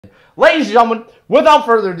Ladies and gentlemen, without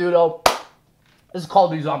further ado, though, this is Call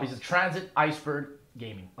of Duty Zombies. It's Transit, Iceberg,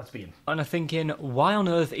 Gaming. Let's begin. And I'm thinking, why on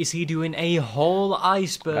earth is he doing a whole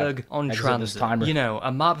iceberg on Transit? You know,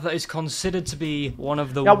 a map that is considered to be one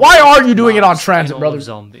of the why are you doing it on Transit, brother?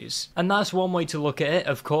 Zombies. And that's one way to look at it.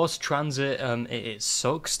 Of course, Transit, it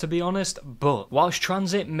sucks, to be honest, but whilst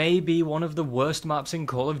Transit may be one of the worst maps in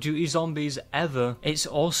Call of Duty Zombies ever, it's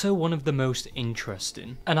also one of the most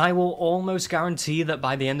interesting. And I will almost guarantee that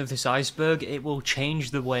by the end of this iceberg, it will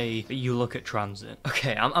change the way that you look at Transit.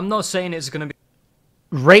 Okay, I'm not saying it's going to be...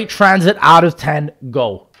 Rate Transit out of 10,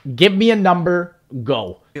 go. Give me a number,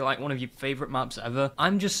 go. Like one of your favorite maps ever.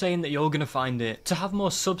 I'm just saying that you're gonna find it to have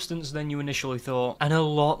more substance than you initially thought and a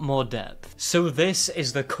lot more depth. So this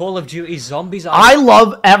is the Call of Duty Zombies. I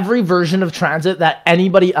love every version of Transit that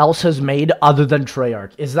anybody else has made other than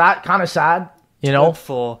Treyarch. Is that kind of sad? You know,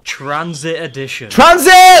 for Transit Edition.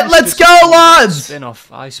 Transit! Let's go, lads!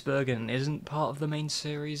 Spin-off Iceberg and isn't part of the main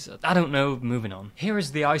series. I don't know. Moving on. Here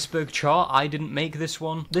is the Iceberg chart. I didn't make this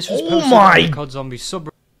one. This was posted on the COD Zombie subreddit.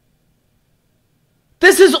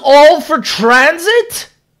 This is all for Transit?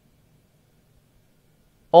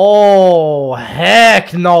 Oh,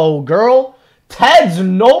 heck no, girl. Ted's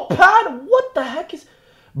notepad? What the heck is...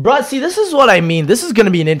 Bruh, see, this is what I mean. This is going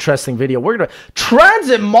to be an interesting video. We're going to...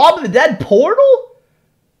 Transit Mob of the Dead portal?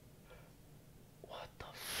 What the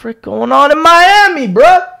frick going on in Miami,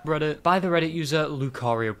 bruh? Reddit by the Reddit user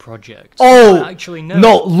Lucario Project. Oh, actually, no.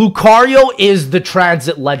 No, Lucario is the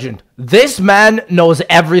Transit legend. This man knows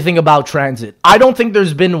everything about Transit. I don't think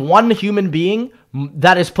there's been one human being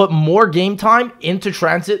that has put more game time into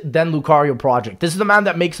Transit than Lucario Project. This is the man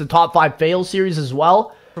that makes the top 5 fail series as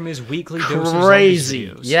well. From his weekly dose of crazy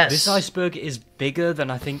videos. Yes, this iceberg is bigger than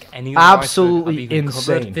I think any other absolutely iceberg I've even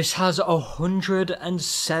insane covered. This has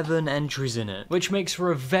 107 entries in it, which makes for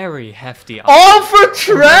a very hefty iceberg. All for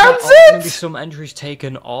Transit? There are going to be some entries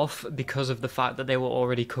taken off because of the fact that they were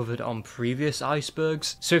already covered on previous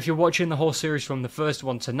icebergs. So if you're watching the whole series from the first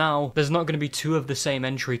one to now, there's not going to be 2 of the same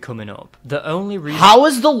entry coming up. The only reason... How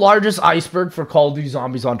is the largest iceberg for Call of Duty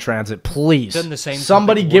Zombies on Transit? Please, the same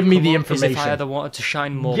somebody give me the information. If I either wanted to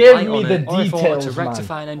shine more give light me on the it, or if I wanted details, to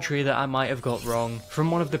rectify an entry that I might have got wrong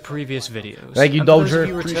from one of the previous videos. Thank you, and for those Dozer. of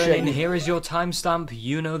you returning, here is your timestamp.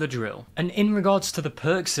 You know the drill. And in regards to the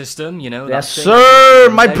perk system, you know, yes, sir,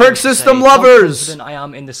 my perk system lovers. I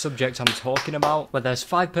am in the subject I'm talking about, where there's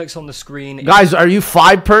 5 perks on the screen. Guys, are you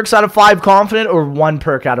 5 perks out of 5 confident or 1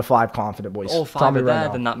 perk out of 5 confident, boys? All 5 are there,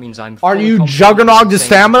 then that means I'm. Are you Juggernog the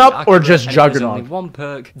stamina up or just Juggernog? Only 1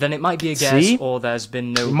 perk, then it might be a guess, or there's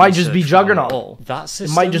been no. It might just be Juggernog. That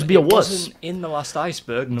system, it might just be a wuss. In the last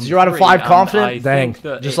iceberg, 0 out of 5 confident. Dang,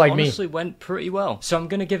 just like me. Honestly, went pretty well. So I'm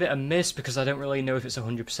gonna give it a miss because I don't really know if it's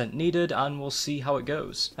 100% needed, and we'll see how it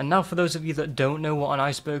goes. And now for those of you that don't know what an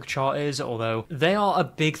iceberg chart is, although they are a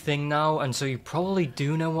big thing now, and so you probably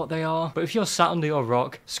do know what they are. But if you're sat under your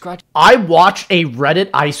rock, scratch. I watched a Reddit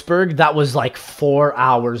iceberg that was like 4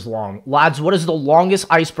 hours long. Lads, what is the longest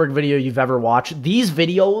iceberg video you've ever watched? These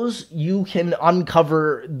videos, you can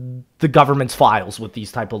uncover the government's files with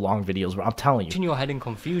these type of long videos, but I'm telling you. In your head in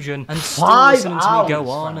confusion and still listening to me go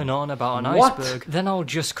on and on about an iceberg, then I'll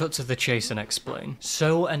just cut to the chase and explain.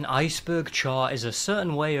 So an iceberg chart is a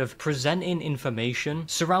certain way of presenting information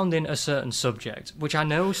surrounding a certain subject, which I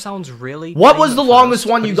know sounds really... What was the longest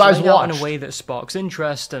one you guys watched? In a way that sparks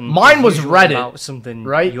interest, and mine was Reddit, about something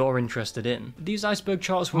right? You're interested in. These iceberg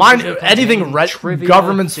charts will anything Reddit,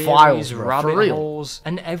 government's files, bro, rabbit for real. holes,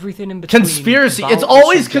 and everything in between. Conspiracy. It's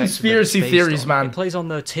always conspiracy theories, man. It plays on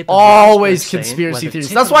the tip of always conspiracy theories.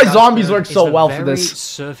 That's why zombies work so well for this.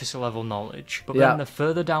 Surface level knowledge, but then the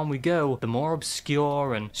further down we go, the more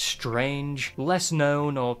obscure and strange, less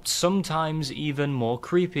known, or sometimes even more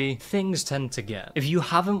creepy things tend to get. If you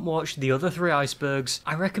haven't watched the other 3 icebergs,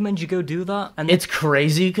 I recommend you go do that. And it's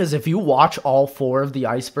crazy because if you watch all 4 of the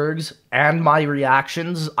icebergs and my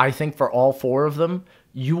reactions, I think for all 4 of them,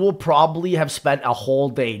 you will probably have spent a whole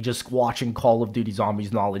day just watching Call of Duty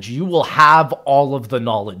Zombies knowledge. You will have all of the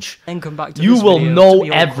knowledge. And come back to you this will video know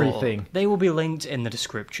everything. They will be linked in the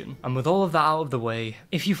description. And with all of that out of the way,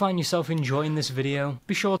 if you find yourself enjoying this video,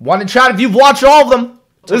 be sure one in chat if you've watched all of them.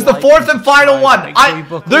 This is the 4th and final one.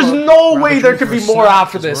 There's no way there could be more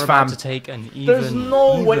after this, fam. There's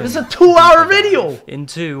no way. This is a 2-hour video.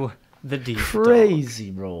 Into the deep dark.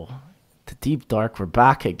 Bro. The deep dark. We're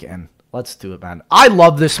back again. Let's do it, man. I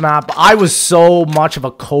love this map. I was so much of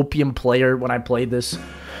a copium player when I played this.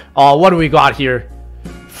 What do we got here?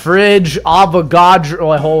 Fridge, Avogadro.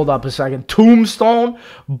 Oh, hold up a second. Tombstone.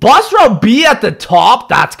 Bus Route B at the top.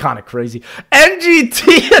 That's kind of crazy.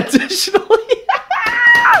 NGT additionally.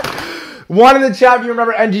 One in the chat, you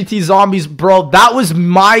remember NGT Zombies, bro. That was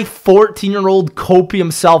my 14-year-old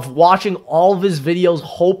copium self watching all of his videos,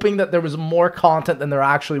 hoping that there was more content than there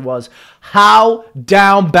actually was. How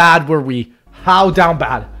down bad were we? How down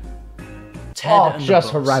bad? Ted and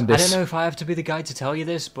just the bus. horrendous. I don't know if I have to be the guy to tell you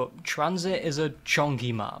this, but Transit is a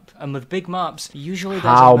chonky map, and with big maps, usually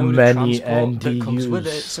there's a mode of transport that comes with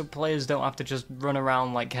it, so players don't have to just run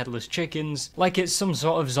around like headless chickens, like it's some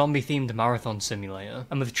sort of zombie-themed marathon simulator.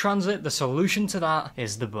 And with Transit, the solution to that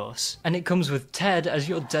is the bus, and it comes with Ted as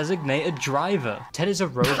your designated driver. Ted is a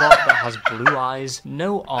robot that has blue eyes,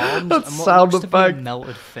 no arms, and what looks to be a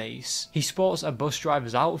melted face. He sports a bus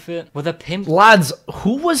driver's outfit with a pimp. Lads,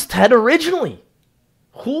 who was Ted originally?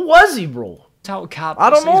 Who was he, bro? Out cap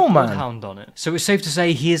I don't know, man. Bloodhound on it. So it's safe to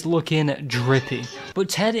say he is looking drippy. But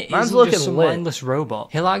Ted isn't just some mindless robot.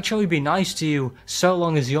 He'll actually be nice to you so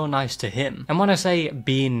long as you're nice to him. And when I say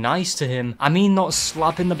being nice to him, I mean not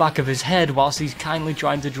slapping the back of his head whilst he's kindly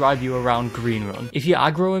trying to drive you around Green Run. If you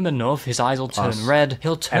aggro him enough, his eyes will turn red,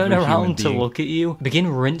 he'll turn around to look at you, begin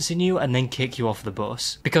rinsing you, and then kick you off the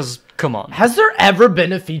bus. Because, come on. Has there ever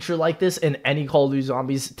been a feature like this in any Call of Duty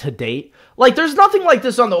Zombies to date? Like, there's nothing like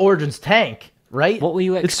this on the Origins tank. Right? What were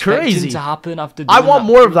you expecting to happen after doing I want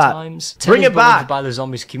more of that. Times? Bring it back. By the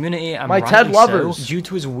zombies community, and my Ted lovers. So, due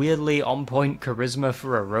to his weirdly on-point charisma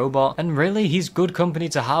for a robot, and really, he's good company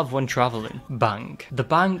to have when traveling. Bank. The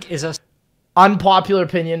bank is a unpopular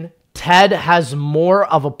opinion. Ted has more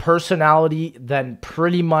of a personality than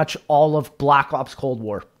pretty much all of Black Ops Cold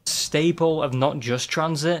War. Staple of not just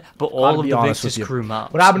Transit, but all of the Victus crew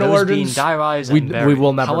maps. What happened to Those Origins? being Die-Rise and Buried. We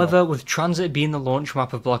will never However, know. with Transit being the launch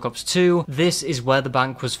map of Black Ops 2, this is where the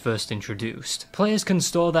bank was first introduced. Players can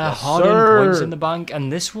store their hard-earned points in the bank,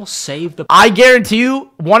 and this will save the... I guarantee you,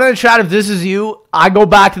 one in the chat, if this is you, I go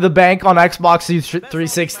back to the bank on Xbox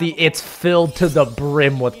 360, it's filled to the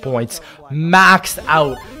brim with points. Maxed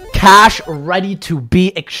out. Cash ready to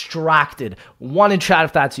be extracted. One in chat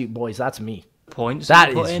if that's you, boys. That's me. Points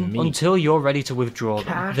that you put in until you're ready to withdraw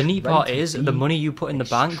them. The neat part is the money you put in the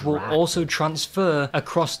bank will also transfer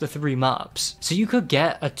across the 3 maps. So you could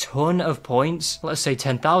get a ton of points, let's say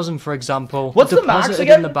 10,000 for example. What's the max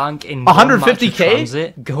again? In the bank in 150k?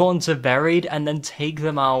 Transit, go on to Buried and then take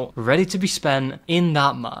them out ready to be spent in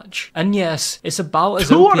that match. And yes, it's about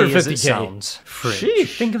as OP as it sounds. Fridge.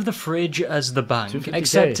 Sheesh. Think of the fridge as the bank,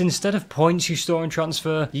 except instead of points you store and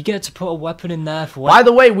transfer, you get to put a weapon in there for... By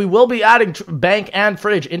the way, we will be adding bank and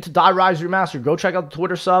fridge into Die Rise Remastered. Go check out the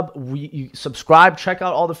Twitter sub. You subscribe, check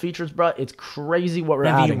out all the features, bro. It's crazy what we're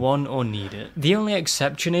adding. Whenever you want or need it. The only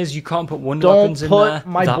exception is you can't put wonder weapons in there. Don't put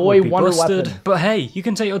my boy Wonder Weapon. But hey, you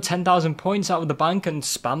can take your 10,000 points out of the bank and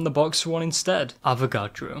spam the box for one instead.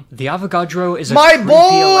 Avogadro. The Avogadro is a creepy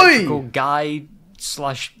electrical guy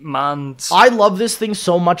 / man. I love this thing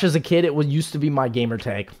so much as a kid. It used to be my gamer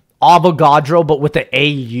tag. Avogadro, but with the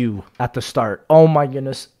AU at the start. Oh my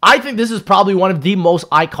goodness. I think this is probably one of the most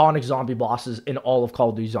iconic zombie bosses in all of Call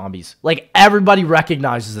of Duty Zombies. Like, everybody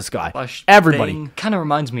recognizes this guy. Everybody. Kind of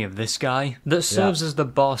reminds me of this guy that serves as the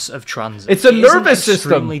boss of Transit. It's a nervous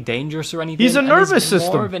system. Extremely dangerous or anything. He's a nervous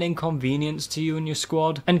system. More of an inconvenience to you and your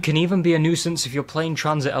squad, and can even be a nuisance if you're playing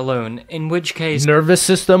Transit alone, in which case... Nervous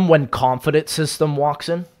system when confident system walks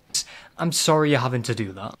in. I'm sorry you're having to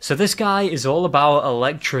do that. So this guy is all about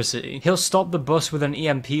electricity. He'll stop the bus with an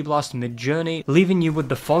EMP blast mid-journey, leaving you with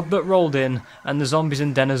the fog that rolled in and the zombies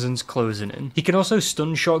and denizens closing in. He can also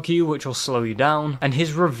stun shock you, which will slow you down, and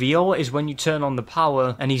his reveal is when you turn on the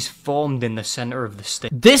power and he's formed in the center of the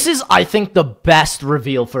stage. This is, I think, the best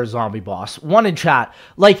reveal for a zombie boss. One in chat.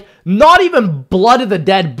 Like, not even Blood of the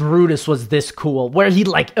Dead Brutus was this cool, where he,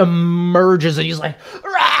 like, emerges and he's like,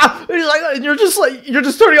 rah! And he's like, and you're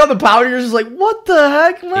just turning on the power. You're just like, what the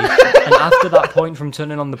heck, man? And after that point from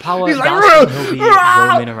turning on the power, he's that's when he'll be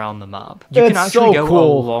roaming around the map. You can actually go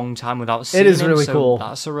a long time without seeing him, really cool.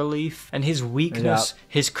 That's a relief. And his weakness,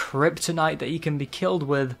 his kryptonite that he can be killed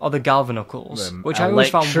with, are the galvanicles, which I always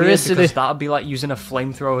found weird because that would be like using a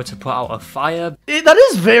flamethrower to put out a fire. That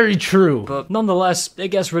is very true. But nonetheless, it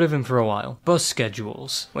gets rid of him for a while. Bus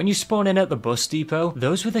schedules. When you spawn in at the bus depot,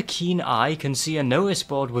 those with a keen eye can see a notice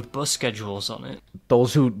board with bus schedules on it.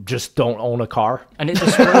 Those who just don't own a car. And it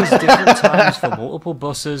displays different times for multiple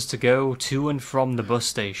buses to go to and from the bus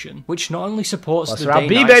station, which not only supports the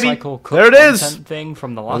day-night cycle content thing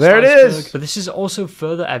from the last Iceberg, but this is also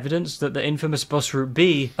further evidence that the infamous bus route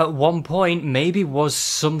B, at one point, maybe was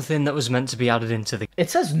something that was meant to be added into the... It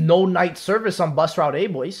says no night service on bus route A,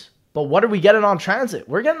 boys. But what are we getting on Transit?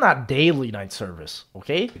 We're getting that daily night service,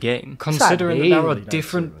 okay? Game. Considering that there are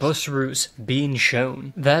different bus routes being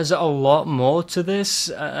shown. There's a lot more to this,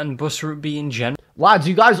 and bus route B in general. Lads,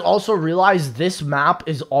 you guys also realize this map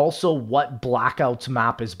is also what Blackout's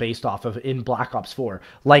map is based off of in Black Ops 4.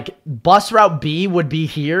 Like, Bus Route B would be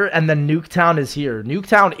here, and then Nuketown is here.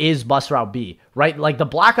 Nuketown is Bus Route B, right? Like, the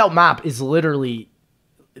Blackout map is literally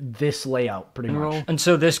this layout, pretty much. And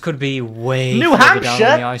so this could be way New further down Hampshire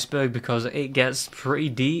on the iceberg because it gets pretty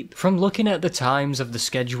deep. From looking at the times of the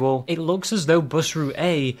schedule, it looks as though Bus Route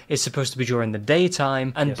A is supposed to be during the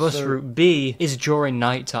daytime, and Bus Route B is during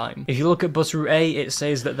nighttime. If you look at Bus Route A, it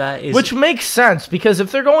says that there is... Which makes sense, because if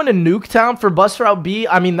they're going to Nuketown for Bus Route B,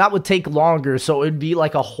 I mean, that would take longer, so it'd be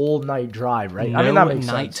like a whole night drive, right? I mean, that makes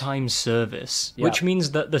nighttime sense. service, which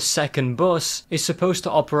means that the second bus is supposed to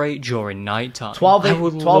operate during nighttime.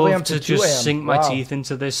 12 love to just sink my teeth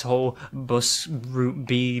into this whole Bus Route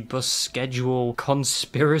B bus schedule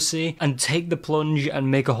conspiracy and take the plunge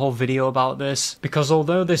and make a whole video about this, because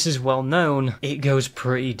although this is well known, it goes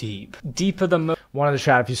pretty deep. Deeper than one of the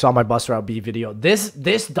chat, if you saw my Bus Route B video, this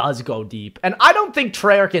does go deep, and I don't think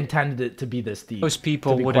Treyarch intended it to be this deep. Most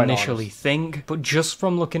people would initially think, but just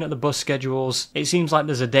from looking at the bus schedules, it seems like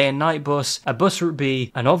there's a day and night bus, a Bus Route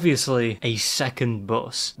B, and obviously a second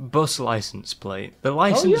bus license plate. The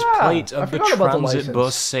license plate of the Transit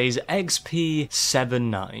bus says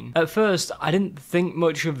XP79. At first, I didn't think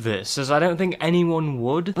much of this, as I don't think anyone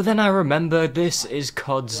would, but then I remembered this is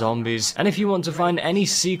COD Zombies, and if you want to find any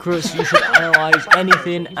secrets, you should analyze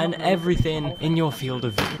anything and everything in your field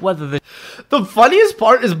of view. Whether the funniest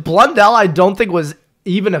part is Blundell, I don't think was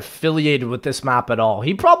even affiliated with this map at all.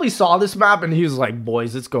 He probably saw this map and he was like,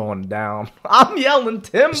 boys, it's going down. I'm yelling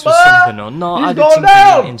timber! This was something or not, I did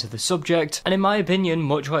something into the subject, and in my opinion,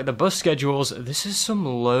 much like the bus schedules, this is some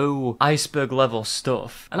low iceberg level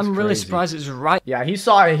stuff. And I'm really surprised it's right. Yeah, he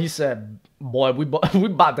saw it, he said, boy, we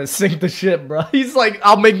about to sink the ship, bro. He's like,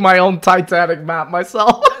 I'll make my own Titanic map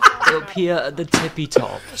myself. Up here at the tippy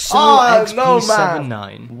top. So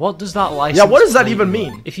XP79. What does that license? Yeah, what does that even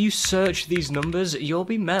mean? If you search these numbers, you'll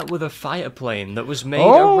be met with a fighter plane that was made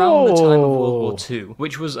around the time of World War II,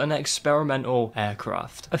 which was an experimental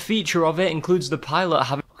aircraft. A feature of it includes the pilot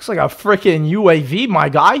having looks like a freaking UAV, my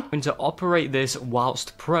guy. To operate this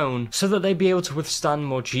whilst prone, so that they'd be able to withstand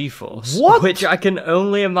more G-force. What? Which I can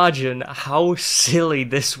only imagine how silly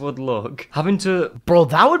this would look. Having to... Bro,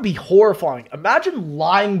 that would be horrifying. Imagine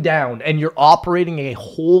lying down and you're operating a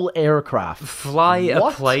whole aircraft. Fly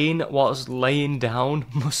a plane whilst laying down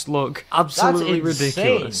must look absolutely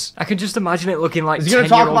ridiculous. I can just imagine it looking like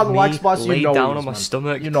 10-year-old me laid down on my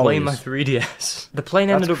stomach playing my 3DS. The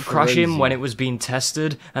plane ended up crashing when it was being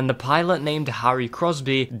tested, and the pilot named Harry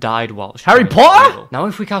Crosby died whilst Harry Potter? Now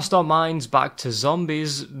if we cast our minds back to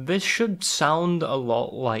zombies, this should sound a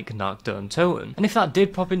lot like Nocturne Totem. And if that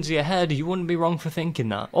did pop into your head, you wouldn't be wrong for thinking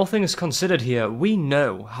that. All things considered here, we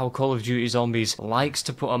know how Call of Duty Zombies likes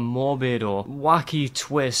to put a morbid or wacky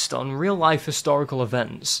twist on real life historical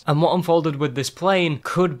events. And what unfolded with this plane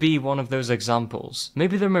could be one of those examples.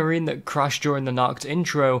 Maybe the Marine that crashed during the Noct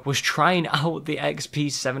intro was trying out the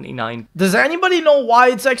XP79. Does anybody know why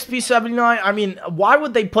it's XP79? I mean, why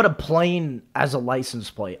would they put a plane as a license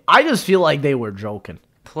plate? I just feel like they were joking.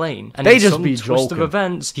 Plane. And they in just some be twist joking. of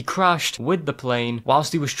events, he crashed with the plane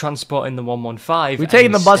whilst he was transporting the 115. We're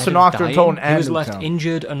taking the bus to Nocturne Totem and he was left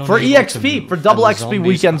injured and for unable EXP, to move, for double and the XP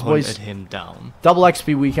weekends, boys. hunted him down. Double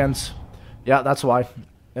XP weekends. Yeah, that's why.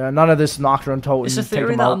 None of this Nocturne Totem. It's a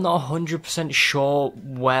theory that I'm not 100% sure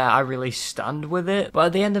where I really stand with it, but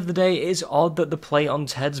at the end of the day, it is odd that the plate on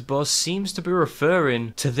Ted's bus seems to be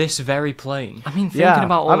referring to this very plane. I mean, thinking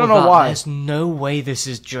about all of that, there's no way this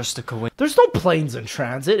is just a coincidence. There's no planes in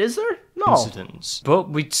transit, is there? No. But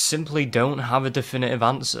we simply don't have a definitive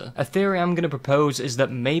answer. A theory I'm going to propose is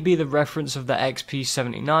that maybe the reference of the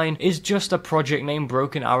XP79 is just a project name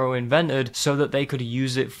Broken Arrow invented so that they could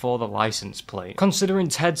use it for the license plate. Considering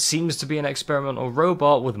Ted seems to be an experimental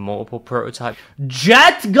robot with multiple prototypes.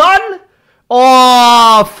 Jet gun?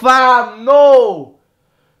 Oh, fam, no.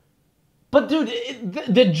 But dude,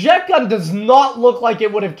 the jet gun does not look like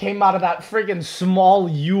it would have came out of that friggin' small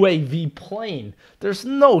UAV plane. There's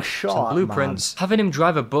no shot, some blueprints. Man. Having him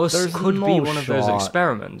drive a bus could be one of those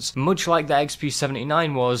experiments, much like the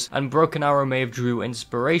XP79 was, and Broken Arrow may have drew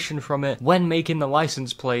inspiration from it when making the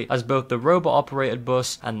license plate as both the robot-operated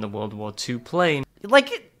bus and the World War II plane. Like,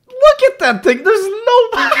 look at that thing. There's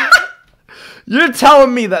no... You're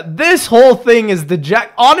telling me that this whole thing is the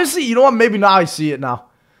jet... Honestly, you know what? Maybe now I see it now.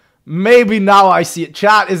 Maybe now I see it.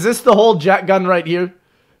 Chat, is this the whole jet gun right here?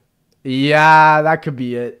 Yeah, that could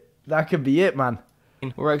be it. That could be it, man.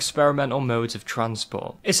 were experimental modes of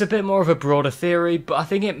transport. It's a bit more of a broader theory, but I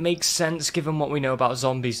think it makes sense given what we know about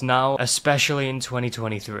zombies now, especially in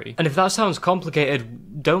 2023. And if that sounds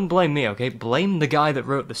complicated, don't blame me, okay? Blame the guy that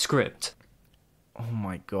wrote the script. Oh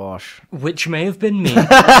my gosh. Which may have been me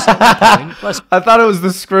at some point. Let's I thought it was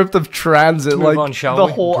the script of Transit, move like on, shall the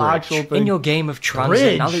we? whole Bridge. actual thing. In your game of Transit,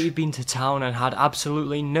 Bridge. now that you've been to town and had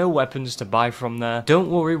absolutely no weapons to buy from there,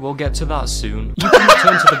 don't worry, we'll get to that soon. You can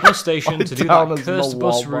return to the bus station to do town that is no cursed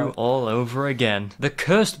bus Walmart. route all over again. The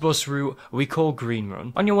cursed bus route we call Green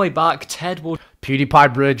Run. On your way back, Ted will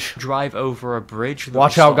PewDiePie Bridge. drive over a bridge that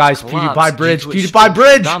Watch will out, guys. start collapse PewDiePie Bridge. due to its PewDiePie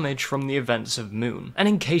Bridge! damage from the events of Moon. And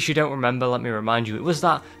in case you don't remember, let me remind you, it was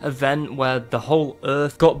that event where the whole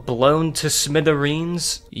Earth got blown to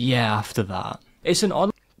smithereens. Yeah, after that. It's an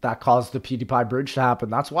odd That caused the PewDiePie Bridge to happen.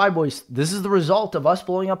 That's why, boys. This is the result of us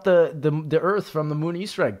blowing up the Earth from the Moon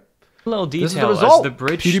Easter egg. little is the detail as result. the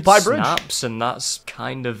bridge PewDiePie Bridge. snaps, and that's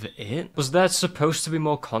kind of it. Was there supposed to be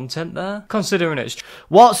more content there? Considering it's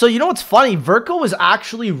Well, so you know what's funny? Verco was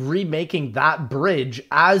actually remaking that bridge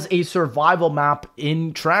as a survival map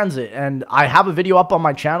in Transit, and I have a video up on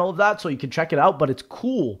my channel of that, so you can check it out. But it's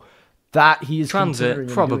cool that he's Transit,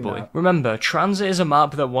 probably. Remember, Transit is a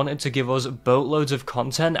map that wanted to give us boatloads of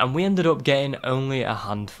content, and we ended up getting only a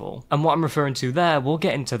handful. And what I'm referring to there, we'll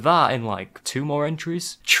get into that in like 2 more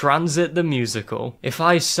entries. Transit the musical. If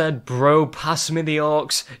I said, bro, pass me the aux,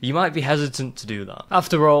 you might be hesitant to do that.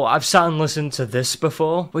 After all, I've sat and listened to this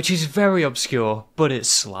before, which is very obscure, but it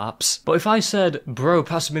slaps. But if I said, bro,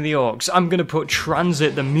 pass me the aux, I'm gonna put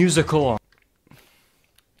Transit the musical on.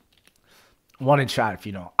 One in chat if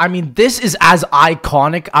you know. I mean, this is as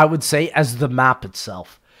iconic, I would say, as the map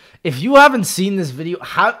itself. If you haven't seen this video,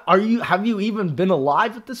 have you even been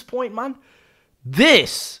alive at this point, man?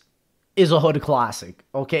 This is a hood classic,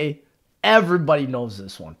 okay? Everybody knows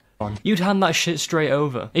this one. You'd hand that shit straight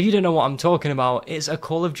over. If you don't know what I'm talking about, it's a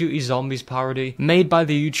Call of Duty Zombies parody made by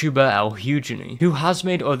the YouTuber El Hugeny, who has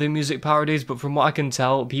made other music parodies, but from what I can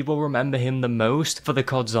tell, people remember him the most for the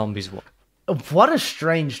COD Zombies one. What a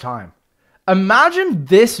strange time. Imagine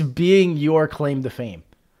this being your claim to fame.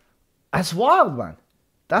 That's wild, man.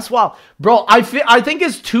 That's wild. Bro, I think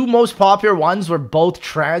his 2 most popular ones were both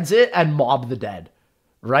Transit and Mob the Dead.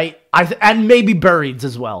 Right? And maybe Burieds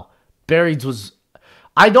as well. Burieds was...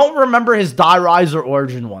 I don't remember his Die Rise or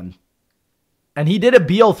Origin one. And he did a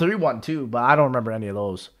BO3 one too, but I don't remember any of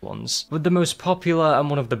those. With the most popular and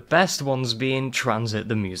one of the best ones being Transit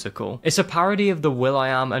the Musical. It's a parody of the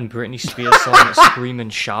will.i.am and Britney Spears song Scream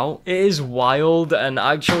and Shout. It is wild and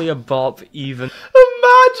actually a bop even.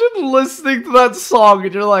 Imagine listening to that song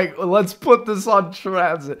and you're like, let's put this on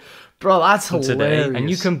Transit. Bro, that's hilarious. Today. And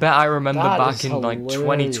you can bet I remember That back is in like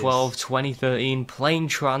hilarious. 2012, 2013, playing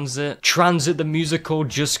Transit. Transit the Musical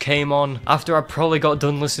just came on after I probably got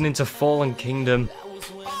done listening to Fallen Kingdom.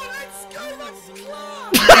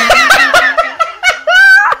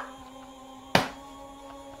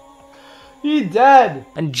 He dead.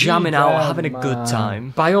 And jamming out, dead, having a good man. time.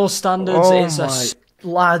 By all standards, it's a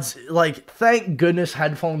Lads, like, thank goodness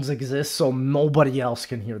headphones exist so nobody else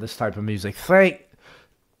can hear this type of music.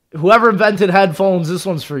 Whoever invented headphones, this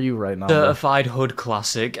one's for you right now. Bro. certified hood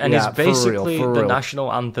classic, and Yeah, is basically for the real.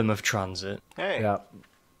 national anthem of Transit. Hey, Yeah.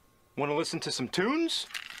 want to listen to some tunes?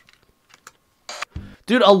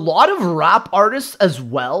 Dude, a lot of rap artists as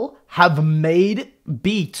well have made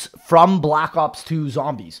beats from Black Ops 2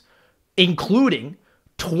 Zombies, including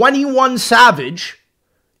 21 Savage,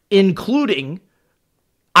 including...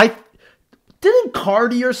 Didn't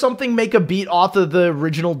Cardi or something make a beat off of the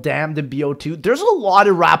original Damned in BO2? There's a lot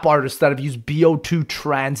of rap artists that have used BO2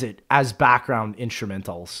 Transit as background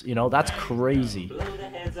instrumentals. You know, that's crazy.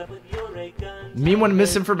 Me when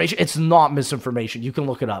misinformation, it's not misinformation. You can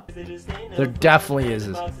look it up. There definitely is.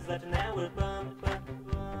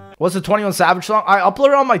 What's the 21 Savage song? I uploaded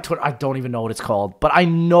it on my Twitter. I don't even know what it's called. But I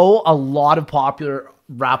know a lot of popular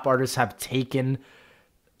rap artists have taken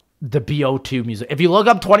the BO2 music. If you look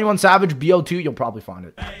up 21 Savage BO2, you'll probably find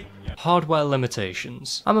it. Hardware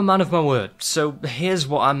limitations. I'm a man of my word, so here's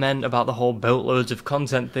what I meant about the whole boatloads of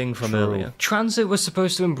content thing from earlier. Transit was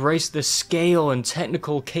supposed to embrace the scale and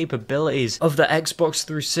technical capabilities of the Xbox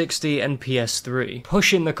 360 and PS3,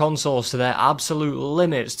 pushing the consoles to their absolute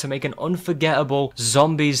limits to make an unforgettable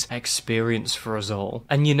zombies experience for us all.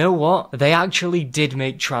 And you know what? They actually did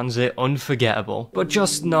make Transit unforgettable, but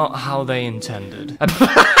just not how they intended.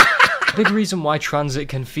 Big reason why Transit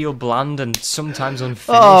can feel bland and sometimes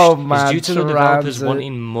unfinished is due to the developers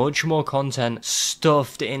wanting much more content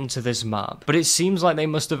stuffed into this map. But it seems like they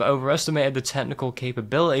must have overestimated the technical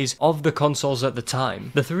capabilities of the consoles at the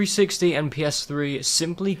time. The 360 and PS3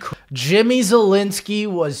 simply Jimmy Zielinski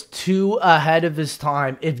was too ahead of his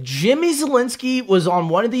time. If Jimmy Zielinski was on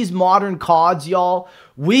one of these modern CODs, y'all,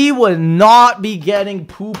 we would not be getting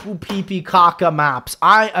poo-poo pee-pee caca maps.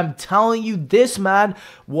 I am telling you, this man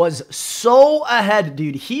was so ahead,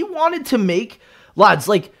 dude. He wanted to make, lads,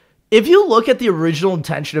 like, if you look at the original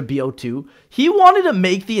intention of BO2, he wanted to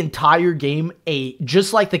make the entire game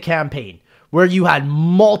just like the campaign, where you had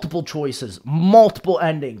multiple choices, multiple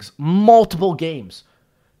endings, multiple games.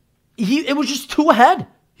 It was just too ahead.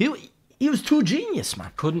 He was too genius,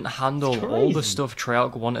 man. Couldn't handle all the stuff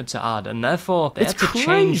Treyarch wanted to add, and therefore they had to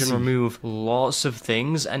change and remove lots of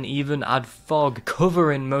things and even add fog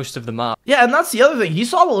covering most of the map. Yeah, and that's the other thing. He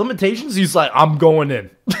saw the limitations. He's like, I'm going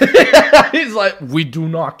in. He's like, we do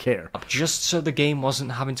not care. Just so the game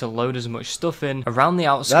wasn't having to load as much stuff in around the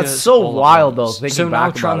outskirts. That's so wild, though. So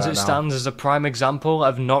now Transit stands as a prime example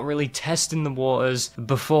of not really testing the waters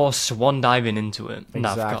before swan diving into it. Exactly.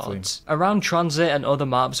 Nav cards. Around Transit and other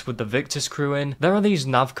maps with the Victus crew in, there are these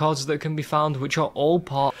nav cards that can be found, which are all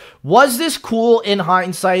part. Was this cool in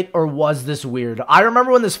hindsight, or was this weird? I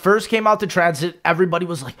remember when this first came out to Transit, everybody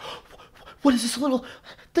was like, what is this little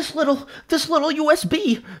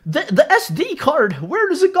USB? The SD card, where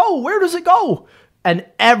does it go? Where does it go? And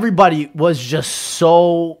everybody was just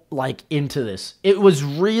so, like, into this. It was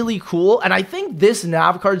really cool. And I think this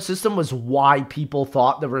nav card system was why people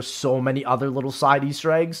thought there were so many other little side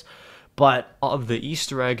Easter eggs. But of the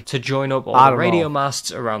Easter egg to join up all the radio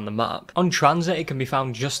masts around the map. On Transit, it can be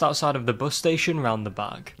found just outside of the bus station round the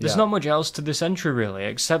back. There's not much else to this entry really,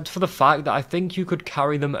 except for the fact that I think you could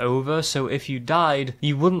carry them over, so if you died,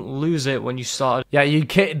 you wouldn't lose it when you started. Yeah, you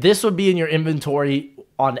can't. This would be in your inventory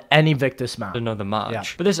on any Victus map. Another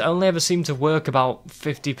match. But this only ever seemed to work about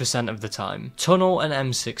 50% of the time. Tunnel and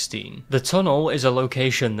M16. The tunnel is a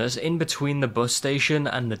location that's in between the bus station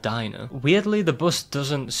and the diner. Weirdly, the bus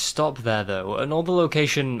doesn't stop there though, and all the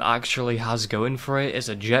location actually has going for it is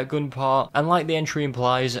a jet gun part, and like the entry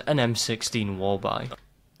implies, an M16 wall-by.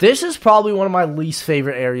 This is probably one of my least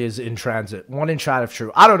favorite areas in Transit. One in chat if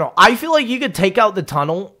true. I don't know. I feel like you could take out the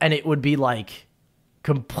tunnel and it would be like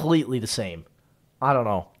completely the same. I don't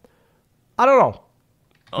know.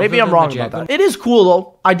 Maybe I'm wrong about that. It is cool,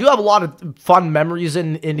 though. I do have a lot of fun memories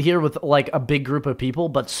in here with, like, a big group of people.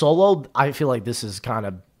 But solo, I feel like this is kind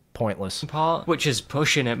of pointless. Part, which is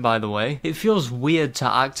pushing it, by the way. It feels weird to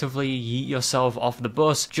actively yeet yourself off the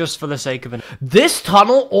bus just for the sake of an... This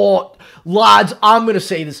tunnel, lads, I'm going to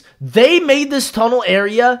say this. They made this tunnel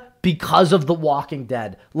area because of The Walking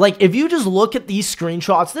Dead. Like, if you just look at these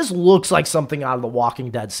screenshots, this looks like something out of The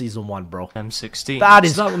Walking Dead Season 1, bro. M16. That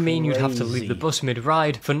is so that would mean you'd have to leave the bus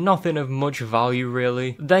mid-ride for nothing of much value,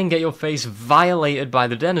 really. Then get your face violated by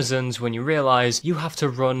the denizens when you realize you have to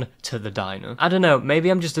run to the diner. I don't know,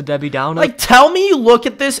 maybe I'm just a Debbie Downer. Like, tell me you look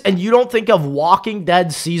at this and you don't think of Walking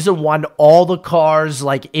Dead Season 1, all the cars,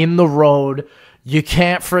 like, in the road. You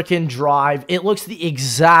can't freaking drive. It looks the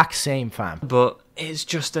exact same, fam. But it's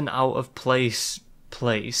just an out-of-place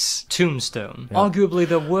Tombstone. Yeah. Arguably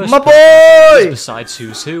the worst my boy besides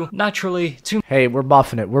Who's Who. Naturally, Hey, we're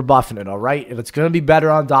buffing it, alright? If it's gonna be better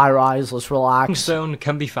on Die Rise, let's relax. Tombstone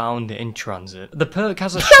can be found in Transit. The perk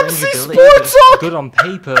has a strange ability that's good on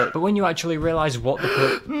paper, but when you actually realize what the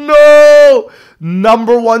perk... No!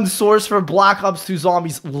 #1 source for Black Ops 2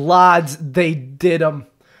 Zombies. Lads, they did them.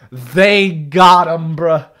 They got him,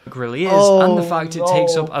 bruh. Really is, and the fact it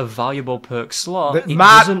takes up a valuable perk slot, it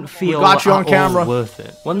doesn't feel at all worth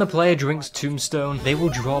it. When the player drinks Tombstone, they will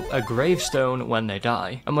drop a gravestone when they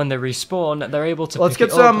die, and when they respawn, they're able to pick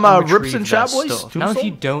it up and rips and chat, boys. Now, if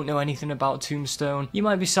you don't know anything about Tombstone, you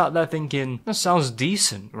might be sat there thinking, that sounds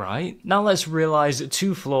decent, right? Now let's realize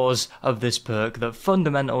 2 flaws of this perk that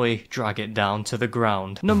fundamentally drag it down to the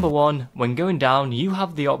ground. #1, when going down, you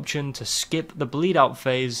have the option to skip the bleed out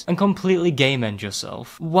phase and completely game end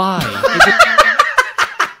yourself. Why?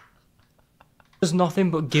 There's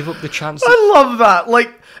nothing but give up the chance. I love that. Like,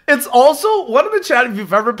 it's also one of the chat. If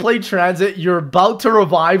you've ever played Transit, you're about to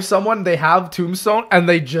revive someone, they have Tombstone, and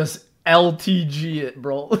they just LTG it,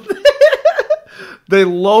 bro. They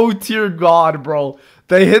low tier God, bro.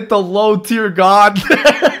 They hit the low tier God.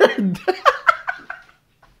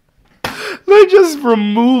 They just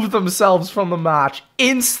removed themselves from the match.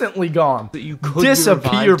 Instantly gone. That you could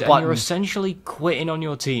disappear be revived button. and you're essentially quitting on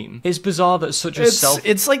your team. It's bizarre that such a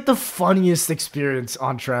It's like the funniest experience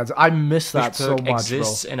on Tranzit. I miss that so much,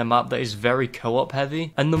 exists bro. in a map that is very co-op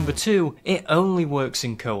heavy. And number 2, it only works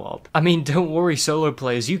in co-op. I mean, don't worry, solo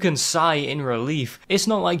players, you can sigh in relief. It's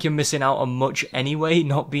not like you're missing out on much anyway,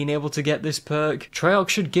 not being able to get this perk. Treyarch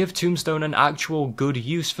should give Tombstone an actual good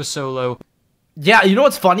use for solo. Yeah, you know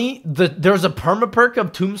what's funny? There's a perma perk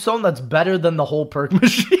of Tombstone that's better than the whole perk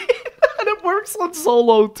machine. And it works on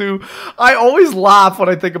solo too. I always laugh when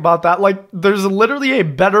I think about that. Like, there's literally a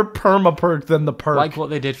better perma perk than the perk. Like what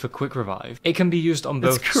they did for Quick Revive. It can be used on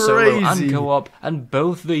both It's solo and crazy. co-op, and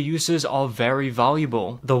both the uses are very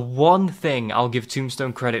valuable. The one thing I'll give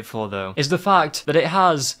Tombstone credit for, though, is the fact that it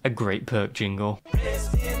has a great perk jingle.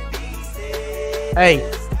 Hey,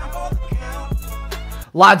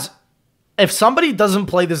 lads, if somebody doesn't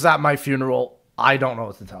play this at my funeral, I don't know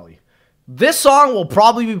what to tell you. This song will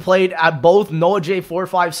probably be played at both Noah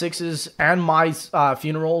J456's and my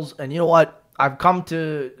funerals, and you know what? I've come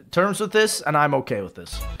to terms with this, and I'm okay with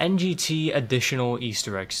this. NGT additional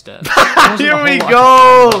Easter egg step. Here we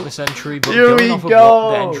go! About this entry, but Here going we off of go!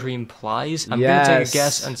 what the entry implies, I'm going to take a Yes.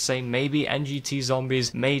 guess and say maybe NGT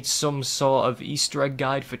Zombies made some sort of Easter egg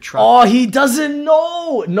guide for Oh, he doesn't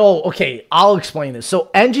know. No, okay, I'll explain this.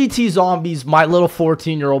 So NGT Zombies, my little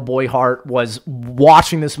 14-year-old boy heart, was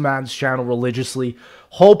watching this man's channel religiously,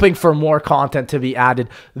 hoping for more content to be added.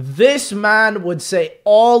 This man would say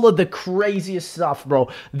all of the craziest stuff, bro.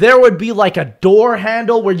 There would be like a door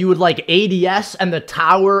handle where you would like ADS and the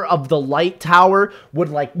tower of the light tower would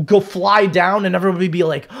like go fly down and everybody would be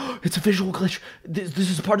like, oh, it's a visual glitch. This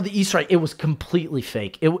is part of the Easter egg. It was completely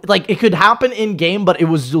fake. It could happen in game, but it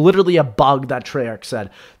was literally a bug that Treyarch said.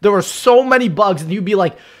 There were so many bugs and you'd be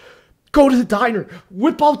like, go to the diner,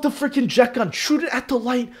 whip out the freaking jet gun, shoot it at the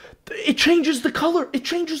light. It changes the color. It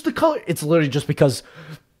changes the color. It's literally just because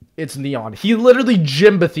it's neon. He literally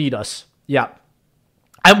Jimbathied us. Yeah.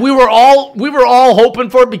 And we were all hoping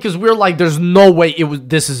for it because we were like, there's no way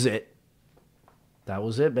this is it. That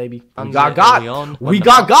was it, baby. We got got. We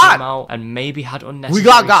got got. And maybe had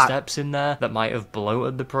unnecessary steps in there that might have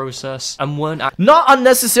bloated the process and weren't not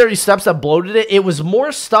unnecessary steps that bloated it. It was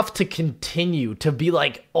more stuff to continue to be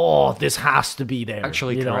like, oh, this has to be there.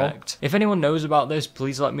 Actually, correct. If anyone knows about this,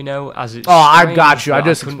 please let me know. As it's I got you. I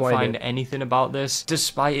just couldn't explained find it. anything about this,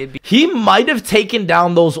 despite it being. He might have taken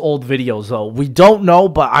down those old videos though. We don't know,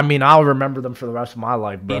 but I mean, I'll remember them for the rest of my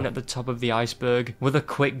life, bro. Being at the top of the iceberg with a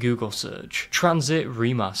quick Google search. Tranzit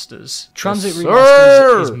remasters. Tranzit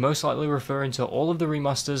remasters is most likely referring to all of the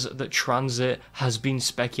remasters that Tranzit has been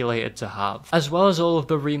speculated to have, as well as all of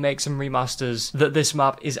the remakes and remasters that this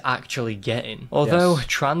map is actually getting. Although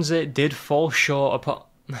Tranzit did fall short upon.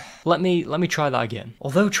 Let me try that again.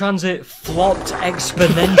 Although Tranzit flopped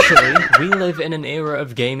exponentially, we live in an era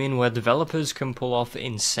of gaming where developers can pull off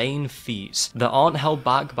insane feats that aren't held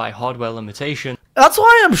back by hardware limitation. That's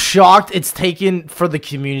why I'm shocked it's taken for the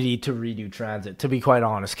community to redo Tranzit, to be quite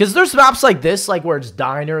honest. Because there's maps like this, like where it's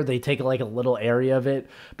Diner, they take like a little area of it.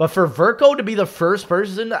 But for Verco to be the first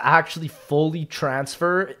person to actually fully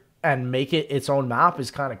transfer and make it its own map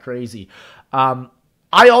is kind of crazy.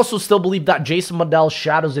 I also still believe that Jason Mundell's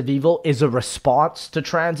Shadows of Evil is a response to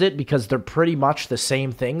Tranzit because they're pretty much the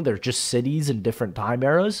same thing. They're just cities in different time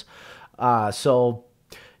eras. So,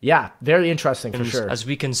 yeah, very interesting for sure. As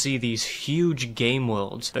we can see these huge game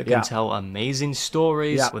worlds that can tell amazing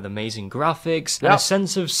stories with amazing graphics and a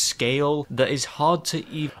sense of scale that is hard to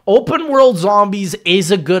even... Open world zombies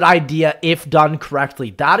is a good idea if done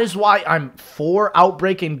correctly. That is why I'm for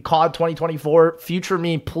Outbreak in COD 2024. Future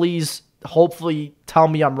me, please... Hopefully, tell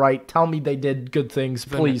me I'm right. Tell me they did good things,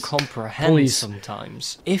 please. Comprehend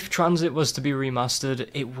sometimes. If Tranzit was to be remastered,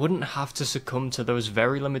 it wouldn't have to succumb to those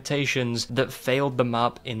very limitations that failed the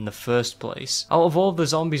map in the first place. Out of all the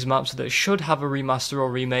Zombies maps that should have a remaster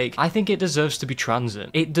or remake, I think it deserves to be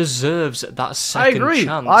Tranzit. It deserves that second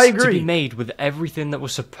chance to be made with everything that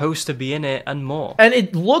was supposed to be in it and more. And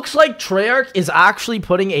it looks like Treyarch is actually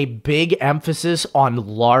putting a big emphasis on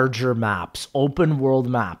larger maps, open world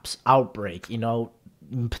maps, Outbreak, you know,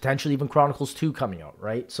 potentially even Chronicles 2 coming out,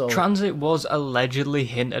 right? So Tranzit was allegedly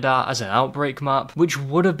hinted at as an Outbreak map, which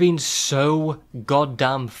would have been so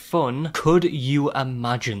goddamn fun. Could you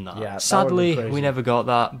imagine that? Yeah, sadly, we never got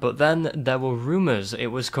that, but then there were rumors it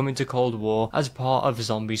was coming to Cold War as part of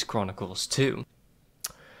Zombies Chronicles 2.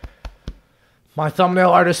 My thumbnail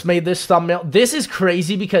artist made this thumbnail. This is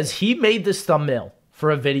crazy because he made this thumbnail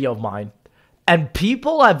for a video of mine, and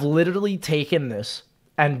people have literally taken this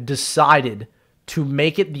and decided to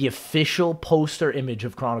make it the official poster image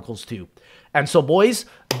of Chronicles 2. And so, boys,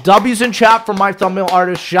 W's in chat for my thumbnail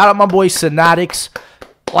artist. Shout out my boy Synatics.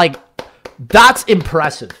 Like, that's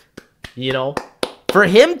impressive, you know? For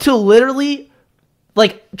him to literally,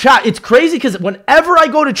 like, chat, it's crazy because whenever I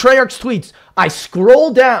go to Treyarch's tweets, I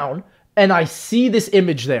scroll down and I see this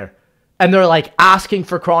image there. And they're, like, asking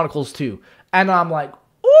for Chronicles 2. And I'm like,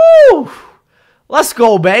 ooh, let's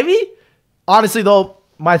go, baby. Honestly, though,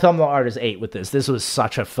 my thumbnail art is 8 with this. This was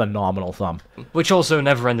such a phenomenal thumb. Which also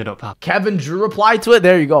never ended up happening. Kevin Drew replied to it.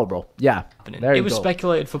 There you go, bro. Yeah, there you It was go.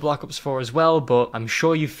 speculated for Black Ops 4 as well, but I'm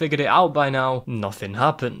sure you figured it out by now. Nothing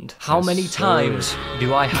happened. How many times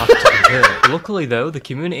do I have to be heard? Luckily, though, the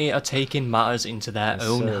community are taking matters into their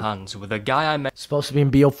own hands. With a guy I met... Supposed to be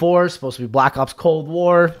in BO4, supposed to be Black Ops Cold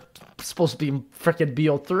War, supposed to be in freaking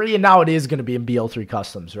BO3, and now it is going to be in BO3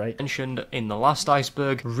 Customs, right? mentioned in the last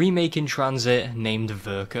Iceberg, remaking Transit named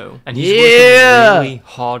Verco. And he's Yeah! working really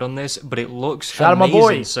hard on this, but it looks Shout out my boy.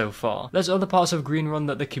 amazing so far. There's other parts of Green Run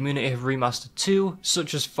that the community have remastered too,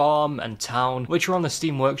 such as Farm and Town, which are on the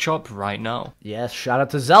Steam Workshop right now. Yes, shout out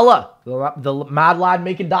to Zella, the mad lad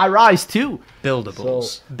making Die Rise too.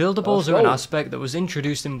 Buildables. Buildables are an aspect that was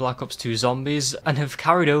introduced in Black Ops 2 Zombies and have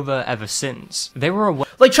carried over ever since. They were a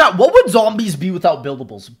Like, chat, what would zombies be without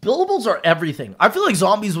buildables? Buildables are everything. I feel like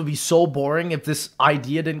zombies would be so boring if this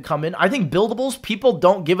idea didn't come in. I think buildables, people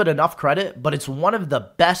don't give it enough credit, but it's one of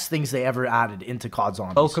the best things they ever added into COD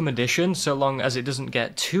Zombies. welcome addition, so long as it doesn't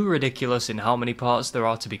get too ridiculous in how many parts there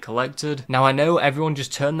are to be collected. Now, I know everyone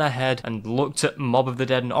just turned their head and looked at Mob of the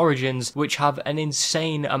Dead and Origins, which have an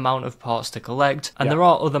insane amount of parts to collect, and there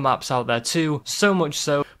are other maps out there too, so much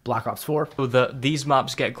so Black Ops 4. that these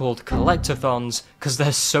maps get called collectathons because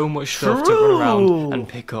there's so much stuff to run around and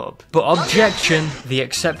pick up. But objection, the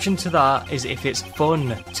exception to that is if it's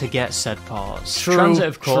fun to get said parts. Transit,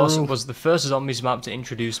 of course, was the first Zombies map to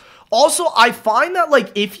introduce. Also, I find that,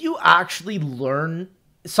 like, if you actually learn,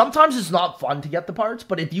 sometimes it's not fun to get the parts,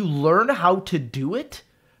 but if you learn how to do it,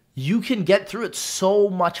 you can get through it so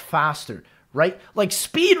much faster, right? Like,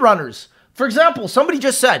 speedrunners. For example, somebody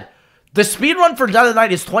just said, the speedrun for Dead of the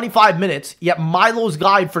Night is 25 minutes, yet Milo's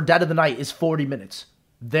guide for Dead of the Night is 40 minutes.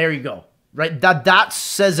 There you go, right? That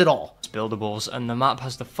says it all. Buildables, and the map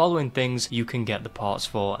has the following things you can get the parts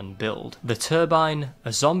for and build: the turbine,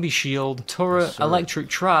 a zombie shield, turret, electric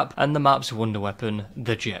trap, and the map's wonder weapon,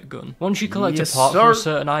 the jet gun. Once you collect a part for a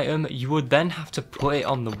certain item, you would then have to put it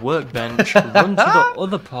on the workbench, run to the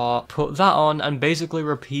other part, put that on, and basically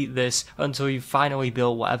repeat this until you finally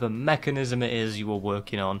build whatever mechanism it is you were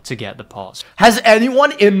working on to get the parts. Has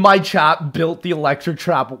anyone in my chat built the electric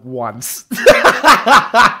trap once?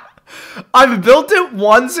 I've built it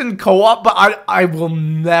once in co-op, but I will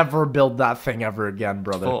never build that thing ever again,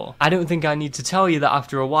 brother. I don't think I need to tell you that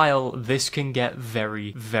after a while, this can get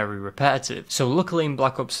very, very repetitive. So luckily in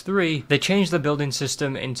Black Ops 3, they changed the building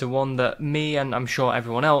system into one that me, and I'm sure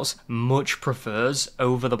everyone else, much prefers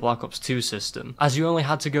over the Black Ops 2 system, as you only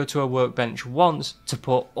had to go to a workbench once to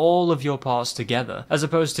put all of your parts together, as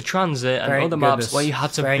opposed to Transit and other maps where you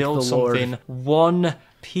had to build something one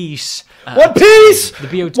piece. One Piece! The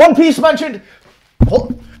BO2 One Piece mentioned!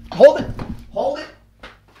 Hold it! Hold it!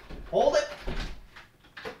 Hold it!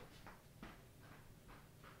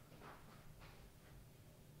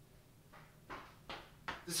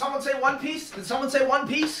 Did someone say One Piece? Did someone say One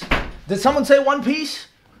Piece? Did someone say One Piece?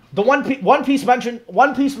 The One Piece mentioned.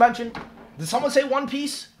 One Piece mentioned. Did someone say One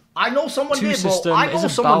Piece? I know someone did, bro. system I know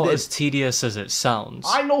is someone about did. as tedious as it sounds.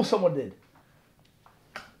 I know someone did.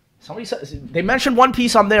 Somebody said they mentioned One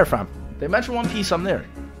Piece. I'm there, fam. They mentioned One Piece. I'm there.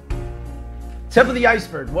 Tip of the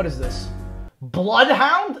iceberg. What is this?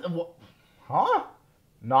 Bloodhound? Huh?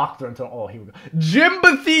 Nocturne. Oh, here we go.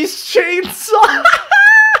 Jimothy's chainsaw.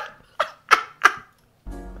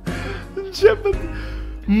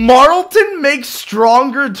 Marlton makes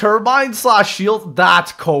stronger turbine / shield.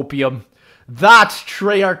 That's copium. That's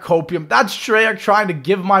Treyarch copium. That's Treyarch trying to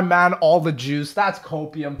give my man all the juice. That's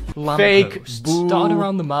copium. Fake. Boo. Dotted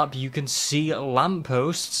around the map, you can see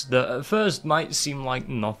lampposts that at first might seem like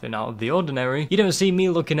nothing out of the ordinary. You don't see me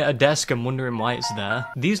looking at a desk and wondering why it's there.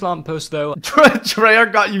 These lampposts, though,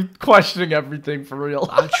 Treyarch got you questioning everything for real.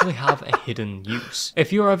 actually have a hidden use.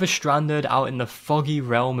 If you're ever stranded out in the foggy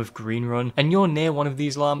realm of Green Run and you're near one of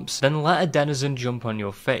these lamps, then let a denizen jump on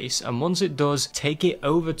your face, and once it does, take it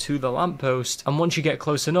over to the lamppost. And once you get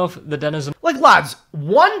close enough, the denizen... Like, lads,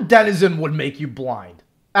 one denizen would make you blind.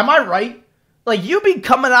 Am I right? Like, you'd be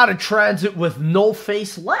coming out of Transit with no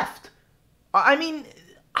face left. I mean,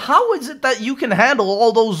 How is it that you can handle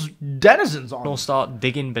all those denizens on Or you? start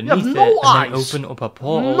digging beneath no it and then eyes. open up a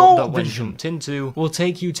portal No that when vision. jumped into will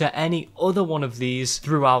take you to any other one of these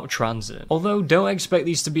throughout Transit. Although don't expect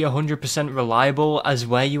these to be 100% reliable, as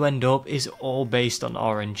where you end up is all based on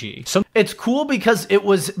RNG. It's cool because it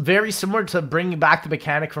was very similar to bringing back the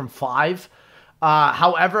mechanic from 5.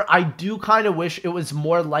 However, I do kind of wish it was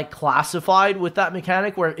more like classified with that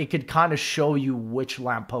mechanic where it could kind of show you which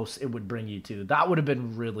lampposts it would bring you to. That would have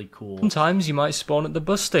been really cool. Sometimes you might spawn at the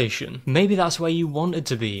bus station. Maybe that's where you wanted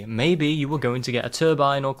to be. Maybe you were going to get a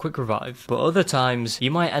turbine or quick revive. But other times, you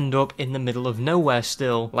might end up in the middle of nowhere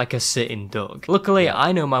still, like a sitting duck. Luckily,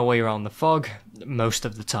 I know my way around the fog. Most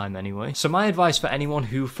of the time anyway. So my advice for anyone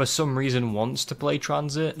who for some reason wants to play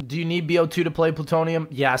Transit. Do you need BO2 to play Plutonium?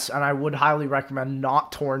 Yes, and I would highly recommend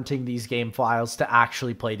not torrenting these game files to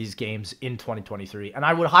actually play these games in 2023. And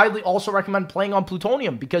I would highly also recommend playing on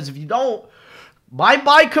Plutonium, because if you don't,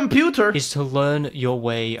 bye-bye computer. Is to learn your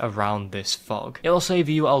way around this fog. It'll save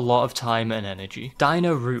you a lot of time and energy.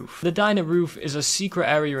 Diner Roof. The Diner Roof is a secret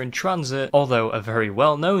area in Transit, although a very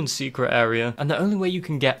well-known secret area, and the only way you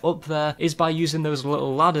can get up there is by using those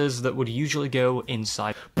little ladders that would usually go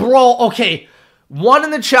inside. Bro, okay. One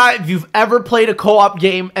in the chat if you've ever played a co-op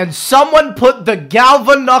game and someone put the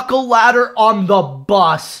Galvanuckle ladder on the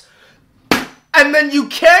bus, and then you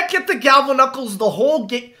can't get the Galvanuckles the whole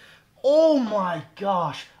game. Oh my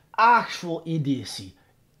gosh. Actual idiocy.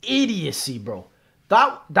 Idiocy, bro.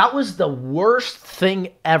 That was the worst thing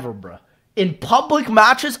ever, bro. In public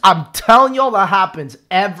matches, I'm telling y'all that happens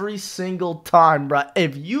every single time, bro.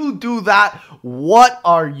 If you do that, what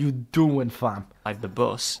are you doing, fam? The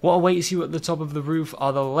bus. What awaits you at the top of the roof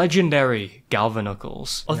are the legendary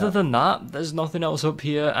Galvanuckles. Other than that, there's nothing else up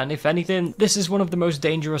here, and if anything, this is one of the most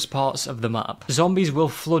dangerous parts of the map. Zombies will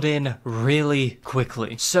flood in really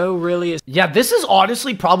quickly. So really, Yeah, this is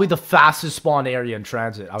honestly probably the fastest spawn area in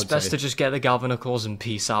Transit, I would say. best to just get the Galvanuckles and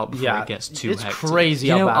peace out before it gets too hectic. It's crazy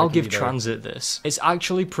You how know, bad it I'll can give be there. Transit this. It's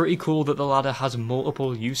actually pretty cool that the ladder has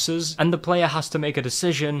multiple uses, and the player has to make a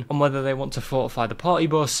decision on whether they want to fortify the party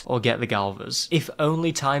bus or get the Galvas. If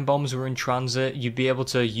only time bombs were in Transit, you'd be able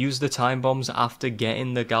to use the time bombs after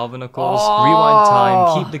getting the Galvanuckles, rewind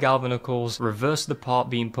time, keep the Galvanuckles, reverse the part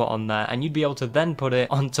being put on there, and you'd be able to then put it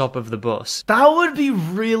on top of the bus. That would be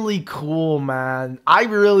really cool, man. I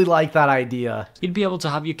really like that idea. You'd be able to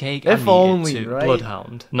have your cake If and only, eat it too. right?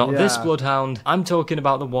 Bloodhound. Not this Yeah. Bloodhound. I'm talking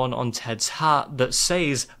about the one on Ted's hat that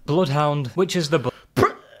says Bloodhound, which is the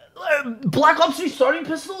Black Ops 3 starting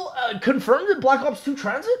pistol confirmed in Black Ops 2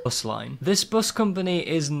 Transit? bus line. This bus company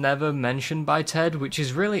is never mentioned by Ted, which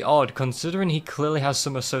is really odd considering he clearly has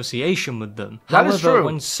some association with them. That However, is true.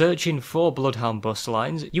 when searching for Bloodhound bus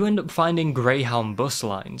lines, you end up finding Greyhound bus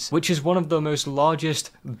lines, which is one of the most largest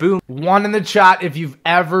boom One in the chat if you've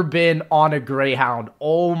ever been on a Greyhound.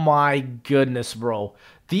 Oh my goodness, bro.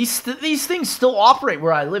 These things still operate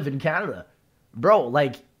where I live in Canada. Bro,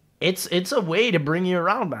 like, it's a way to bring you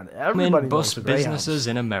around, man. Everybody bus knows the Greyhounds. businesses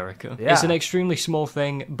in America. Yeah. It's an extremely small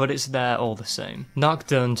thing, but it's there all the same.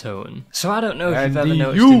 Nocturne Toten. So I don't know if And you've ever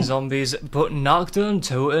noticed you. in zombies, but Nocturne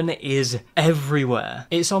Toten is everywhere.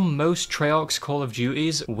 It's on most Treyarch's Call of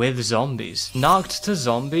Duties with zombies. Knocked to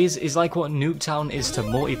zombies is like what Nuketown is to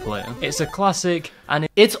multiplayer. It's a classic, and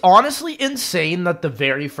It's honestly insane that the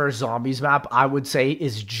very first Zombies map, I would say,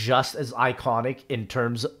 is just as iconic in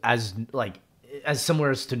terms as, like, as similar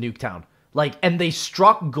as to Nuketown. Like, and they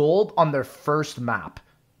struck gold on their first map.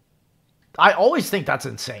 I always think that's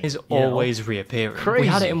insane. is you know? always reappearing. Crazy. We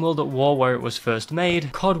had it in World at War where it was first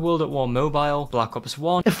made, COD World at War Mobile, Black Ops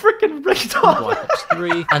 1, Freaking rigged up. Black Ops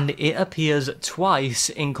 3, and it appears twice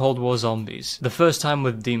in Cold War Zombies. The first time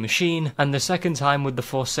with the machine, and the second time with the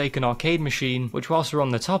Forsaken arcade machine, which whilst we're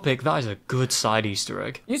on the topic, that is a good side Easter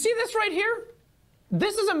egg. You see this right here?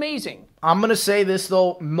 This is amazing. I'm gonna say this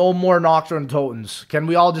though, no more Nocturne Totens. Can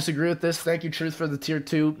we all disagree with this? Thank you, Truth, for the tier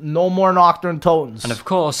 2. No more Nocturne Totens. And of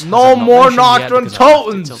course, No as I've not more mentioned yet Nocturne because I left it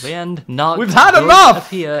Totens. Till the end, Noct We've had does enough.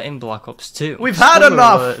 appear in Black Ops 2. We've had Spoiler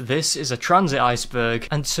enough. alert, this is a Transit Iceberg,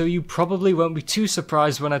 and so you probably won't be too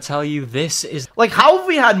surprised when I tell you this is Like, how have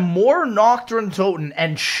we had more Nocturne Toten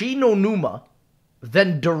and Shino Numa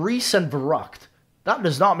than Darius and Verrucht? That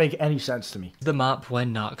does not make any sense to me. the map where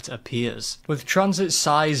Noct appears. With Transit's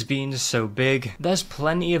size being so big, there's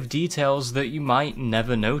plenty of details that you might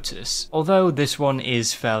never notice, although this one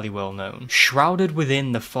is fairly well known. Shrouded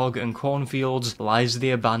within the fog and cornfields lies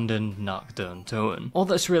the abandoned Nocturne Toten. All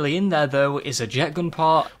that's really in there though is a jet gun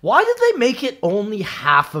part, Why did they make it only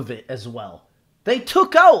half of it as well? They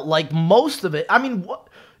took out, like, most of it. I mean, what?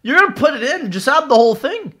 You're gonna put it in, just have the whole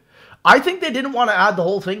thing. I think they didn't want to add the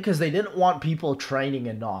whole thing because they didn't want people training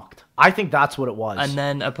in Noct. I think that's what it was. And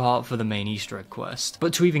then apart for the main Easter egg quest.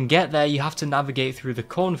 But to even get there, you have to navigate through the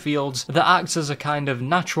cornfields that acts as a kind of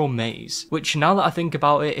natural maze. Which, now that I think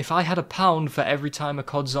about it, if I had £1 for every time a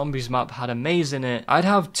COD Zombies map had a maze in it, I'd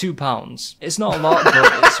have £2. It's not a lot,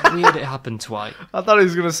 but it's weird it happened twice. I thought he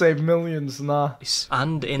was gonna say millions, nah.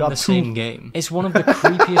 And in the same game. It's one of the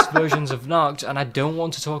creepiest versions of Noct, and I don't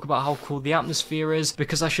want to talk about how cool the atmosphere is,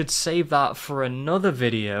 because I should save that for another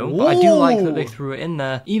video. But I do like that they threw it in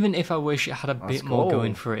there, even if I wish it had a bit more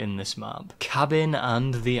going for it in this map. Cabin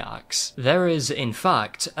and the Axe. There is, in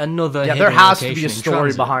fact, another hidden there has to be location a story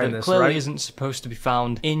in Tranzit behind that this, clearly right? isn't supposed to be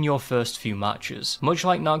found in your first few matches. Much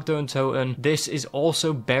like Nagdo and Toten, this is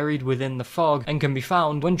also buried within the fog and can be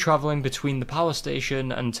found when travelling between the power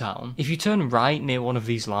station and town. If you turn right near one of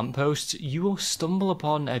these lampposts, you will stumble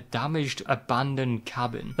upon a damaged, abandoned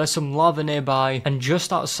cabin. There's some lava nearby, and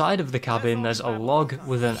just outside of the cabin there's a log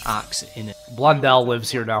with an axe in it. Blundell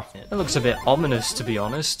lives here now. It looks a bit ominous, to be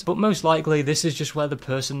honest, but most likely this is just where the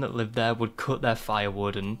person that lived there would cut their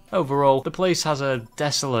firewood, and overall, the place has a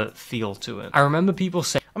desolate feel to it. I remember people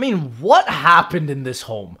saying, I mean, what happened in this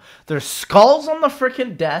home? There's skulls on the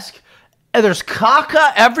freaking desk, and there's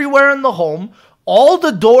caca everywhere in the home. All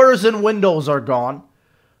the doors and windows are gone.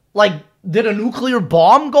 Like, did a nuclear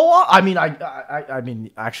bomb go off? I mean, I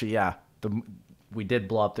mean, actually, yeah. We did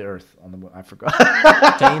blow up the Earth on the. I forgot.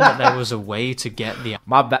 saying that there was a way to get the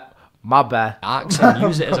My bad. axe and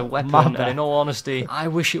use it as a weapon, and in all honesty, I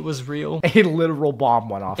wish it was real. A literal bomb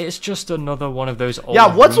went off. It's just another one of those old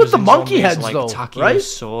what's with the monkey zombies, heads, like though, Takio's right?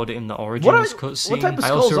 sword in the Origins cutscene. what type of I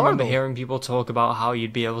skulls also are remember those? hearing people talk about how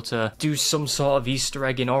you'd be able to do some sort of Easter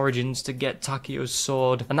egg in Origins to get Takio's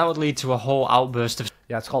sword, and that would lead to a whole outburst of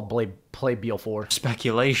Yeah, it's called Play BO4.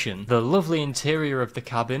 speculation. The lovely interior of the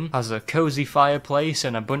cabin has a cozy fireplace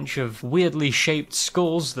and a bunch of weirdly shaped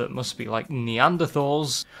skulls that must be like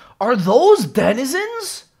Neanderthals. Are those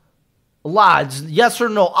denizens? Lads, yes or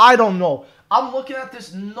no? I don't know. I'm looking at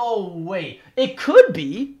this. No way. It could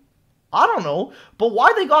be. I don't know. But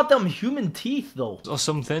why they got them human teeth, though? Or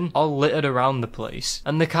something, all littered around the place.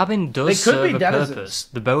 And the cabin does They could serve be a denizens. purpose.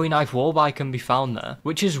 The Bowie knife walleye can be found there,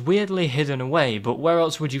 which is weirdly hidden away, but where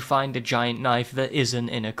else would you find a giant knife that isn't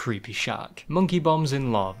in a creepy shack? Monkey bombs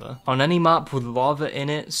in lava. On any map with lava in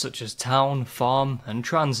it, such as Town, Farm, and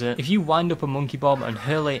Transit, if you wind up a monkey bomb and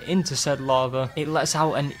hurl it into said lava, it lets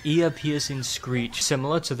out an ear-piercing screech,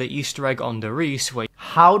 similar to the Easter egg on Derice, where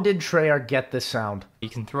How did Treyarch get this sound? you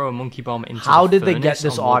can throw a monkey bomb into How the did they get furnace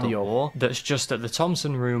this on World at audio? War that's just at the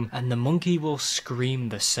Thompson room, and the monkey will scream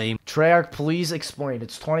the same Treyarch, please explain.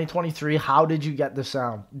 It's 2023. How did you get this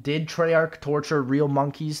sound? Did Treyarch torture real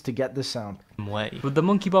monkeys to get this sound? way, with the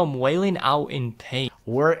monkey bomb wailing out in pain,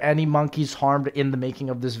 Were any monkeys harmed in the making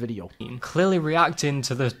of this video? clearly reacting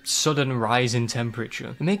to the sudden rise in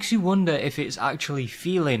temperature. It makes you wonder if it's actually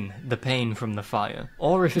feeling the pain from the fire,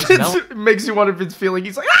 or if it's melting It makes you wonder if it's feeling.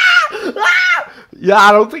 He's like, ah! Ah! Yeah,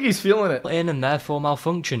 I don't think he's feeling it. in and therefore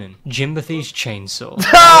malfunctioning. Jimbathy's chainsaw.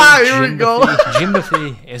 Ah, here we go.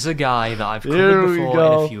 Jimbathy is a guy that I've Here covered we before in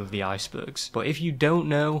go. a few of the Icebergs. But if you don't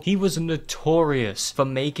know, he was notorious for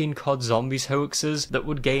making COD Zombies hoaxes that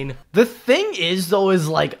would gain The thing is, though, is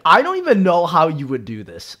like, I don't even know how you would do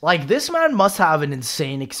this. Like, this man must have an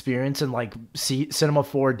insane experience in, like, Cinema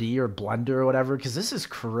 4D or Blender or whatever, because this is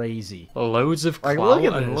crazy. loads of Like, clout,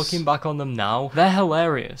 look at and this. looking back on them now, they're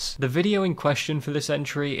hilarious. The video in question for this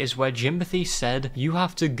entry is where Jimbathy said you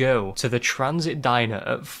have to go to the Transit diner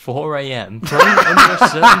at 4 AM, play under a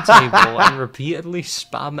certain table, and repeatedly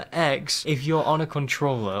spam X if you're on a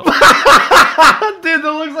controller Dude,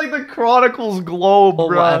 that looks like the Chronicles globe, or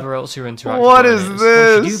bro. whatever else your interactive What one is Once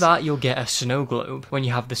this? you do that, you'll get a snow globe. When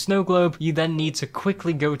you have the snow globe, you then need to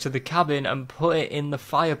quickly go to the cabin and put it in the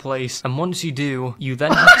fireplace, and once you do, you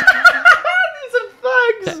then have to These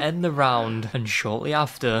effects. to end the round, and shortly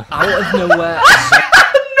after, out of nowhere,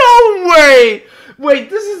 No way! Wait,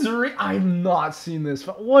 this is I've not seen this.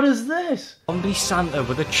 What is this? Zombie Santa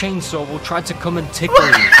with a chainsaw will try to come and tickle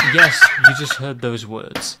you. Yes, you just heard those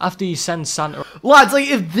words. After you send Santa Lads, like,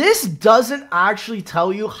 if this doesn't actually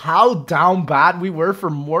tell you how down bad we were for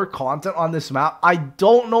more content on this map, I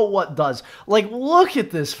don't know what does. Like, look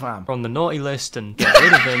at this, fam. on the naughty list and get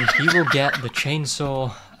rid of him, you will get the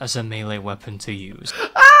chainsaw as a melee weapon to use.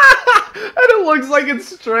 And it It looks like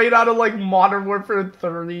it's straight out of like Modern Warfare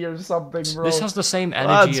 3 or something, bro. This has the same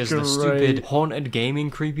energy That's as the stupid great. haunted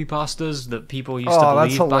gaming creepypastas that people used Oh, to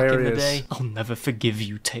that's believe back in the hilarious. day. I'll never forgive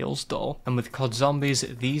you, Tails doll. And with COD Zombies,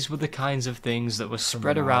 these were the kinds of things that were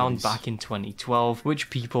spread around back in 2012, which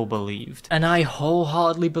people believed. And I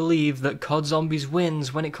wholeheartedly believe that COD Zombies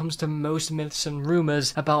wins when it comes to most myths and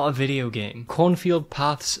rumors about a video game. Cornfield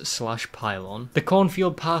paths / pylon. The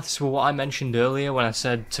cornfield paths were what I mentioned earlier when I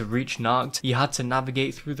said to reach Narked, you had to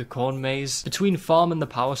navigate through the corn maze. Between farm and the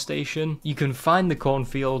power station, you can find the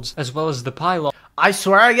cornfields as well as the pylon. I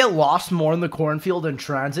swear I get lost more in the cornfield and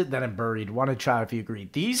Transit than in Buried. Want to chat if you agree.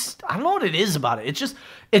 These, I don't know what it is about it. It's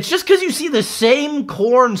just because you see the same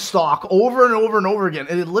corn stalk over and over and over again.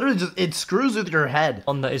 And it literally just, it screws with your head.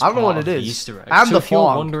 That is I don't know part what of it the is. Easter egg. And so the if you're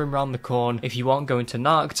fog. wandering around the corn, if you aren't going to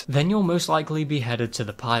Narked, then you'll most likely be headed to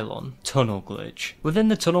the pylon. Tunnel glitch. Within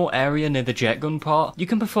the tunnel area near the jet gun part, you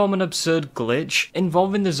can perform an absurd glitch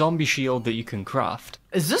involving the zombie shield that you can craft.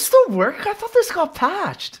 Is this still work? I thought this got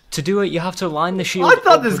patched. To do it, you have to line the shield I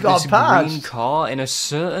thought up this with got this patched. green car in a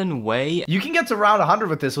certain way You can get to round 100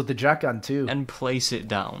 with this with the jet gun too. and place it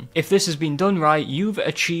down. If this has been done right, you've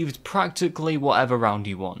achieved practically whatever round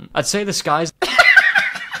you want. I'd say the sky's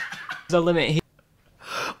the limit here.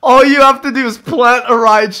 All you have to do is plant a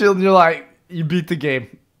riot shield and you're like, you beat the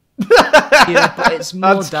game. Yeah, but it's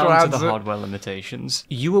more That's down to Transit. the hardware limitations.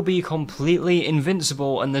 You will be completely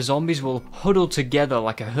invincible and the zombies will huddle together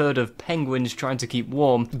like a herd of penguins trying to keep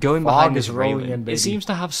warm, going Fog behind is this rolling railing. in, baby. It seems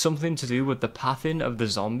to have something to do with the pathing of the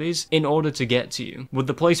zombies in order to get to you, with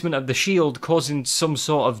the placement of the shield causing some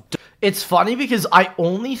sort of It's funny because I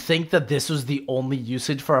only think that this was the only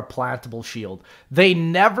usage for a plantable shield. They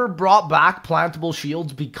never brought back plantable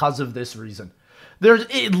shields because of this reason.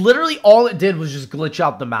 Literally all it did was just glitch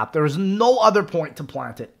out the map. There was no other point to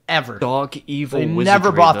plant it, ever. dark evil They wizardry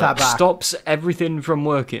never brought that back. stops everything from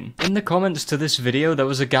working. In the comments to this video, there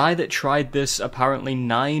was a guy that tried this apparently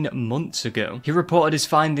 9 months ago. He reported his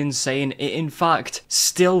findings saying it in fact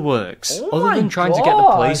still works. Oh Other my than trying to get the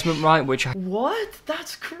gosh. placement right, which I What?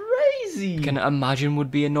 That's crazy. can imagine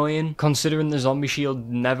would be annoying, considering the zombie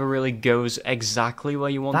shield never really goes exactly where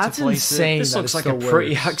you want That's to place insane it. This that looks it like a still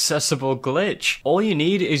pretty works. accessible glitch. All you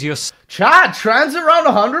need is your Chat, Transit round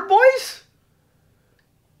 100, boys?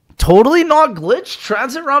 Totally not glitched?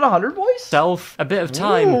 Transit round 100, boys? self, a bit of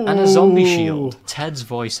time, and a zombie Ooh. shield. Ted's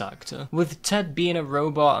voice actor. With Ted being a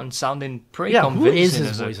robot and sounding pretty Yeah, who is convincing his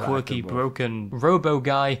as a voice quirky, actor, bro? broken robo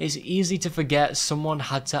guy, it's easy to forget someone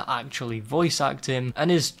had to actually voice act him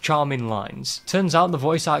and his charming lines. Turns out the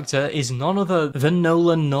voice actor is none other than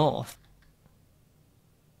Nolan North.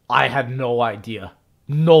 I had no idea.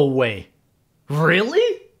 No way.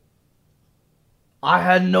 Really? I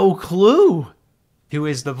had no clue. Who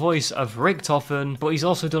is the voice of Rick Toffen, but he's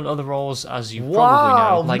also done other roles, as you Wow, probably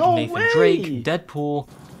know, like no Nathan way. Drake, Deadpool,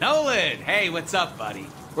 Nolan, hey, what's up, buddy?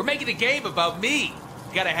 We're making a game about me.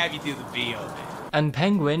 Gotta have you do the VO, man. and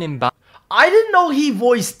Penguin in I didn't know he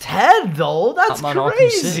voiced Ted, though. That's Batman Arkham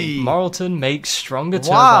crazy. City. Marlton makes stronger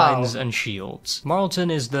Wow. turbines and shields. Marlton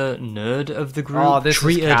is the nerd of the group, Oh, this is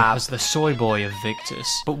treated cap. as the soy boy of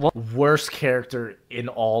Victus. But Worst character in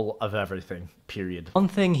all of everything, period. one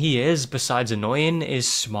thing he is, besides annoying, is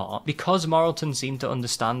smart. Because Marlton seemed to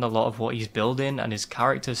understand a lot of what he's building and his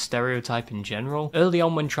character's stereotype in general, early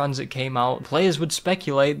on when Transit came out, players would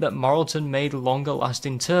speculate that Marlton made longer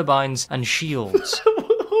lasting turbines and shields.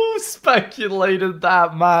 Who speculated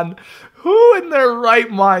that, man? Who in their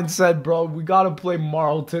right mind said, bro, we gotta play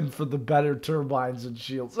Marlton for the better turbines and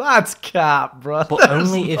shields? That's cap, bro. But There's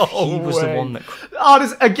only if no he was the way. one that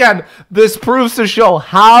Honest, again, this proves to show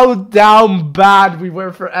how down bad we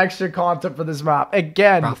were for extra content for this map.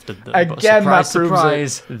 Again, crafted them. But again, surprise, that proves it.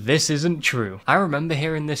 surprise, this isn't true. I remember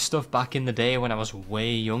hearing this stuff back in the day when I was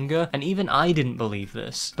way younger, and even I didn't believe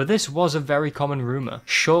this. But this was a very common rumor.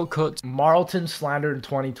 Shortcut Marlton slander in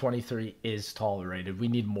 2023 is tolerated. We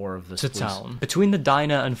need more of this, to please. town. Between the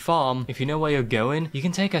diner and farm, if you know where you're going, you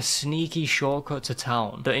can take a sneaky shortcut to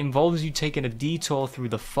town that involves you taking a detour through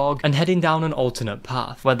the fog and heading down an alternate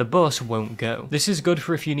path where the bus won't go. This is good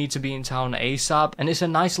for if you need to be in town ASAP, and it's a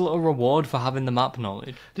nice little reward for having the map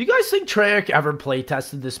knowledge. Do you guys think Treyarch ever play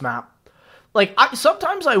tested this map? Like,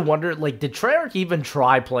 sometimes I wonder, like, did Treyarch even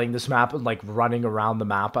try playing this map and, like, running around the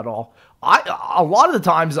map at all? A lot of the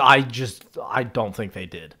times, I don't think they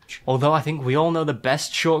did. Although I think we all know the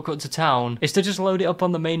best shortcut to town is to just load it up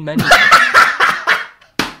on the main menu.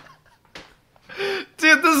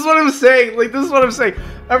 Dude, this is what I'm saying. Like, this is what I'm saying.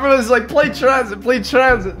 Everyone's like, play Transit, play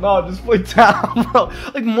Transit. No, just play Town, bro.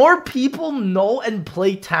 Like, more people know and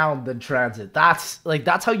play Town than Transit. That's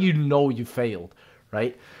how you know you failed,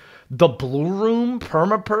 right? The Blue Room,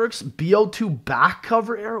 Perma Perks, BO2 back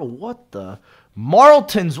cover arrow. What the?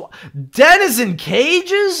 Marlton's Denizen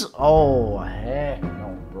Cages? Oh, heck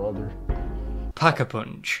no, brother.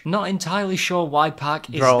 Pack-a-Punch. Not entirely sure why Pack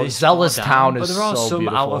is Bro, this Zealous far Town down, is but there are so some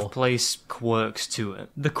beautiful. out-of-place quirks to it.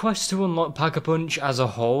 The quest to unlock Pack-a-Punch as a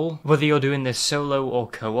whole, whether you're doing this solo or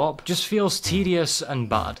co-op, just feels tedious and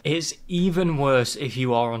bad. It's even worse if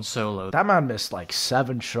you are on solo. That man missed like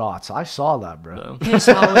 7 shots. I saw that, bro. Here's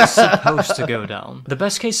how it's supposed to go down. The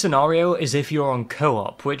best case scenario is if you're on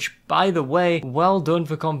co-op, which, by the way, well done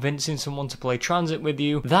for convincing someone to play Transit with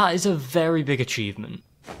you. That is a very big achievement.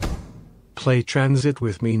 Play Transit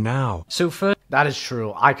with me now. So first, That is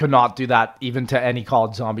true. I could not do that even to any Call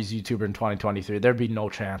of Zombies YouTuber in 2023. There'd be no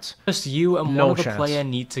chance. you and No one other chance. player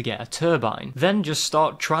need to get a turbine. Then just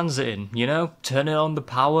start transiting, you know? Turning on the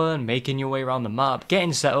power and making your way around the map,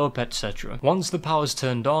 getting set up, etc. Once the power's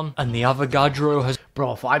turned on and the Avogadro has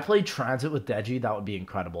Bro, if I played Transit with Deji, that would be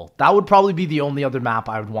incredible. That would probably be the only other map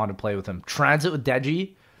I would want to play with him. Transit with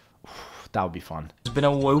Deji, that would be fun. been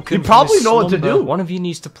awoken You from probably his know what to slumber, do. one of you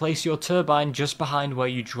needs to place your turbine just behind where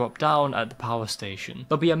you drop down at the power station.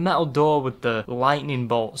 There'll be a metal door with the lightning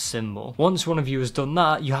bolt symbol. Once one of you has done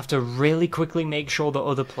that, you have to really quickly make sure the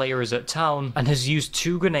other player is at town and has used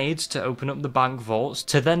 2 grenades to open up the bank vaults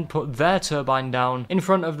to then put their turbine down in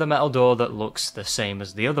front of the metal door that looks the same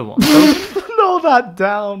as the other one. Know that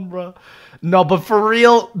down, bro. No, but for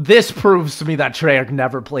real, this proves to me that Treyarch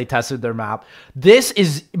never play tested their map. This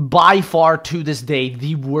is by far to this day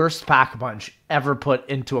the worst Pack-a-Punch ever put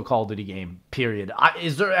into a Call of Duty game, period.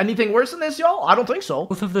 Is there anything worse than this, y'all? I don't think so.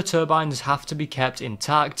 Both of the turbines have to be kept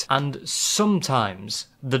intact, and sometimes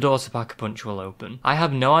the door to Pack-a-Punch will open. I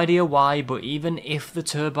have no idea why, but even if the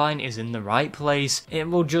turbine is in the right place, it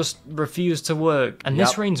will just refuse to work. And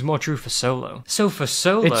this Yep. reigns more true for solo. So for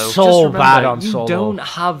solo, It's so just remember, bad on you solo. don't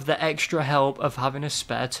have the extra help of having a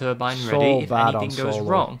spare turbine So ready if bad on anything goes solo.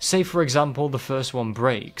 wrong. Say for example the first one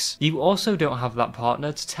breaks. You also don't have that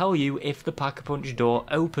partner to tell you if the Pack-a-Punch door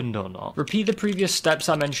opened or not. Repeat the previous steps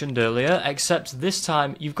I mentioned earlier, except this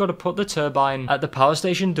time you've got to put the turbine at the power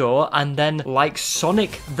station door and then, like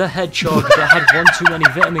Sonic the Hedgehog that had one too many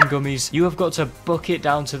vitamin gummies, you have got to book it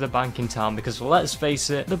down to the bank in town because let's face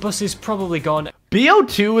it, the bus is probably gone.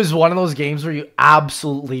 BO2 is one of those games where you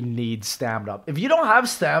absolutely need stamina. If you don't have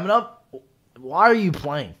stamina, why are you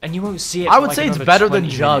playing? And you won't see it I for would like say it's another better than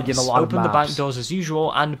 20 Jug minutes. in a lot of Open the bank maps. doors as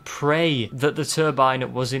usual and pray that the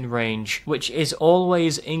turbine was in range, which is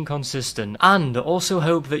always inconsistent. And also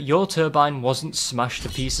hope that your turbine wasn't smashed to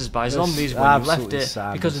pieces by zombies when you left absolutely it,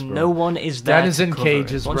 sadness, because bro. no one is there Denizen to cover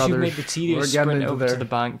cages, it. Once brother. you've made the tedious We're getting sprint into over to there. the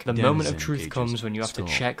bank, the moment of Denizen truth cages. comes when you have to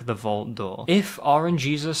Let's go. check the vault door. If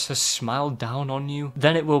RNGesus has smiled down on you,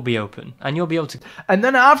 then it will be open, and you'll be able to... And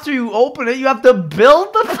then after you open it, you have to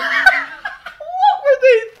build the... What were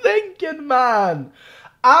they thinking, man?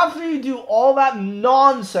 After you do all that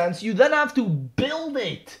nonsense, you then have to build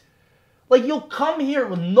it. Like, you'll come here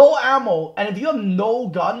with no ammo, and if you have no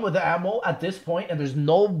gun with ammo at this point, and there's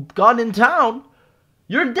no gun in town,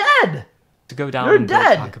 you're dead. go down You're and build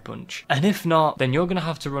dead. Pack-a-Punch. And if not, then you're going to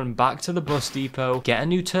have to run back to the bus depot, get a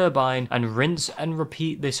new turbine, and rinse and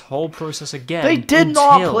repeat this whole process again. They did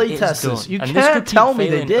not until play it's test this. done. You and this can't could keep tell me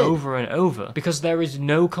they failing did. over and over, because there is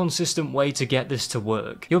no consistent way to get this to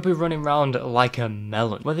work. You'll be running around like a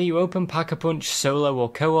melon. Whether you open Pack-a-Punch solo or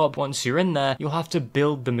co-op, once you're in there, you'll have to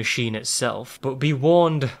build the machine itself. But be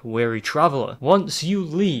warned, weary traveler, once you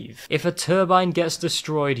leave, if a turbine gets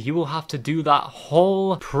destroyed, you will have to do that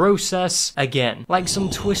whole process again. Like some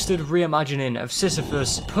twisted reimagining of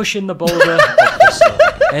Sisyphus pushing the boulder up the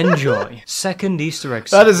slope. Enjoy. Second Easter egg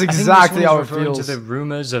song. That is exactly how it referring feels. to the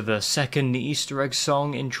rumours of the second Easter egg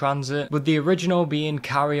song in Transit, with the original being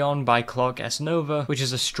Carry On by Clark S. Nova, which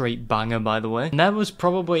is a straight banger by the way. And there was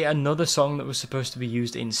probably another song that was supposed to be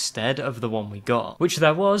used instead of the one we got, which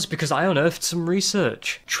there was because I unearthed some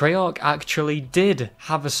research. Treyarch actually did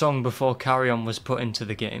have a song before Carry On was put into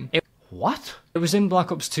the game. What? It was in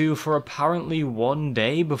Black Ops 2 for apparently 1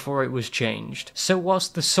 day before it was changed. So what's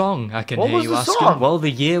the song, I can What hear was you the asking? song? Well,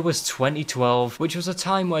 the year was 2012, which was a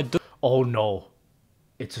time where Oh no.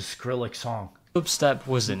 It's a Skrillex song. dubstep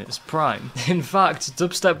was in its prime. In fact,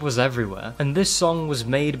 dubstep was everywhere, and this song was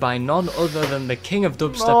made by none other than the king of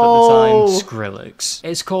dubstep No. at the time, Skrillex.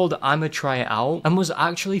 It's called I'ma Try It Out, and was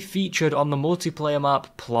actually featured on the multiplayer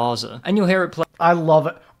map Plaza. And you'll hear it play I love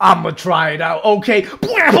it. I'ma try it out. Okay.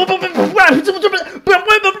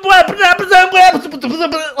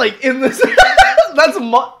 Like in this, that's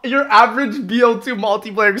your average BO2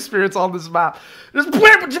 multiplayer experience on this map. Just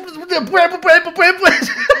playing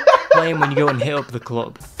when you go and hit up the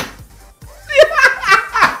club.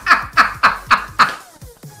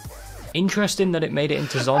 Interesting that it made it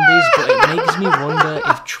into zombies, but it makes me wonder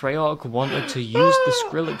if Treyarch wanted to use the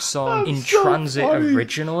Skrillex song in Transit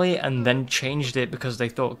originally and then changed it because they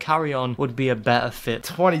thought Carry On would be a better fit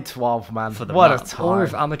 2012, man. for the What map. a time. Or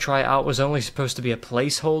if I'ma Try It Out was only supposed to be a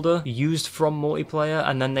placeholder used from multiplayer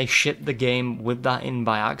and then they shipped the game with that in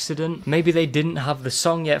by accident. Maybe they didn't have the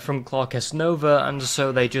song yet from Clark S. Nova and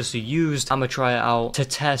so they just used I'ma Try It Out to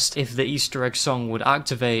test if the Easter egg song would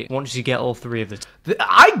activate once you get all three of the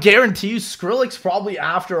I guarantee you, Skrillex probably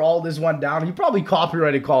after all this went down, he probably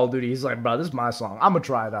copyrighted Call of Duty. He's like, bro, this is my song. I'm gonna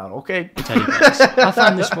try it out, okay? teddy bears. I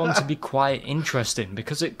found this one to be quite interesting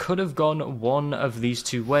because it could have gone one of these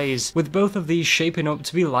two ways, with both of these shaping up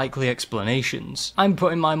to be likely explanations. I'm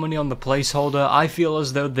putting my money on the placeholder. I feel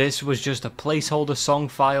as though this was just a placeholder song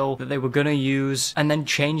file that they were gonna use and then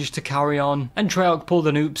change to Carry On, and Treyarch pulled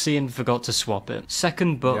an oopsie and forgot to swap it.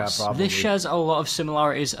 Second bus. Yeah, probably. This shares a lot of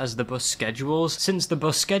similarities as the bus schedules, since the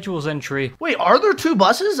bus schedules entry Wait, are there two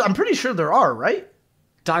buses? I'm pretty sure there are, right?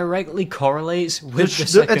 directly correlates with the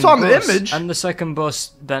It's second on the bus, image. and the second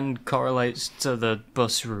bus then correlates to the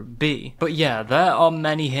bus route B. But yeah, there are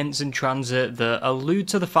many hints in Transit that allude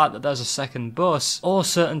to the fact that there's a second bus, or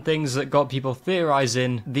certain things that got people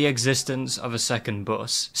theorizing the existence of a second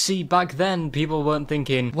bus. See, back then, people weren't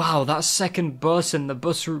thinking, wow, that second bus and the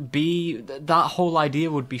bus route B, that whole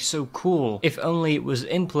idea would be so cool if only it was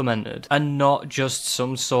implemented, and not just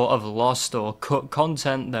some sort of lost or cut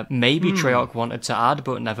content that maybe Treyarch wanted to add,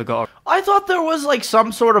 but never got. I thought there was like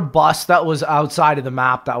some sort of bus that was outside of the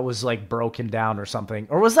map that was like broken down or something.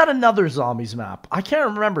 Or was that another zombies map? I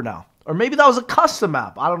can't remember now. Or maybe that was a custom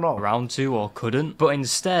map. I don't know. Around to or couldn't, but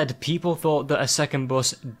instead people thought that a second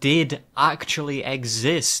bus did actually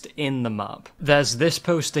exist in the map. There's this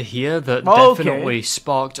poster here that Okay. definitely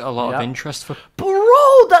sparked a lot of Yep. interest for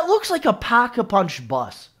Bro, that looks like a pack-a-punch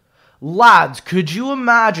bus. Lads, could you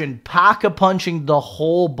imagine pack-a-punching the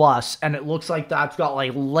whole bus and it looks like that's got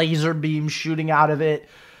like laser beams shooting out of it?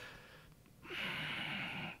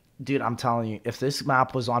 Dude, I'm telling you, if this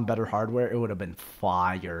map was on better hardware, it would have been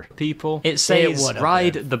fire. people. It says would've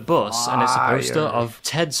ride been the bus, and it's a poster fire. of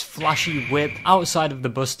Ted's flashy whip outside of the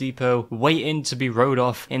bus depot, waiting to be rode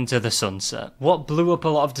off into the sunset. What blew up a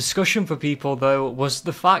lot of discussion for people, though, was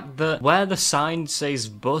the fact that where the sign says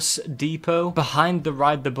bus depot, behind the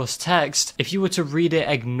ride the bus text, if you were to read it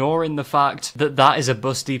ignoring the fact that that is a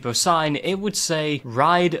bus depot sign, it would say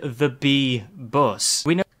ride the B bus.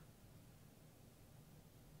 We know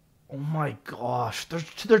Oh my gosh,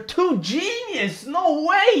 they're too genius. No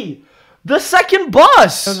way. The second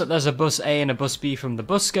bus. that there's a bus A and a bus B from the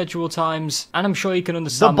bus schedule times, and I'm sure you can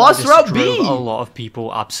understand The why bus this route drove B. a lot of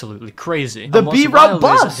people absolutely crazy. The And what's B route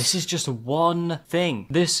wild is bus. This is just one thing.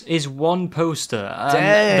 This is one poster, and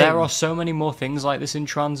Dang. there are so many more things like this in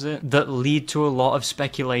Transit that lead to a lot of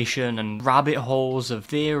speculation and rabbit holes of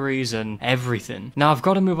theories and everything. Now I've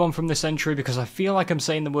got to move on from this entry because I feel like I'm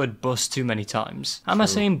saying the word bus too many times. Am I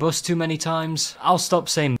saying bus too many times? I'll stop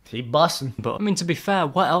saying Keep busting. but, I mean, to be fair,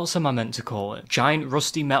 what else am I meant to call it? Giant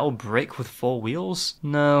rusty metal brick with 4 wheels?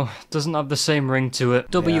 No, doesn't have the same ring to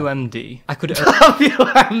it. WMD. I could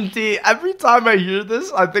WMD. Every time I hear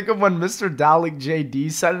this, I think of when Mr. Dowling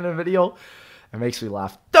JD said in a video. It makes me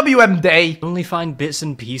laugh. WMD. only find bits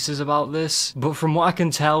and pieces about this, but from what I can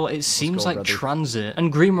tell, it seems go, like brother. Transit and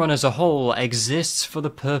Green Run as a whole exists for the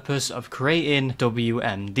purpose of creating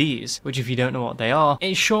WMDs, which if you don't know what they are,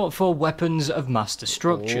 it's short for Weapons of Mass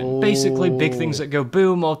Destruction. Basically big things that go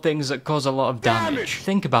boom or things that cause a lot of damage.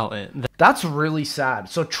 Think about it. That's really sad.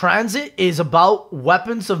 So Transit is about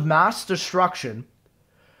weapons of mass destruction.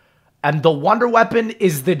 And the wonder weapon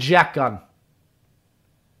is the jet gun.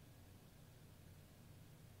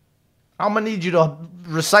 I'm gonna need you to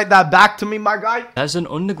recite that back to me, my guy. There's an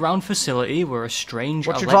underground facility where a strange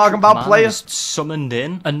What you electric talking about, man player? is summoned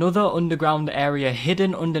in. Another underground area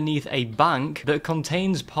hidden underneath a bank that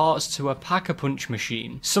contains parts to a pack-a-punch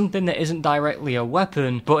machine. Something that isn't directly a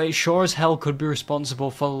weapon, but it sure as hell could be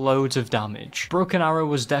responsible for loads of damage. Broken Arrow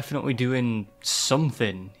was definitely doing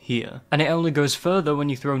something here. And it only goes further when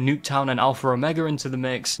you throw Nuketown and Alpha Omega into the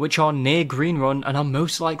mix, which are near Green Run and are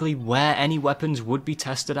most likely where any weapons would be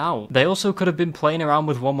tested out. They also could have been playing around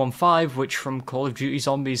with 115, which from Call of Duty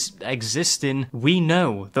Zombies existing, we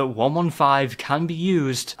know that 115 can be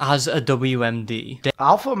used as a WMD.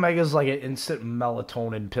 Alpha Omega is like an instant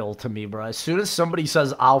melatonin pill to me, bro. As soon as somebody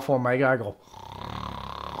says Alpha Omega, I go,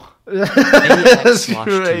 That's AX/2.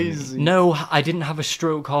 crazy. No, I didn't have a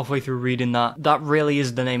stroke halfway through reading that. That really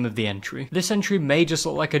is the name of the entry. This entry may just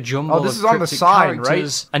look like a jumble Oh, this of is on the cryptic sign, right?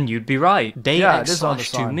 characters, and you'd be right. Day Yeah, it X is on the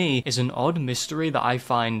slash to sign. me is an odd mystery that I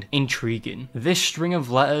find intriguing. This string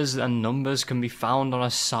of letters and numbers can be found on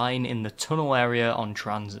a sign in the tunnel area on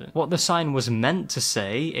Transit. What the sign was meant to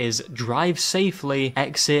say is drive safely,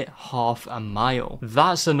 exit half a mile.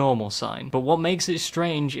 That's a normal sign, but what makes it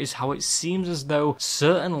strange is how it seems as though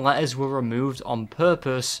certain letters were removed on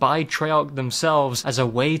purpose by Treyarch themselves as a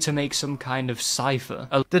way to make some kind of cipher.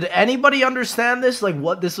 Did anybody understand this? Like,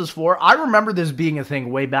 what this was for? I remember this being a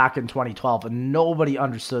thing way back in 2012, and nobody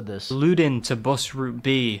understood this. Alluding to bus route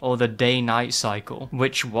B, or the day-night cycle,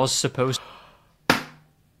 which was supposed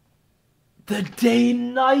The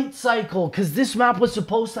day-night cycle, because this map was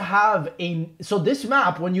supposed to have a... So this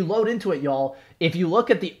map, when you load into it, y'all, if you look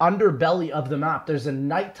at the underbelly of the map, there's a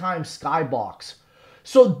nighttime skybox.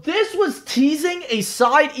 So this was teasing a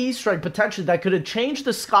side Easter egg, potentially, that could have changed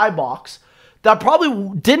the skybox that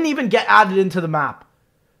probably didn't even get added into the map.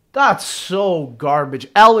 That's so garbage.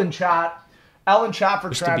 L in chat. L in chat for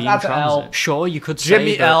to trans. be in That's an L. transit. Sure, you could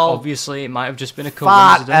Jimmy say that L. obviously it might have just been a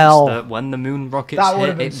Fat coincidence L. that when the moon rockets That would hit,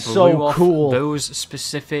 have been it blew so off cool. those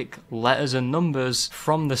specific letters and numbers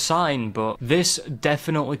from the sign, but this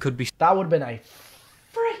definitely could be That would have been a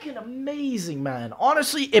freaking amazing, man.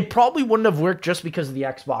 Honestly, it probably wouldn't have worked just because of the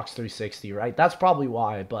Xbox 360, right? That's probably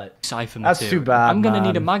why, but cipher that's material. too bad, I'm gonna man.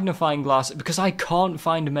 need a magnifying glass because I can't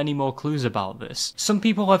find many more clues about this. Some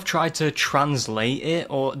people have tried to translate it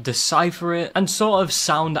or decipher it and sort of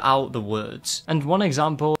sound out the words. And one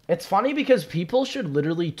example It's funny because people should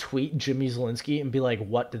literally tweet Jimmy Zielinski and be like,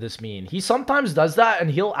 what did this mean? He sometimes does that,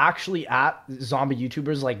 and he'll actually at zombie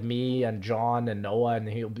YouTubers like me and John and Noah, and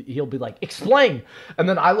he'll be like, explain! And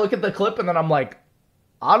then I look at the clip, and then I'm like,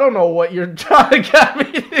 I don't know what you're trying to get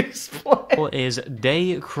me to explain. is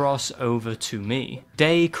day crossover to me.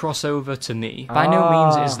 Day crossover to me. By no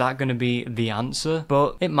means is that going to be the answer,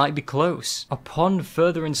 but it might be close. Upon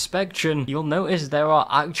further inspection, you'll notice there are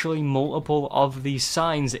actually multiple of these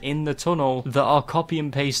signs in the tunnel that are copy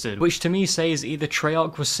and pasted, which to me says either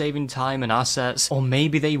Treyarch was saving time and assets, or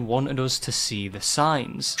maybe they wanted us to see the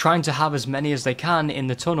signs, trying to have as many as they can in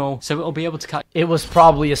the tunnel so it'll be able to catch. It was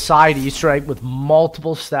probably a side Easter egg with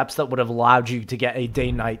multiple steps that would have allowed you to get a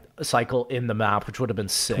day-night cycle in the map, which would have been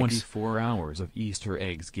sick. 24 hours of Easter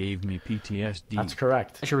eggs gave me PTSD. That's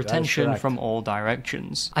correct. Your retention from all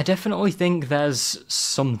directions. I definitely think there's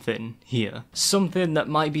something here. Something that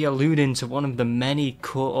might be alluding to one of the many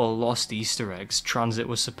cut or lost Easter eggs Transit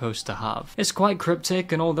was supposed to have. It's quite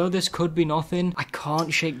cryptic, and although this could be nothing, I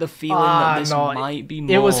can't shake the feeling that this might be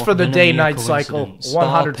more. It was for the than a day-night mere cycle. coincidence.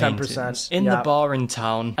 Bar paintings 110%. in the bar in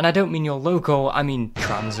town, and I don't mean your local, I mean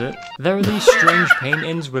Transit. There are these strange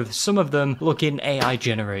paintings with some of them looking AI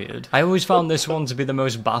generated. I always found this one to be the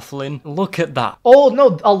most baffling. Look at that. Oh,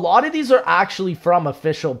 no, a lot of these are actually from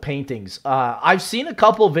official paintings. I've seen a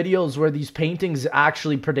couple videos where these paintings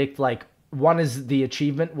actually predict, like, one is the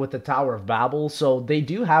achievement with the Tower of Babel, so they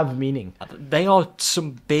do have meaning. They are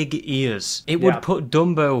some big ears. It would put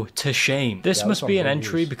Dumbo to shame. This must be an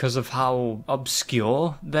entry because of how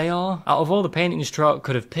obscure they are. Out of all the paintings Treyarch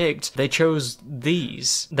could have picked, they chose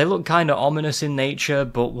these. They look kind of ominous in nature,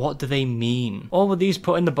 but what do they mean? Or were these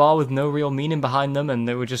put in the bar with no real meaning behind them and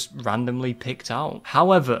they were just randomly picked out?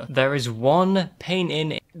 However, there is one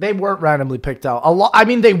painting. They weren't randomly picked out. I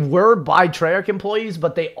mean, they were by Treyarch employees,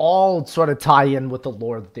 but they all sort of tie in with the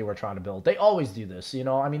lore that they were trying to build. They always do this, you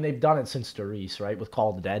know? I mean, they've done it since Doris, right? With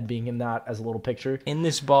Call of the Dead being in that as a little picture. In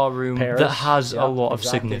this bar room that has a lot of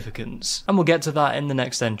significance. And we'll get to that in the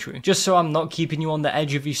next entry. Just so I'm not keeping you on the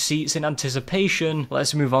edge of your seats in anticipation,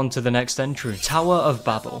 let's move on to the next entry. Tower of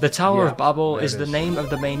Babel. The Tower of Babel is the name of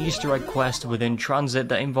the main Easter egg quest within Transit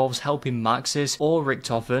that involves helping Maxis or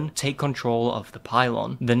Richtofen take control of the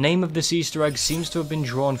pylon. The name of this Easter egg seems to have been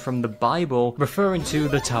drawn from the Bible, referring to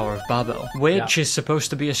the Tower of Babel, which is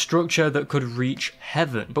supposed to be a structure that could reach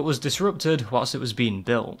heaven, but was disrupted whilst it was being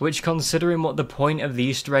built. Which, considering what the point of the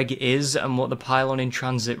Easter egg is and what the pylon in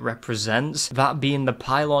Transit represents, that being the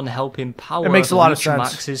pylon helping power it makes a lot of reach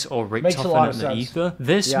sense. Maxis or Richtofen at the ether,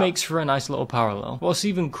 this makes for a nice little parallel. What's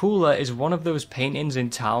even cooler is one of those paintings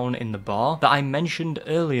in town in the bar that I mentioned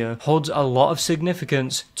earlier holds a lot of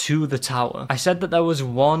significance to the tower. I said that there was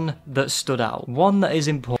one that stood out, one that is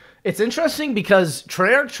important. It's interesting because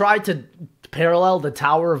Treyarch tried to parallel the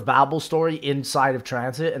Tower of Babel story inside of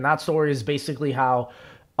Transit, and that story is basically how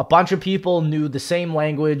a bunch of people knew the same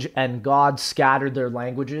language and God scattered their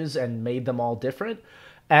languages and made them all different.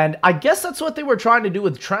 And I guess that's what they were trying to do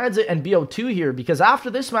with Transit and BO2 here, because after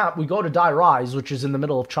this map, we go to Dai Rise, which is in the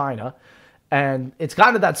middle of China. And it's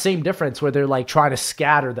kind of that same difference where they're like trying to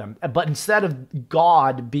scatter them. But instead of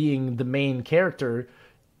God being the main character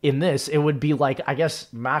in this, it would be like, I guess,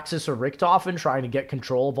 Maxis or Richtofen trying to get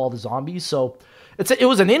control of all the zombies. So it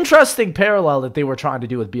was an interesting parallel that they were trying to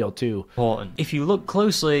do with BO2. Important. If you look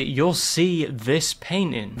closely, you'll see this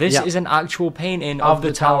painting. This Yeah. is an actual painting of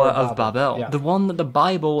the Tower of Babel. Yeah. The one that the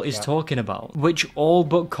Bible is talking about, which all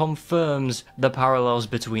but confirms the parallels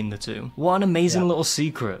between the two. What an amazing little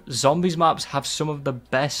secret. Zombies maps have some of the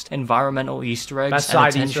best environmental Easter eggs Best and side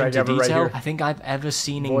attention Easter egg to ever right detail here. I think I've ever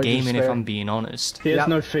seen in Void gaming, if despair. I'm being honest. Here's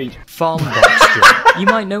no feet. Farm box jump. You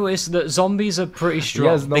might notice that zombies are pretty strong.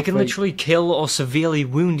 has no They can fate. literally kill or severely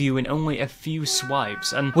wound you in only a few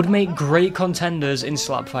swipes, and would make great contenders in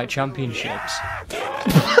slapfight championships.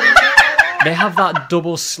 They have that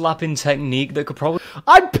double slapping technique that could probably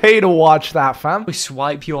I'd pay to watch that, fam.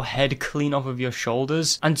 swipe your head clean off of your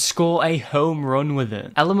shoulders and score a home run with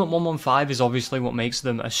it. Element 115 is obviously what makes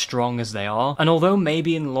them as strong as they are, and although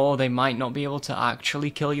maybe in lore they might not be able to actually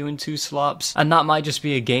kill you in 2 slaps, and that might just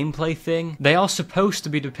be a gameplay thing, they are supposed to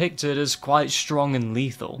be depicted as quite strong and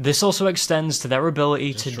lethal. This also extends to their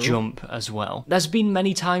ability to jump as well. There's been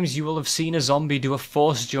many times you will have seen a zombie do a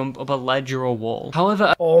force jump up a ledge or a wall.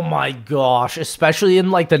 However, Oh my gosh, especially in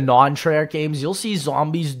like the non-Treyarch games, you'll see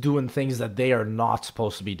zombies doing things that they are not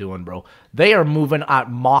supposed to be doing, bro. They are moving at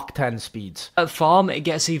Mach 10 speeds. at farm, it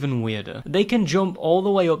gets even weirder. They can jump all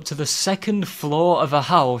the way up to the 2nd floor of a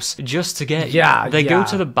house just to get you. Yeah, They go yeah.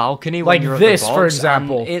 to the balcony Like when you're this, at the for box,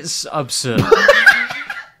 example. and it's absurd.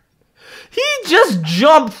 He just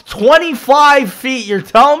jumped 25 feet. You're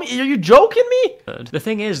telling me? Are you joking me? The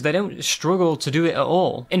thing is, they don't struggle to do it at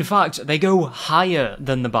all. In fact, they go higher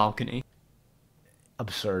than the balcony.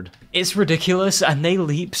 Absurd. It's ridiculous, and they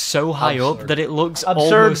leap so high up Absurd. that it looks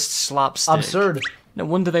Absurd. almost slapstick. Absurd. No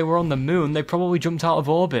wonder they were on the moon. They probably jumped out of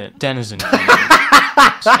orbit. Denizen.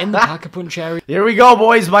 In the Pack-a-Punch area, Here we go,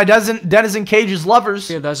 boys. My Denizen Cage's lovers.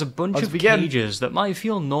 there's a bunch Let's of begin. cages that might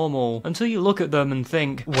feel normal until you look at them and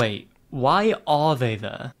think, wait, why are they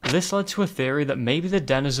there? This led to a theory that maybe the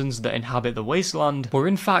denizens that inhabit the wasteland were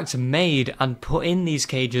in fact made and put in these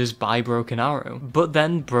cages by Broken Arrow, but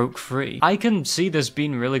then broke free. I can see this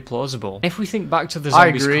being really plausible. If we think back to the I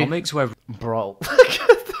Zombies agree. comics where Bro, look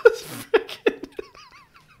at this freaking...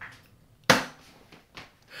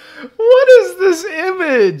 What is this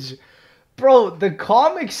image? Bro, the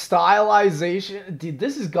comic stylization... Dude,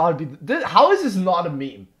 this has got to be... how is this not a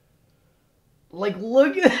meme? Like,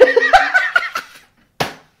 look at... Like,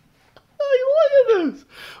 look at this.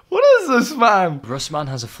 What is this, man? Russman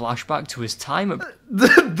has a flashback to his time at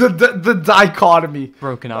The dichotomy.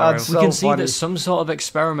 Broken Arrow. That's We can so see funny. that some sort of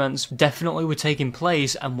experiments definitely were taking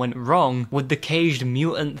place and went wrong with the caged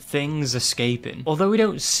mutant things escaping. Although we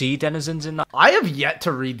don't see denizens in that I have yet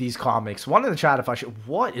to read these comics. One in the chat if I should...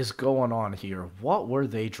 What is going on here? What were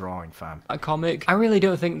they drawing, fam? comic, I really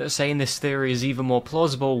don't think that saying this theory is even more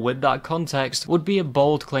plausible with that context would be a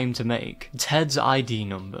bold claim to make. Ted's ID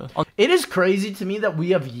number. It is crazy to me that we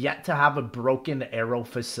have yet to have a Broken Arrow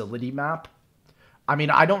facility map. I mean,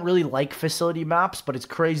 I don't really like facility maps, but it's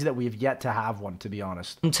crazy that we have yet to have one, to be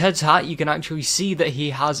honest. On Ted's hat, you can actually see that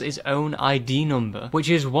he has his own ID number, which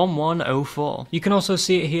is 1104. You can also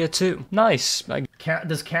see it here too. Nice, I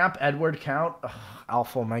Does Camp Edward count? Ugh,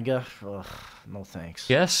 Alpha Omega? Ugh, no thanks.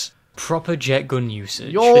 guess. Proper jet gun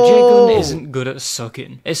usage. Yo! The jet gun isn't good at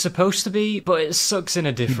sucking. It's supposed to be, but it sucks in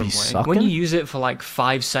a different way. sucking? When you use it for like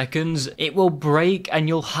 5 seconds, it will break and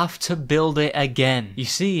you'll have to build it again. You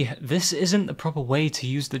see, this isn't the proper way to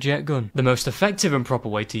use the jet gun. The most effective and proper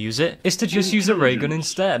way to use it is to just use a ray gun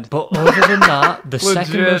instead. But other than that, the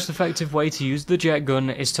second Legit. most effective way to use the jet gun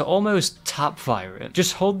is to almost tap fire it.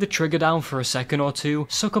 Just hold the trigger down for a second or two,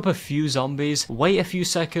 suck up a few zombies, wait a few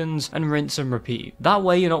seconds, and rinse and repeat. That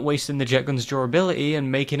way you're not wasting the jet gun's durability and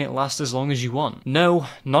making it last as long as you want. No,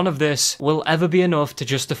 none of this will ever be enough to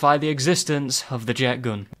justify the existence of the jet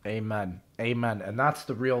gun. Amen. Amen. And that's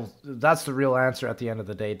the real answer at the end of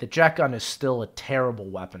the day. The jet gun is still a terrible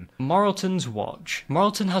weapon. Morrilton's watch.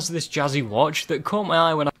 Morrilton has this jazzy watch that caught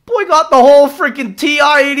my eye when I Boy got the whole freaking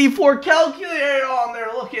TI-84 calculator on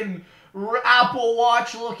there looking Apple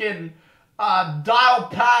Watch looking dial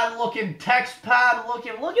pad looking, text pad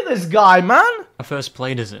looking. Look at this guy, man. first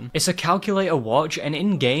played as him. It's a calculator watch, and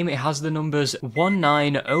in-game it has the numbers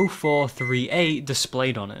 190438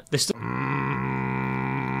 displayed on it. This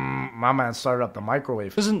My man started up the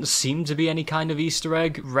microwave. Doesn't seem to be any kind of Easter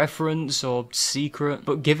egg, reference, or secret,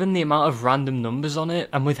 but given the amount of random numbers on it,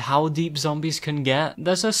 and with how deep zombies can get,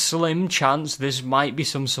 there's a slim chance this might be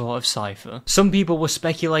some sort of cipher. Some people were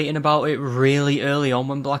speculating about it really early on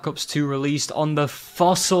when Black Ops 2 released on the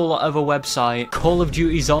fossil of a website, Call of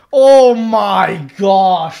Duty Zombies. Oh my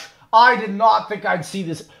gosh. I did not think I'd see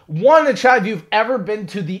this. One in the chat, if you've ever been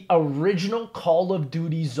to the original Call of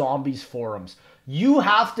Duty Zombies forums, you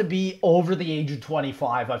have to be over the age of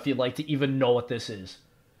 25, I feel like, to even know what this is.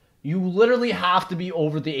 You literally have to be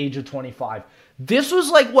over the age of 25. This was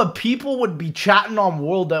like what people would be chatting on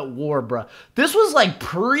World at War, bruh. This was like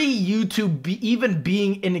pre-YouTube even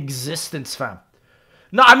being in existence, fam.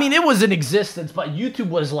 No, I mean, it was in existence, but YouTube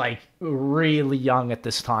was like really young at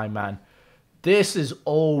this time, man. This is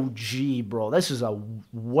OG, bro. This is a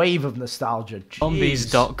wave of nostalgia.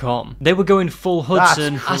 Zombies.com. They were going full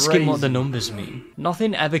Hudson, That's asking what the crazy. numbers mean.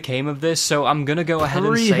 Nothing ever came of this, so I'm gonna go ahead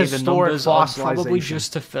and say the numbers are probably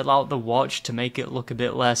just to fill out the watch to make it look a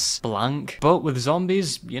bit less blank. But with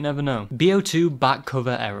zombies, you never know. BO2 back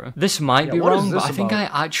cover error. This might be what is wrong, but this I think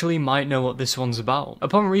about? I actually might know what this one's about.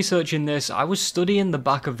 Upon researching this, I was studying the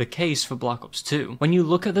back of the case for Black Ops 2. When you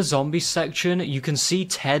look at the zombies section, you can see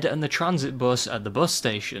Ted and the transit bus at the bus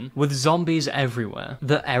station, with zombies everywhere.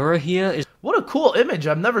 The error here is What a cool image.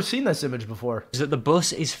 I've never seen this image before. that the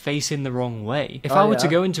bus is facing the wrong way. If I were to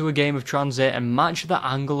go into a game of Transit and match the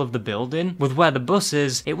angle of the building with where the bus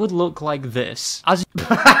is, it would look like this. As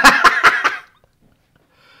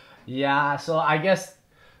Yeah, so I guess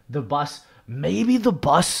the bus, maybe the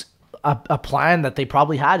bus, a plan that they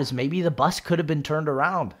probably had is maybe the bus could have been turned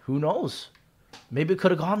around. Who knows? Maybe it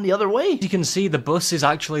could have gone the other way. you can see, the bus is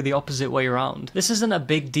actually the opposite way around. This isn't a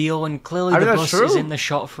big deal, and clearly I mean, the that's bus is true. in the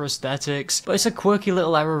shot for aesthetics, but it's a quirky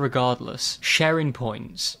little error regardless. Sharing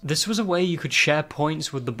points. This was a way you could share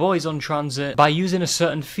points with the boys on Transit by using a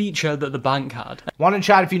certain feature that the bank had. One in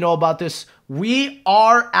chat if you know about this. We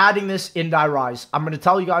are adding this in Die Rise. I'm going to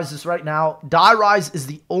tell you guys this right now. Die Rise is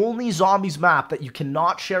the only zombies map that you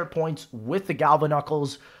cannot share points with the Galva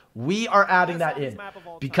Knuckles. We are adding that in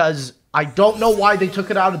because I don't know why they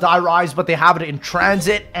took it out of Die Rise, but they have it in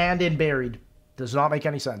Transit and in Buried. Does not make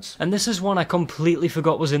any sense. And this is one I completely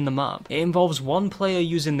forgot was in the map. It involves one player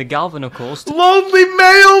using the Galvanucles to Lonely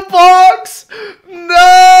mailbox!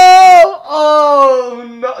 No! Oh,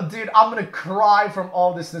 no. Dude, I'm going to cry from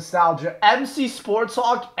all this nostalgia. MC Sports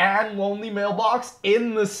Hawk and Lonely Mailbox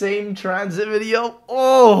in the same Transit video.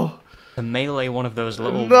 Oh! melee one of those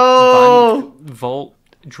little No! bank vault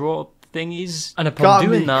draw thingies, and upon Got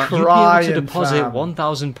doing me that, you'll be able crying, to deposit fam.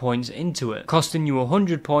 1,000 points into it, costing you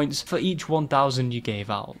 100 points for each 1,000 you gave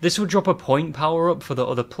out. This would drop a point power-up for the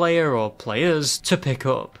other player or players to pick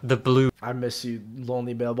up. The blue I miss you,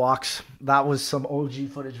 Lonely Mailbox. That was some OG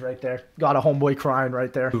footage right there. Got a homeboy crying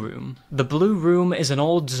right there. room. The blue room is an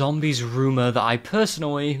old zombies rumor that I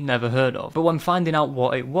personally never heard of, but when finding out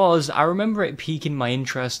what it was, I remember it piquing my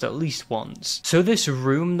interest at least once. So this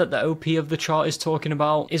room that the OP of the chart is talking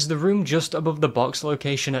about is the room just above the box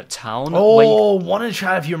location at town. where you Oh, one in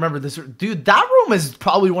chat if you remember this. Dude, that room is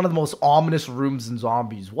probably one of the most ominous rooms in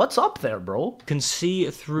Zombies. What's up there, bro? can see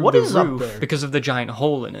through What the is up roof there? because of the giant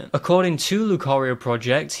hole in it. According to Lucario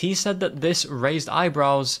Project, he said that this raised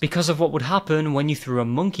eyebrows because of what would happen when you threw a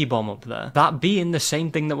monkey bomb up there. That being the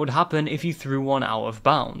same thing that would happen if you threw one out of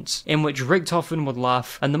bounds, in which Richtofen would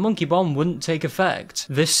laugh and the monkey bomb wouldn't take effect.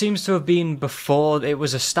 This seems to have been before it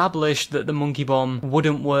was established that the monkey bomb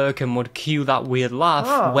wouldn't work and would cue that weird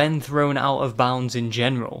laugh when thrown out of bounds in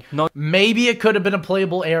general. Not Maybe it could have been a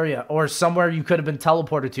playable area or somewhere you could have been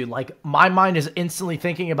teleported to. Like, my mind is instantly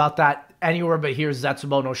thinking about that anywhere but here's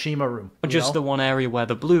Zetsubo no Shima room. you just know? the one area where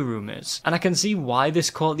the blue room is. And I can see why this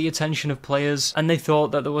caught the attention of players, and they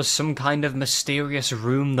thought that there was some kind of mysterious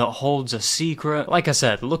room that holds a secret. Like I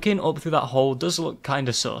said, looking up through that hole does look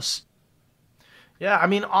kinda sus. Yeah, I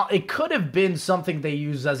mean, it could have been something they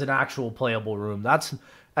used as an actual playable room. That's,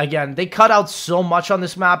 again, they cut out so much on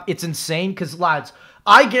this map. It's insane because, lads,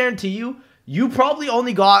 I guarantee you, you probably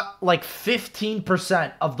only got like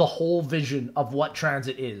 15% of the whole vision of what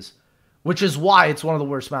Transit is, which is why it's one of the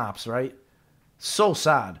worst maps, right? So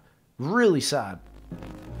sad. Really sad.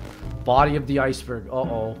 Body of the Iceberg.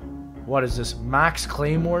 Uh-oh. What is this? Max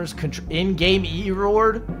Claymore's in-game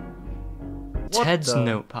E-Reward? What Ted's the-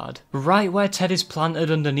 notepad. Right where Ted is planted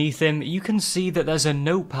underneath him, you can see that there's a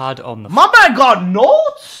notepad on the My man got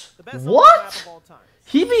notes? What?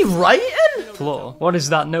 He be writing? Floor. What is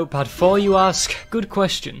that notepad for, you ask? Good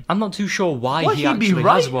question. I'm not too sure why What, he he be actually has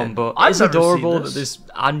writing? one, but I've it's never seen adorable this. that this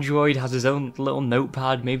android has his own little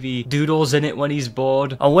notepad, maybe doodles in it when he's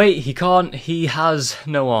bored. Oh wait, he can't. He has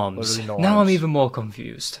no arms. Literally no Now arms. I'm even more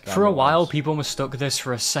confused. For a while, people mistook this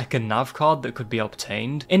for a second nav card that could be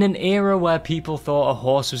obtained. In an era where people thought a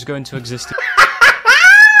horse was going to exist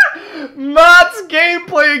Matt's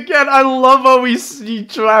gameplay again. I love how we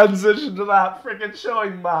transition to that freaking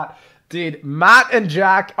showing Matt. Dude, Matt and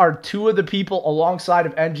Jack are two of the people alongside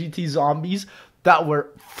of NGT Zombies that were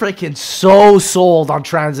freaking so sold on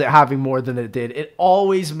Transit having more than it did. It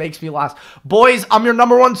always makes me laugh. Boys, I'm your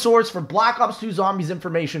 #1 source for Black Ops 2 Zombies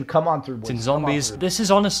information. Come on through, boys. in zombies. This is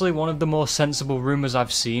honestly one of the more sensible rumors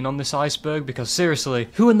I've seen on this iceberg, because seriously,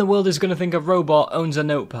 who in the world is going to think a robot owns a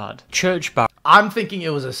notepad? Church I'm thinking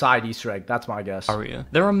it was a side Easter egg. That's my guess. barrier.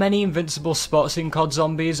 There are many invincible spots in COD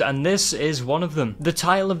Zombies, and this is one of them. The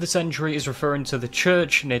title of this entry is referring to the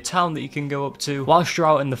church near town that you can go up to whilst you're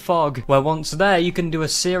out in the fog, where once there you can do a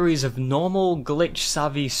series of normal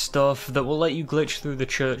glitch-savvy stuff that will let you glitch through the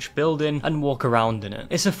church building and walk around in it.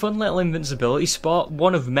 It's a fun little invincibility spot,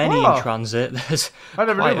 one of many in Transit. There's I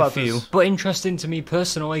never knew quite a about few, this. but interesting to me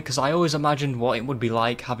personally because I always imagined what it would be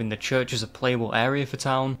like having the church as a playable area for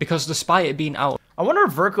town, because despite it being out I wonder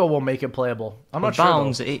if Verco will make it playable. I'm not sure.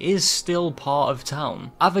 bounds, it is still part of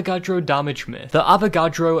town. Avogadro damage myth. The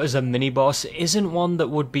Avogadro as a mini-boss isn't one that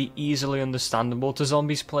would be easily understandable to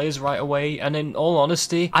Zombies players right away, and in all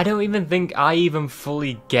honesty, I don't even think I even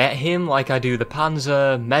fully get him like I do the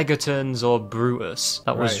Panzer, Megatons, or Brutus.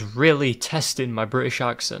 That was really testing my British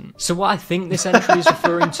accent. So what I think this entry is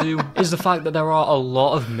referring to is the fact that there are a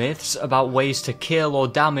lot of myths about ways to kill or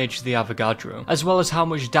damage the Avogadro, as well as how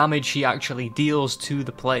much damage he actually deals to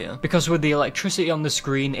the player, because with the electricity on the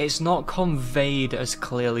screen, it's not conveyed as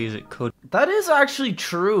clearly as it could. That is actually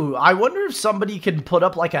true. I wonder if somebody can put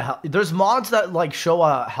up like there's mods that like show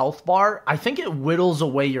a health bar. I think it whittles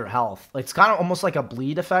away your health. Like, it's kind of almost like a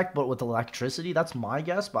bleed effect, but with electricity. That's my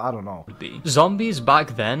guess, but I don't know. Zombies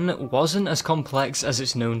back then wasn't as complex as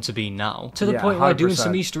it's known to be now, to the Yeah, point where doing 100%.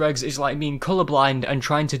 some Easter eggs is like being colorblind and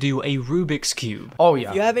trying to do a Rubik's Cube. Oh If you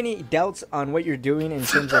yeah. have any doubts on what you're doing in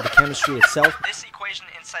terms of the chemistry itself, This equation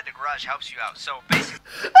inside the garage helps you out. So basically,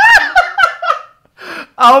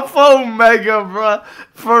 Alpha Omega, bruh.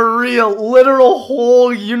 For real. Literal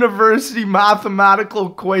whole university mathematical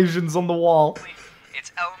equations on the wall.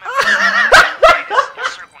 it's element minus your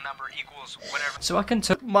circle number equals whatever. So I can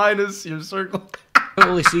Minus your circle.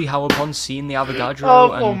 totally see how upon seeing the Avogadro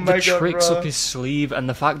Oh, and the Omega, tricks bruh. up his sleeve and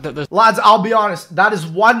the fact that the Lads, I'll be honest. That is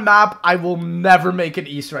one map I will never make an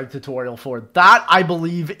Easter egg tutorial for. That, I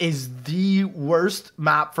believe, is the worst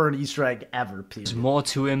map for an Easter egg ever, please. there's more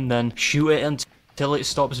to him than shoot it until it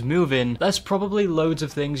stops moving. There's probably loads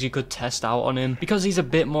of things you could test out on him because he's a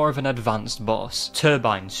bit more of an advanced boss.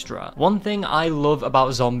 Turbine strat. One thing I love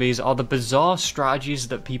about zombies are the bizarre strategies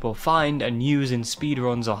that people find and use in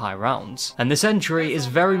speedruns or high rounds, and this entry is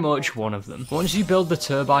very much one of them. Once you build the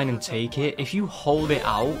turbine and take it, if you hold it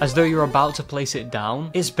out as though you're about to place it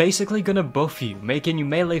down, it's basically gonna buff you, making you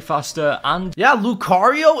melee faster and Yeah,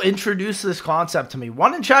 Lucario introduced this concept to me.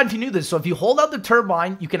 One in chat if you knew this. So if you hold out the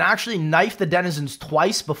turbine, you can actually knife the denizens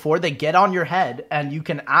twice before they get on your head, and you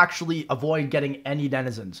can actually avoid getting any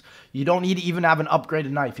denizens. You don't need to even have an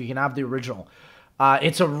upgraded knife. You can have the original.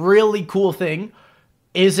 It's a really cool thing.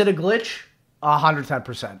 Is it a glitch?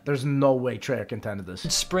 110%. There's no way Treyarch intended this.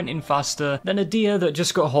 sprinting faster than a deer that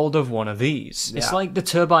just got hold of one of these. It's Yeah. like the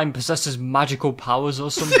turbine possesses magical powers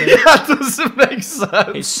or something. That doesn't make sense.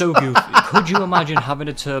 It's so goofy. Could you imagine having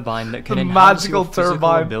a turbine that can The enhance magical your physical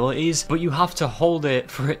turbine. abilities, but you have to hold it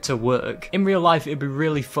for it to work? In real life, it'd be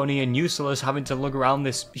really funny and useless having to lug around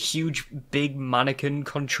this huge, big mannequin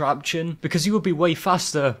contraption, because you would be way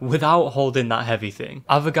faster without holding that heavy thing.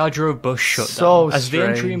 Avogadro bus shutdown. So As the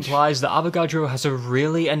entry strange. implies, the Avogadro has a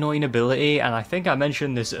really annoying ability, and I think I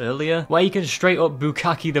mentioned this earlier, where you can straight up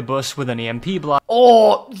bukkake the bus with an EMP blast.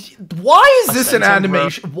 Oh, why is this an sentence, bro.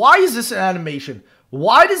 animation? Why is this an animation?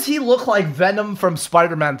 Why does he look like Venom from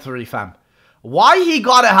Spider-Man 3, fam? Why he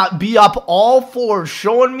gotta be up all fours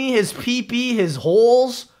showing me his pee-pee, his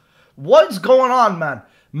holes? What's going on, man?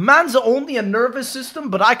 Man's only a nervous system,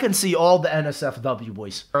 but I can see all the NSFW,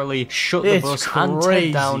 boys. Early shut the It's bus and crazy.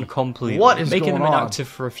 take down completely, What is making them going on? inactive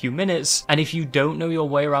for a few minutes. And if you don't know your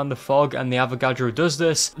way around the fog and the Avogadro does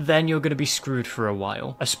this, then you're going to be screwed for a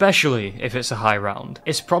while, especially if it's a high round.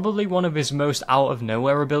 It's probably one of his most out of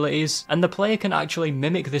nowhere abilities, and the player can actually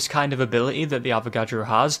mimic this kind of ability that the Avogadro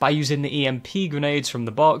has by using the EMP grenades from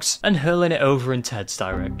the box and hurling it over in Ted's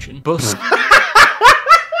direction. Bus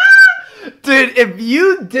Dude, if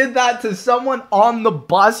you did that to someone on the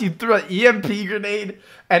bus, you threw an EMP grenade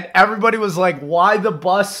and everybody was like, why the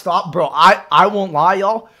bus stopped? Bro, I won't lie,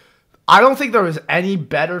 y'all. I don't think there was any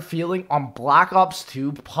better feeling on Black Ops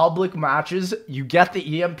 2 public matches. You get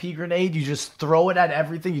the EMP grenade, you just throw it at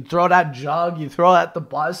everything. You throw it at Jug, you throw it at the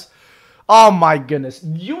bus. Oh my goodness.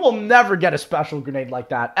 You will never get a special grenade like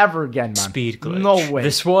that ever again, man. Speed glitch. No way.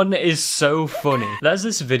 This one is so funny. There's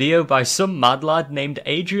this video by some mad lad named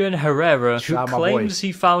Adrian Herrera who Shout out my claims boys.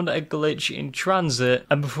 he found a glitch in Transit.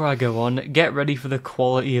 And before I go on, get ready for the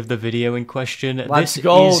quality of the video in question. Let's this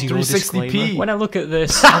go, is your 360p. disclaimer. When I look at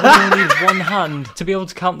this, I would only need one hand to be able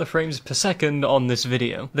to count the frames per second on this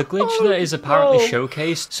video. The glitch that is apparently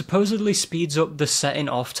showcased supposedly speeds up the setting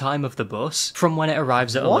off time of the bus from when it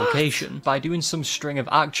arrives at a location by doing some string of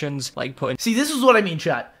actions like putting... See, this is what I mean,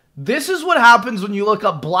 chat. This is what happens when you look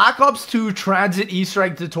up Black Ops 2 Transit Easter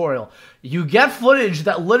egg tutorial. You get footage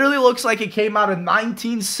that literally looks like it came out in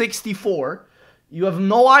 1964. You have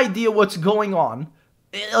no idea what's going on.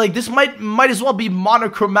 Like, this might as well be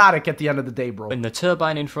monochromatic at the end of the day, bro. In the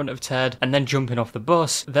turbine in front of Ted, and then jumping off the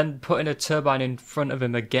bus, then putting a turbine in front of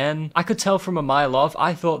him again. I could tell from a mile off,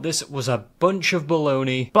 I thought this was a bunch of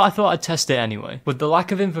baloney, but I thought I'd test it anyway. With the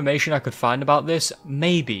lack of information I could find about this,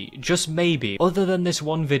 maybe, just maybe, other than this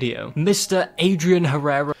one video, Mr. Adrian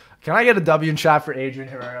Herrera Can I get a W in chat for Adrian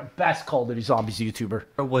Herrera? Best Call of Duty Zombies YouTuber.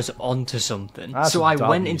 was onto something. That's So I W's.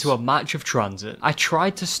 went into a match of Transit. I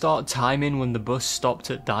tried to start timing when the bus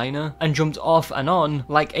stopped at Diner and jumped off and on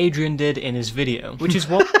like Adrian did in his video, which is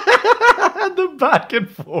what The back and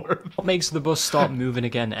forth. makes the bus start moving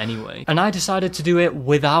again anyway. And I decided to do it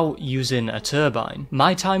without using a turbine.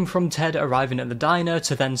 My time from Ted arriving at the diner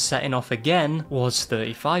to then setting off again was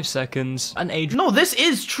 35 seconds, and Adrian... No, this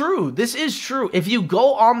is true. This is true. If you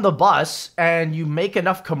go on the bus and you make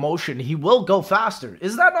enough commotion, he will go faster.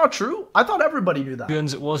 Is that not true? I thought everybody knew that.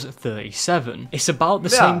 Adrian's was 37. It's about the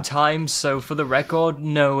Yeah. same time, so for the record,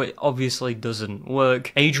 no, it obviously doesn't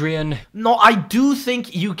work. Adrian... No, I do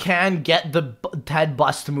think you can get the Ted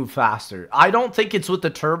bus to move faster. I don't think it's with the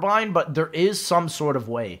turbine, but there is some sort of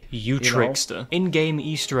way. You know? trickster. In-game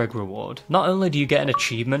Easter egg reward. Not only do you get an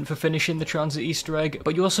achievement for finishing the Transit Easter egg,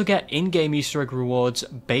 but you also get in-game Easter egg rewards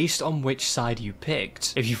based on which side you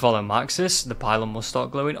picked. If you follow Maxis, the pylon will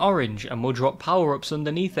start glowing orange and will drop power-ups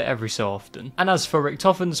underneath it every so often. And as for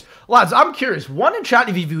Richtofen's... Lads, I'm curious. One in chat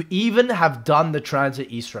if you even have done the Transit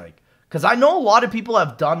Easter egg. Because I know a lot of people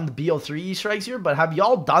have done the BO3 Easter eggs here, but have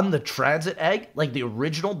y'all done the Transit egg? Like the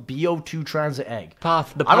original BO2 Transit egg?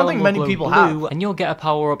 path, the I don't pylon think will many glow people blue, have. and you'll get a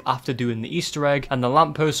power-up after doing the Easter egg, and the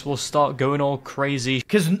lamppost will start going all crazy.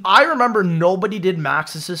 Because I remember nobody did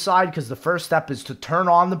Maxis' side because the first step is to turn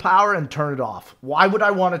on the power and turn it off. Why would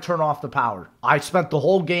I want to turn off the power? I spent the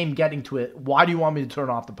whole game getting to it. Why do you want me to turn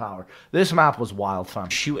off the power? This map was wild, fam.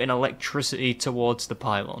 Shooting electricity towards the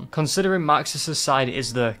pylon. Considering Maxis' side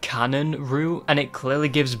is the cannon route, and it clearly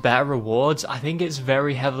gives better rewards, I think it's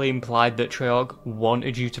very heavily implied that Treyarch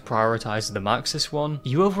wanted you to prioritize the Maxis one.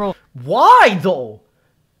 You overall... Why, though?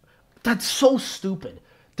 That's so stupid.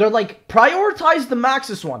 They're like, prioritize the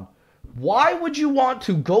Maxis one. Why would you want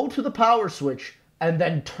to go to the power switch and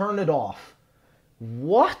then turn it off?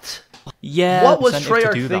 What? Yeah, What was incentive to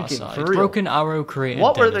Treyarch do that thinking, side. for real? Broken Arrow created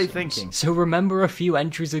What were they denizens. thinking? So remember a few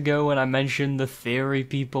entries ago when I mentioned the theory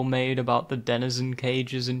people made about the denizen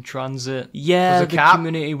cages in Transit? Yeah, Was it the cap?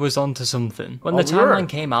 community was onto something. When Oh, the we were. timeline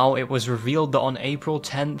came out, it was revealed that on April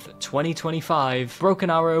 10th, 2025,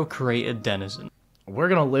 Broken Arrow created Denizen. We're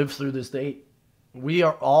going to live through this date. We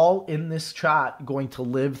are all in this chat going to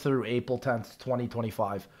live through April 10th,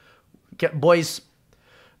 2025. Boys,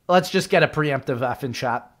 let's just get a preemptive F in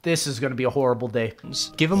chat. This is going to be a horrible day.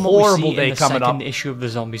 Given what we Horrible see day in the coming second up. issue of the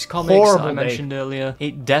Zombies comics Horrible that I day. mentioned earlier,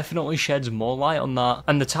 it definitely sheds more light on that,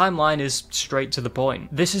 and the timeline is straight to the point.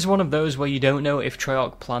 This is one of those where you don't know if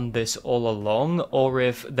Treyarch planned this all along, or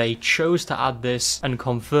if they chose to add this and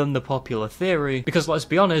confirm the popular theory, because let's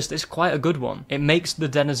be honest, it's quite a good one. It makes the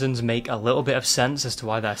denizens make a little bit of sense as to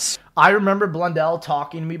why they're I remember Blundell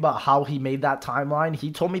talking to me about how he made that timeline. He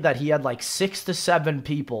told me that he had like 6 to 7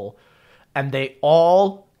 people, and they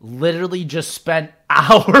all literally just spent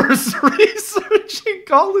hours researching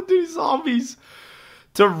Call of Duty Zombies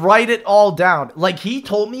to write it all down. Like, he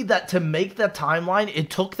told me that to make that timeline, it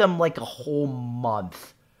took them like a whole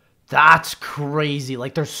month. That's crazy.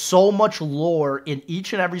 Like, there's so much lore in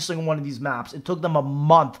each and every single one of these maps. It took them a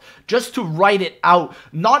month just to write it out.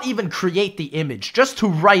 Not even create the image, just to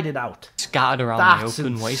write it out. scattered around That's the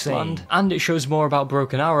open insane. wasteland. And it shows more about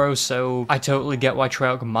Broken Arrow, so I totally get why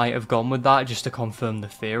Treyarch might have gone with that just to confirm the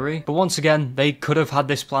theory. But once again, they could have had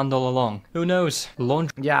this planned all along. Who knows?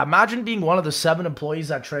 Yeah, imagine being one of the 7 employees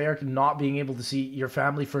at Treyarch and not being able to see your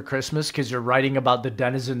family for Christmas because you're writing about the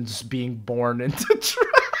denizens being born into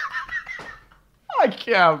I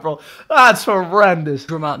can't, bro. That's horrendous.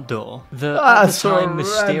 Laundromat door. At the That's time, horrendous.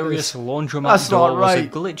 mysterious laundromat That's door not was a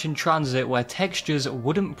right. glitch in Transit where textures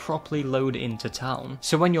wouldn't properly load into town.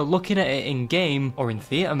 So when you're looking at it in-game, or in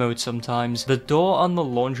theater mode sometimes, the door on the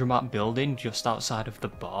laundromat building just outside of the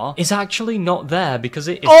bar is actually not there because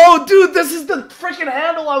it is— Oh, dude, this is the freaking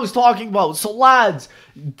handle I was talking about. So, lads,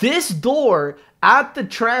 this door at the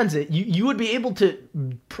Transit, you would be able to,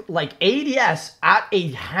 like, ADS at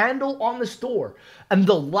a handle on this door, and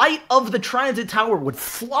the light of the Transit tower would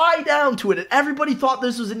fly down to it, and everybody thought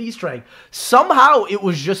this was an Easter egg. Somehow, it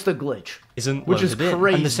was just a glitch. which is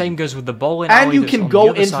crazy. And the same goes with the bowling And alley you that's can on go the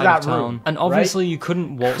other into side that of town. room, And obviously right? you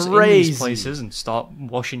couldn't waltz in Crazy. these places and start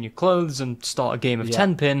washing your clothes and start a game of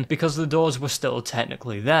 10-pin because the doors were still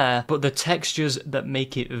technically there, but the textures that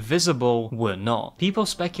make it visible were not. People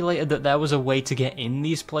speculated that there was a way to get in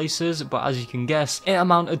these places, but as you can guess, it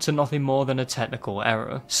amounted to nothing more than a technical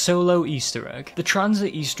error. Solo Easter egg. The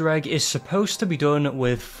Transit Easter egg is supposed to be done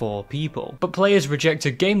with 4 people, but players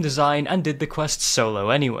rejected game design and did the quest solo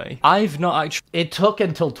anyway. I've not actually— It took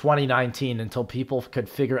until 2019 until people could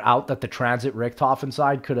figure out that the Transit Richtofen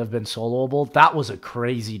side could have been soloable. That was a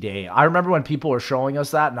crazy day. I remember when people were showing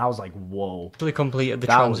us that, and I was like, whoa. completed the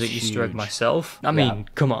That was Transit Easter egg huge. myself. I mean,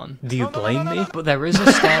 come on, do you blame me? But there is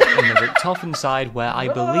a step in the Richtofen side where I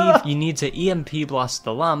believe you need to EMP blast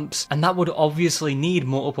the lamps, and that would obviously need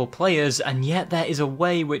multiple players, and yet there is a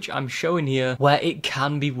way, which I'm showing here, where it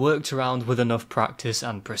can be worked around with enough practice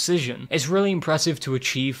and precision. It's really impressive to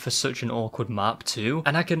achieve for such an awkward map too,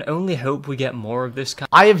 and I can only hope we get more of this kind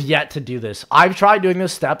I have yet to do this. I've tried doing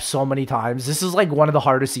this step so many times. This is like one of the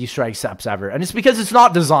hardest Easter egg steps ever, and it's because it's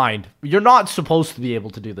not designed. You're not supposed to be able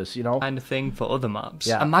to do this, you know? of thing for other maps.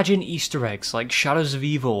 Yeah. Imagine Easter eggs like Shadows of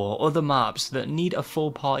Evil or other maps that need a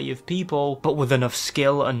full party of people, but with enough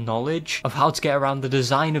skill and knowledge of how to get around the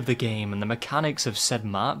design of the game and the mechanics of said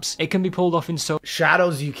maps. It can be pulled off in so—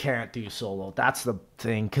 Shadows you can't do solo. That's the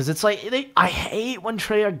thing, because it's like I hate when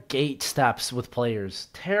Treyarch gate steps with players.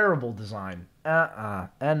 Terrible design.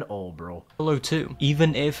 N-O, bro. Solo too,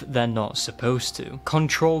 even if they're not supposed to.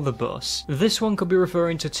 Control the bus. This one could be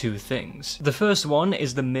referring to 2 things. The first one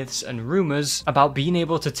is the myths and rumors about being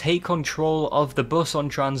able to take control of the bus on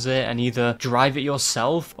Transit and either drive it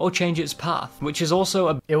yourself or change its path, which is also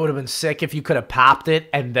a It would have been sick if you could have papped it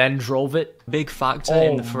and then drove it. big factor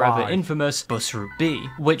in the forever infamous Bus Route B,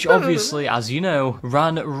 which obviously, as you know,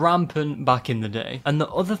 ran rampant back in the day. And the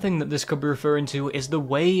other thing that this could be referring to is the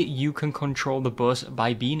way you can control the bus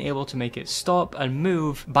by being able to make it stop and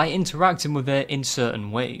move by interacting with it in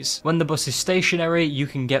certain ways. When the bus is stationary, you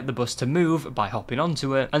can get the bus to move by hopping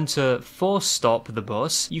onto it, and to force stop the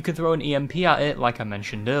bus, you can throw an EMP at it like I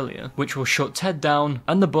mentioned earlier, which will shut Ted down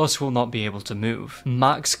and the bus will not be able to move.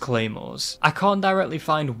 Max Claymores. I can't directly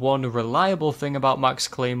find one reliable thing about Max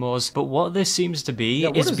Claymores, but what this seems to be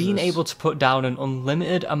is being able to put down an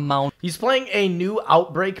unlimited amount. He's playing a new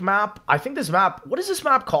Outbreak map. I think this map, what is this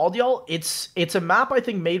map called, y'all? It's a map I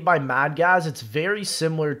think made by Mad Gaz. It's very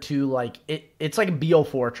similar to like it's like a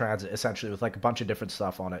BO4 Transit essentially with like a bunch of different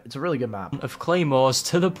stuff on it. It's a really good map. Of Claymores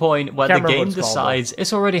to the point where Can't the remember game what it's called, decides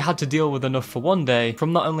it's already had to deal with enough for one day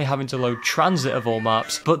from not only having to load Transit of all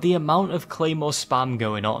maps, but the amount of Claymore spam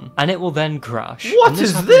going on, and it will then crash. What And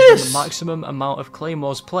is happens when this? the maximum amount of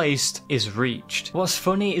Claymores placed is reached. What's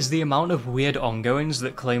funny is the amount of weird ongoings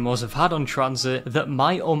that Claymores have had on Transit that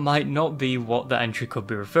might or might not be what the entry could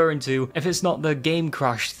be referring to if it's not the game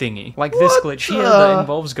crash thingy. Like this glitch here that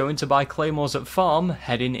involves going to buy Claymores at farm,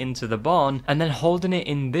 heading into the barn, and then holding it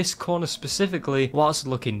in this corner specifically whilst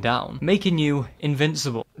looking down, making you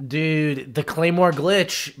invincible. Dude, the Claymore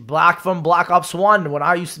glitch, from Black Ops 1, when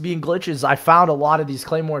I used to be in glitches, I found a lot of these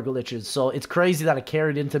Claymore glitches, so it's crazy that it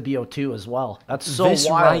carried into BO2 as well. That's so This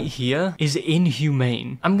wild. right here is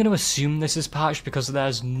inhumane. I'm going to assume this is patched because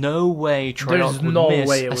there's no way Treyarch would no miss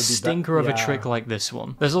way it a would be stinker of a trick like this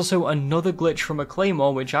one. There's also another glitch from a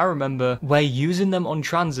Claymore, which I remember, where using them on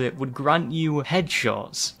Transit would grant you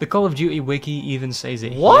headshots. The Call of Duty wiki even says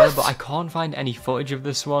it here, but I can't find any footage of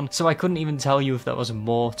this one, so I couldn't even tell you if there was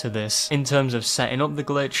more to this in terms of setting up the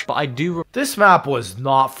glitch, but I do This map was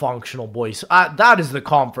not functional, boys. That is the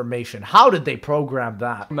confirmation. How did they program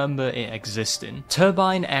that? remember it existing.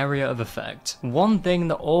 Turbine area of effect. One thing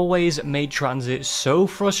that always made Transit Transit so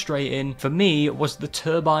frustrating for me was the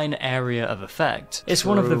turbine area of effect. It's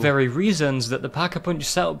one of the very reasons that the Pack-a-Punch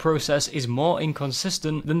setup process is more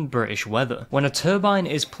inconsistent than British weather. When a turbine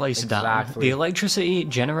is placed down, the electricity it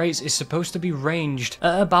generates is supposed to be ranged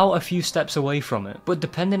at about a few steps away from it, but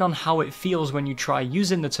depending on how it feels when you try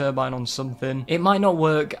using the turbine on something, it might not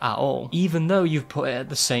work at all, even though you've put it at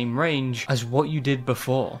the same range as what you did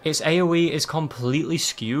before. Its AoE is completely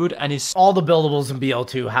skewed and is all the buildables in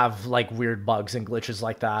BL2 have like weird bugs and glitches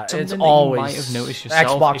like that. something It's that always you might have noticed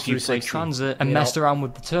yourself Xbox if you played 360, Transit and messed around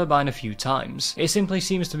with the turbine a few times. It simply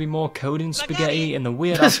seems to be more coding spaghetti in the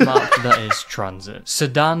weird ass map that is Transit.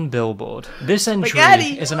 Sedan Billboard. This entry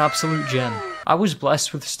is an absolute gem. I was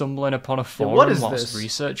blessed with stumbling upon a forum whilst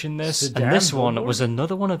researching this, Sedan and this one Billboard? was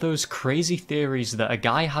another one of those crazy theories that a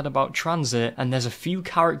guy had about Transit, and there's a few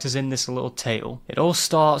characters in this little tale. It all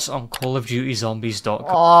starts on CallOfDutyZombies.com.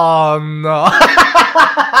 Oh no.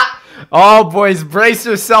 Oh boys, brace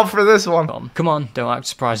yourself for this one. Come on, don't act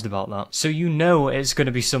surprised about that. So you know it's going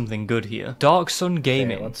to be something good here. Dark Sun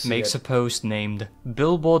Gaming makes a post named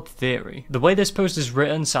Billboard Theory. The way this post is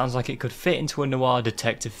written sounds like it could fit into a noir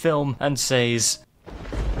detective film and says,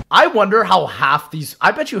 I wonder how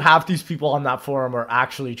I bet you half these people on that forum are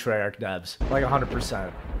actually Treyarch devs. Like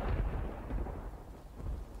 100%.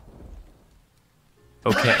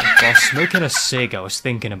 okay, while smoking a cig, I was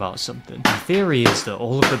thinking about something. The theory is that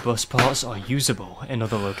all of the bus parts are usable in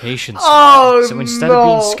other locations. Oh, so instead of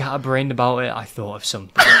being scatterbrained about it, I thought of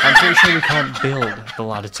something. I'm pretty sure we can't build the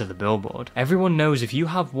ladder to the billboard. Everyone knows if you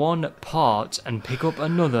have one part and pick up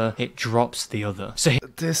another, it drops the other. So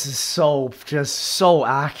this is just so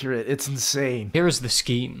accurate. It's insane. here is the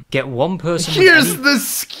scheme. Get one person Here's with the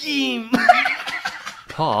scheme.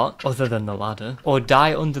 part other than the ladder, or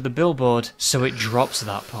die under the billboard so it drops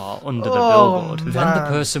that part under the billboard. Then the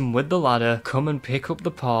person with the ladder come and pick up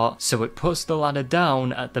the part so it puts the ladder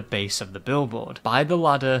down at the base of the billboard by the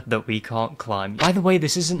ladder that we can't climb. By the way,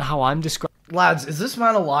 this isn't how I'm describing. Lads, is this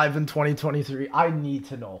man alive in 2023? I need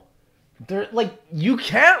to know. You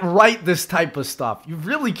can't write this type of stuff. You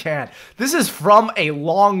really can't. This is from a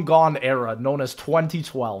long gone era known as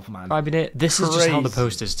 2012, man. Describing it. This is just how the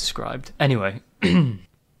post is described. Anyway,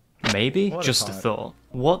 maybe just a thought.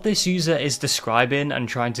 What this user is describing and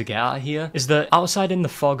trying to get at here is that outside in the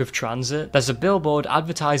fog of Transit, there's a billboard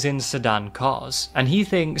advertising sedan cars, and he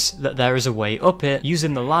thinks that there is a way up it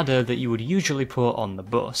using the ladder that you would usually put on the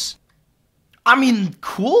bus. I mean,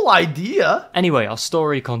 cool idea. Anyway, our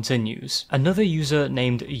story continues. Another user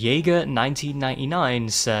named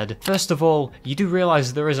Jaeger1999 said, first of all, you do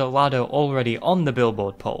realize there is a ladder already on the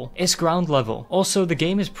billboard pole. It's ground level. Also, the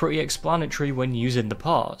game is pretty explanatory when using the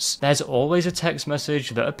parts. There's always a text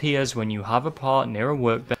message that appears when you have a part near a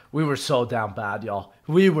workbench. We were so down bad, y'all.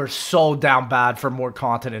 We were so down bad for more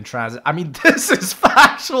content in Transit. I mean, this is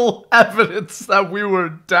factual evidence that we were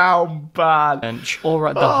down bad. Or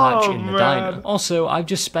at the hatch in the diner. Also, I've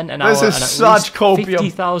just spent an hour and at least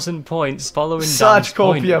 50,000 points following Dan's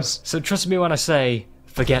pointers. So trust me when I say,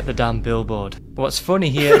 forget the damn billboard. What's funny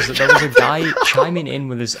here is that there was a guy chiming in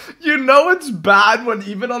with his... You know it's bad when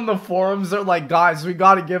even on the forums they're like, guys, we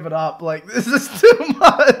gotta give it up. Like, this is too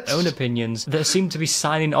much. ...own opinions that seem to be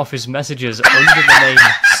signing off his messages under the name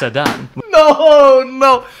Sedan.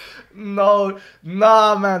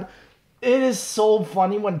 Nah, man. It is so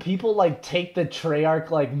funny when people like take the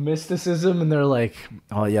Treyarch like mysticism and they're like,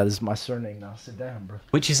 oh yeah, this is my surname now, Sedan, bro.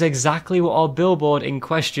 Which is exactly what our billboard in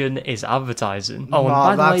question is advertising. Oh, and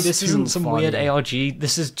by the way, this isn't some weird ARG,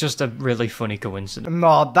 this is just a really funny coincidence.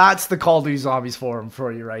 No, that's the Call of Duty Zombies forum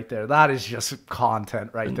for you right there. That is just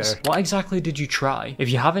content right there. What exactly did you try? If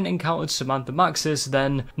you haven't encountered Samantha Maxis,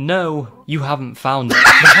 then no, you haven't found it.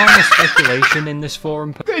 The harmless speculation in this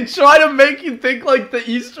forum... They try to make you think like the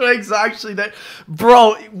Easter eggs actually that,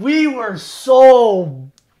 bro, we were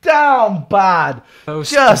so down bad.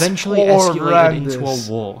 Post eventually escalated into a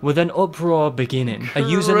war, with an uproar beginning. A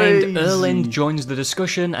user named Erlind joins the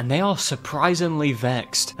discussion, and they are surprisingly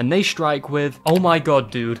vexed. And they strike with, oh my god,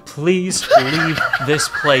 dude, please leave this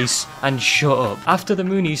place and shut up. After the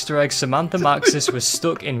moon Easter egg, Samantha Maxis was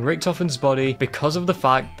stuck in Richtofen's body because of the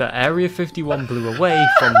fact that Area 51 blew away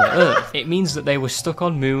from the Earth. It means that they were stuck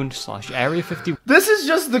on Moon/Area 51. This is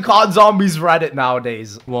just the COD Zombies Reddit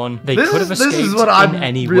nowadays. They could have escaped in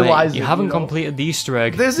any way. You haven't completed the Easter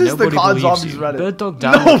egg. This is the COD Zombies Reddit. Bird Dog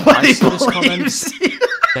Down Nobody believes you.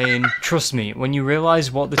 Saying, trust me, when you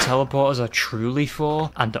realize what the teleporters are truly for,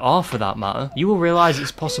 and are for that matter, you will realize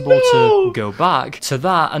it's possible to go back to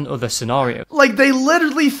that and other scenarios. Like, they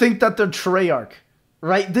literally think that they're Treyarch.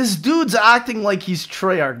 Right? This dude's acting like he's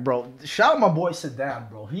Treyarch, bro. Shout out my boy Sedan,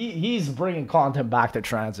 bro. He's bringing content back to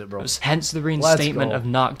Transit, bro. Hence the reinstatement of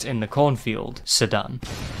Nacht in the cornfield, Sedan.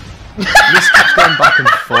 This keeps going back and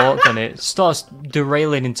forth, and it starts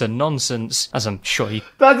derailing into nonsense, as I'm sure you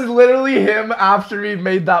That's literally him after he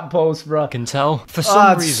made that post, bro. can tell. For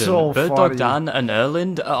some That's reason, so Bird funny. Dog Dan and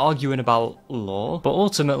Erland are arguing about lore, but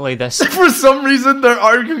ultimately they're For some reason, they're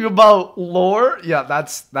arguing about lore. Yeah,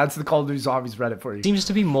 that's the Call of Duty Zombies Reddit for you. seems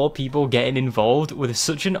to be more people getting involved with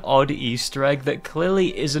such an odd Easter egg that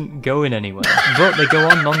clearly isn't going anywhere, but they go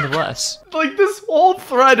on nonetheless. Like, this whole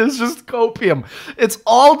thread is just copium. It's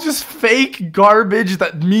all just fake garbage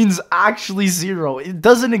that means actually zero. It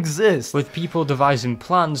doesn't exist. With people devising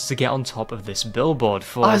plans to get on top of this billboard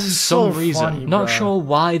for This is some so reason. funny, Not bruh. sure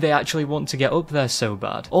why they actually want to get up there so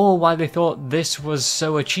bad, or why they thought this was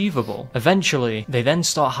so achievable. Eventually, they then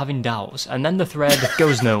start having doubts, and then the thread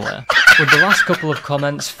goes nowhere. With the last couple of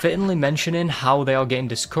comments fittingly mentioning how they are getting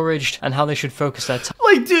discouraged and how they should focus their time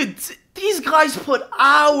Like, dude, these guys put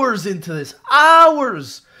hours into this.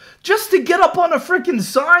 Hours. Just to get up on a freaking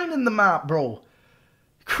sign in the map, bro.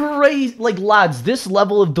 Crazy. Like, lads, this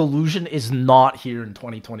level of delusion is not here in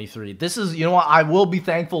 2023. This is, you know what, I will be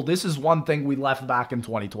thankful. This is one thing we left back in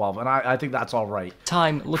 2012, and I think that's all right.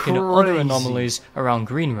 looking at other Crazy. anomalies around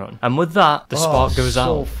Green Run. And with that, the spark goes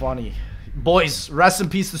so out. funny. Boys, rest in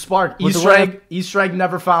peace to Spark. With the Easter egg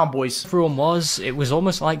never found, boys. Everyone it was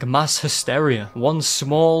almost like mass hysteria. One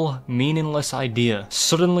small, meaningless idea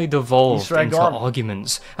suddenly devolved Easter egg into gone.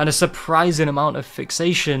 arguments, and a surprising amount of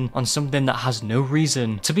fixation on something that has no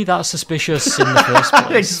reason to be that suspicious in the first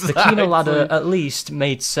place. The Kino ladder at least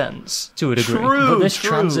made sense, to a degree. True, but this true.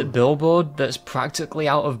 transit billboard that's practically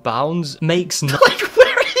out of bounds makes no Like,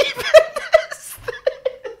 where even is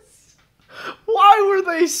this? Why were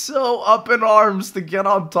they so up in arms to get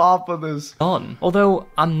on top of this? on. Although,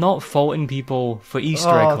 I'm not faulting people for Easter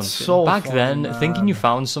egg hunting. it's so Back funny, then, man. thinking you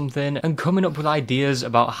found something and coming up with ideas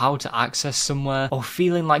about how to access somewhere, or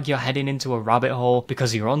feeling like you're heading into a rabbit hole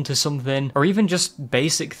because you're onto something, or even just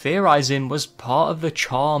basic theorizing was part of the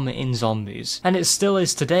charm in zombies. And it still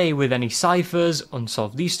is today with any ciphers,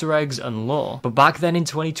 unsolved Easter eggs, and lore. But back then in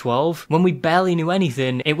 2012, when we barely knew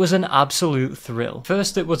anything, it was an absolute thrill.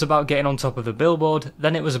 First it was about getting on top of the billboard,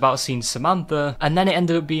 then it was about seeing Samantha, and then it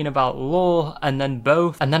ended up being about lore, and then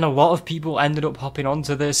both, and then a lot of people ended up hopping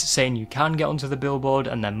onto this, saying you can get onto the billboard,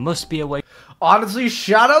 and there must be a way Honestly,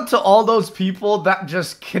 shout out to all those people that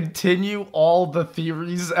just continue all the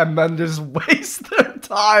theories and then just waste their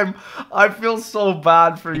time. I feel so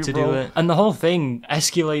bad for you, to bro. do it. And the whole thing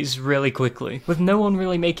escalates really quickly, with no one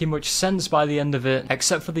really making much sense by the end of it,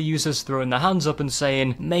 except for the users throwing their hands up and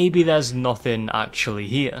saying, maybe there's nothing actually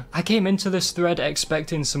here. I came into this thread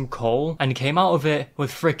expecting some coal, and came out of it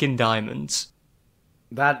with frickin' diamonds.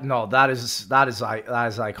 That is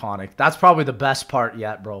iconic. That's probably the best part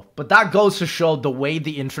yet, bro. But that goes to show the way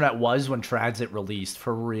the internet was when Transit released,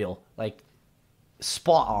 for real. Like,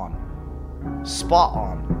 spot on. Spot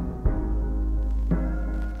on.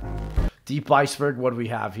 Deep Iceberg, what do we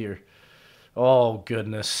have here? Oh,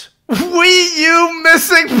 goodness. Wii U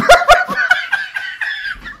missing.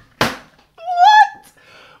 What?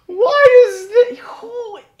 Why is this?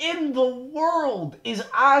 Who in the world is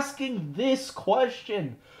asking this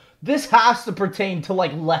question? This has to pertain to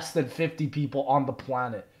like less than 50 people on the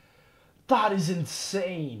planet. That is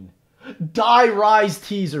insane. Die Rise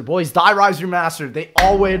teaser, boys. Die Rise remastered. They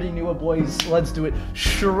already knew it, boys. Let's do it.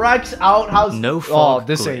 Shrek's outhouse. No fog. Oh,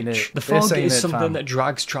 this glitch. ain't it. The This fog ain't is it, something fam. that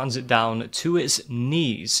drags Transit down to its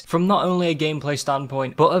knees, from not only a gameplay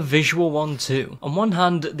standpoint, but a visual one too. On one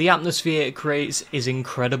hand, the atmosphere it creates is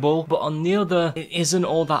incredible, but on the other, it isn't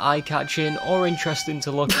all that eye-catching or interesting to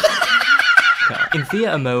look at. In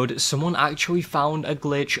theater mode, someone actually found a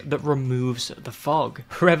glitch that removes the fog.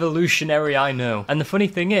 Revolutionary, I know. And the funny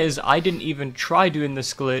thing is, I didn't even try doing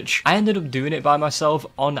this glitch. I ended up doing it by myself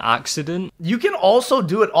on accident. You can also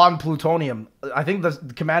do it on Plutonium. I think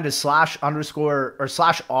the command is /_r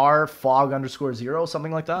fog_0,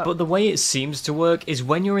 something like that. But the way it seems to work is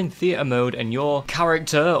when you're in theater mode and your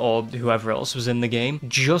character, or whoever else was in the game,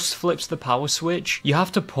 just flips the power switch, you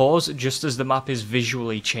have to pause just as the map is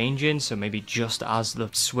visually changing, so maybe just as the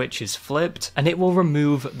switch is flipped, and it will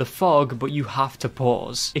remove the fog, but you have to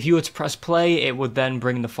pause. If you were to press play, it would then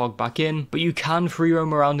bring the fog back in, but you can free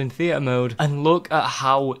roam around in theater mode and look at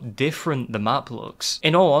how different the map looks.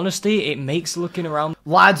 In all honesty, it makes looking around.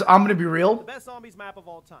 Lads, I'm gonna be real. Best zombies map of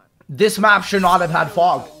all time. This map should not have had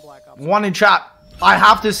fog. One in chat. I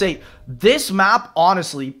have to say, this map,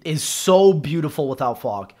 honestly, is so beautiful without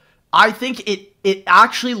fog. I think it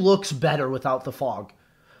actually looks better without the fog.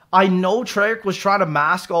 I know Treyarch was trying to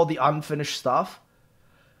mask all the unfinished stuff.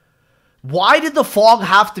 Why did the fog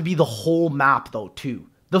have to be the whole map, though, too?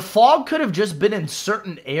 The fog could have just been in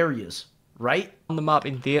certain areas, right? On the map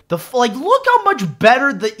in theory. Like, look how much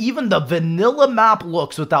better even the vanilla map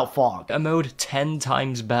looks without fog. A mode 10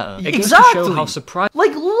 times better. It Exactly. goes to show how surprising.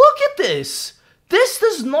 Like, look at this. This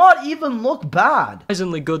does not even look bad.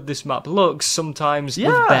 Surprisingly good this map looks, sometimes Yeah.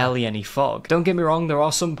 with barely any fog. Don't get me wrong, there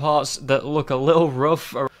are some parts that look a little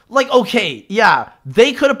rough. Like, okay, yeah,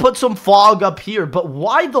 they could have put some fog up here, but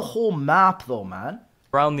why the whole map, though, man?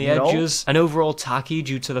 Around the You know? edges, and overall tacky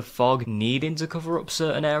due to the fog needing to cover up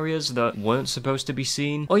certain areas that weren't supposed to be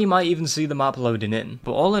seen, or you might even see the map loading in.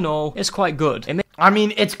 But all in all, it's quite good. I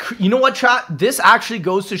mean, you know what, chat? This actually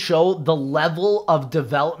goes to show the level of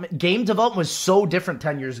development. Game development was so different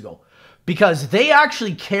 10 years ago, because they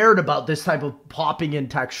actually cared about this type of popping in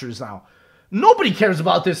textures now. Nobody cares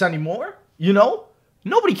about this anymore, you know?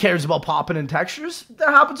 Nobody cares about popping in textures. That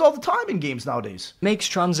happens all the time in games nowadays. Makes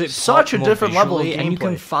Transit Such a more different level of visually, and you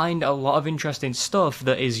can gameplay. find a lot of interesting stuff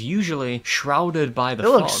that is usually shrouded by the It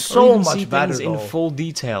fog. looks or so even much see better, things in though. full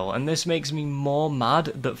detail, and this makes me more mad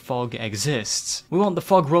that fog exists. We want the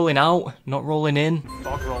fog rolling out, not rolling in.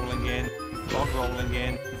 Fog rolling in. Fog rolling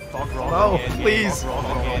in. Fog rolling No, in. please. Fog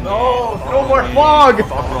rolling in. No, Fog no rolling more in. fog.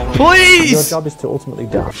 Fog rolling in. Please! Your job is to ultimately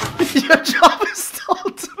die. Your job is to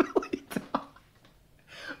ultimately die.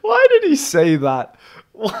 Why did he say that?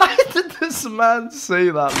 Why did this man say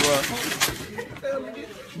that,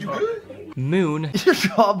 bro? Moon, Your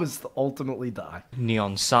job is to ultimately die.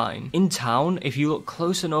 neon sign. In town, if you look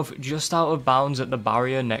close enough just out of bounds at the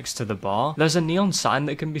barrier next to the bar, there's a neon sign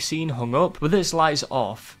that can be seen hung up with its lights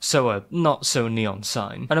off, so a not so neon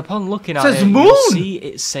sign. And upon looking at Says it, moon! you'll see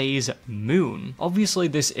it says moon. Obviously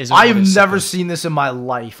this isn't what I've it's never supposed seen this in my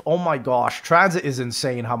life. Oh my gosh, Transit is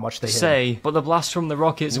insane how much they to hit. say, but the blast from the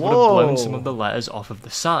rockets would have blown Whoa. some of the letters off of the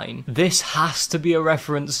sign. This has to be a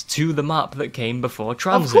reference to the map that came before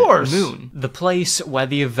Transit, course. Moon. The place where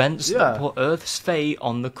the events Yeah. that put Earth's fate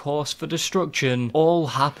on the course for destruction all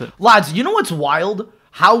happened. Lads, you know what's wild?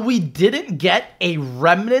 How we didn't get a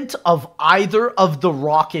remnant of either of the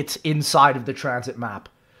rockets inside of the Transit map.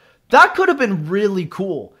 That could have been really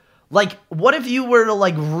cool. Like, what if you were to,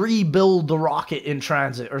 like, rebuild the rocket in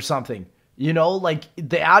Transit or something? You know, like,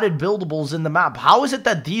 they added buildables in the map. How is it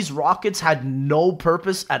that these rockets had no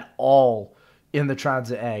purpose at all in the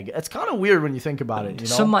Transit egg? It's kind of weird when you think about it, you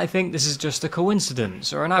know? Some might think this is just a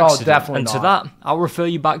coincidence or an accident. definitely and to not. that, I'll refer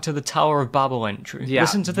you back to the Tower of Babel entry. Yeah,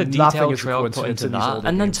 Listen to the nothing detailed is a trail put coincidence into in these that, older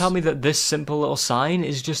and then games. tell me that this simple little sign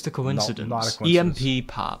is just a coincidence. not a coincidence. EMP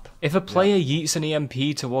PAP. If a player yeets an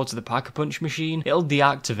EMP towards the Pack-a-Punch machine, it'll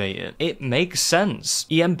deactivate it. It makes sense.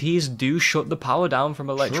 EMPs do shut the power down from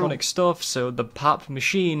electronic stuff, so the PAP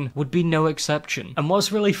machine would be no exception. And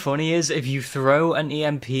what's really funny is if you throw an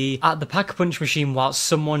EMP at the Pack-a-Punch machine while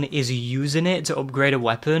someone is using it to upgrade a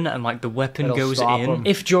weapon and like the weapon It'll goes stop in, 'em.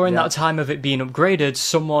 if during Yeah. that time of it being upgraded,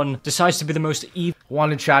 someone decides to be the most evil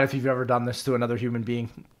One in chat if you've ever done this to another human being.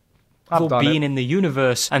 I've done being it. in the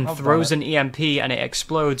universe and I've throws done an EMP and it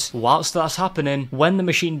explodes, whilst that's happening, when the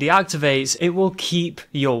machine deactivates, it will keep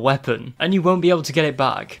your weapon and you won't be able to get it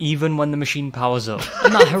back, even when the machine powers up.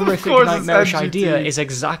 And that horrific course it's nightmarish NGT. idea is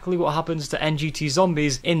exactly what happens to NGT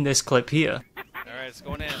zombies in this clip here. Alright, it's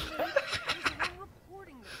going in.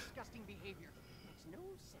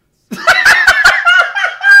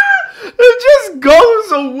 It just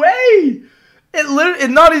goes away. It literally,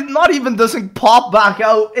 not even doesn't pop back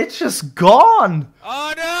out. It's just gone.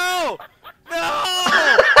 Oh no!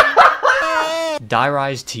 No!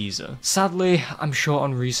 Die-Rise teaser. Sadly, I'm short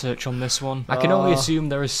on research on this one. I can only assume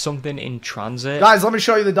there is something in Transit. Guys, let me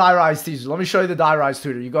show you the Die Rise teaser. Let me show you the Die Rise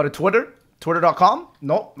Twitter. You go to Twitter, twitter.com.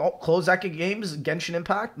 Nope. Close Eka Games, Genshin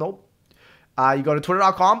Impact. Nope. You go to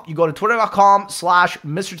twitter.com. You go to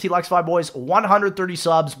twitter.com/Mr. T-Lex5 boys. 130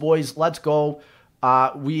 subs, boys. Let's go.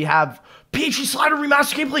 We have PhD Slider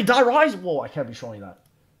Remastered Gameplay Die Rise. Whoa, I can't be showing that.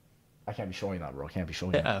 I can't be showing that, bro. I can't be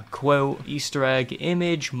showing that. A quote, Easter egg,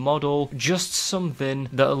 image, model, just something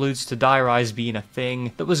that alludes to Die-Rise being a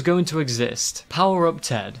thing that was going to exist. Power Up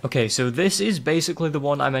Ted. Okay, so this is basically the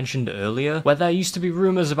one I mentioned earlier, where there used to be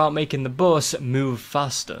rumors about making the bus move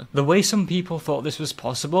faster. The way some people thought this was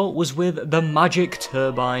possible was with the Magic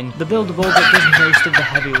Turbine, the buildable that does most of the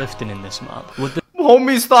heavy lifting in this map. With the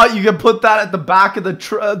Homies thought you could put that at the back of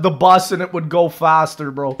the bus and it would go faster,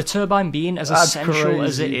 bro. The turbine being as That's essential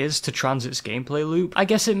as it crazy. is to Transit's gameplay loop, I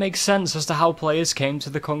guess it makes sense as to how players came to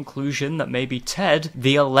the conclusion that maybe Ted,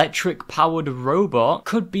 the electric-powered robot,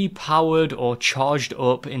 could be powered or charged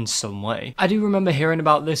up in some way. I do remember hearing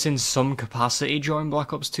about this in some capacity during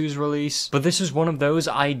Black Ops 2's release, but this was one of those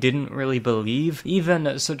I didn't really believe, even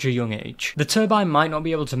at such a young age. The turbine might not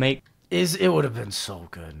be able to make It would have been so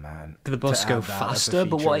good, man. the bus to go add that as a faster,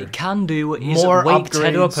 but what feature. it can do is More wake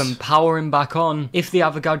Ted up upgrades. and power him back on if the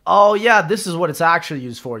Avogadro Oh yeah, this is what it's actually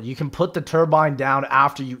used for. You can put the turbine down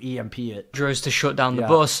after you EMP it. is to shut down the Yeah.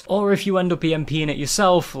 bus, or if you end up EMPing it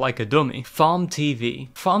yourself like a dummy. Farm TV.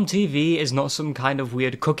 Farm TV is not some kind of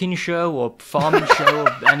weird cooking show or farming show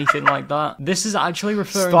or anything like that. This is actually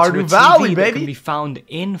referring to a Stardew TV Valley, that baby. can be found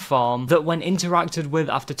in Farm that when interacted with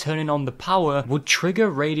after turning on the power would trigger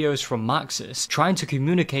radios from Maxis trying to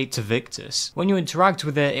communicate to Victus. When you interact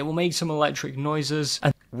with it, it will make some electric noises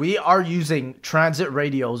and We are using transit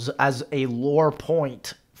radios as a lore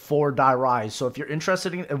point for Die Rise. So if you're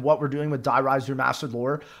interested in what we're doing with Die Rise Remastered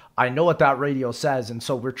lore, I know what that radio says, and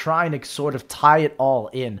so we're trying to sort of tie it all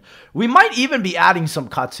in. We might even be adding some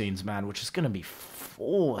cutscenes, man, which is going to be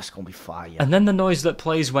it's going to be fire. and then the noise that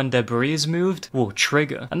plays when debris is moved will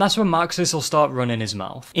trigger, and that's when Maxis will start running his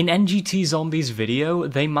mouth. In NGT Zombies video,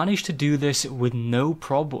 they managed to do this with no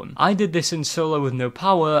problem. I did this in solo with no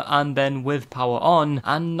power, and then with power on,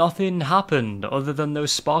 and nothing happened other than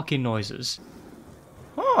those sparking noises.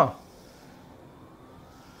 Huh.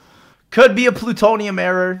 Could be a plutonium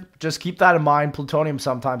error. Just keep that in mind. Plutonium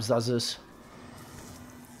sometimes does this.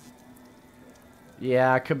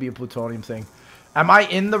 Yeah, it could be a plutonium thing. Am I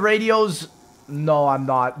in the radios? No, I'm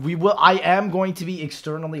not. I am going to be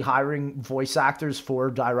externally hiring voice actors for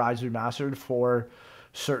Die Rise Remastered for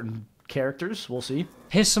certain characters. We'll see.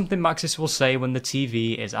 Here's something Maxis will say when the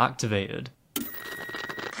TV is activated.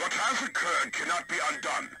 What has occurred cannot be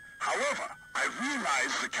undone. However, I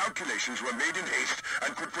realize the calculations were made in haste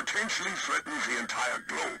and could potentially threaten the entire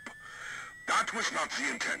globe. That was not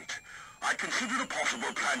the intent. I considered a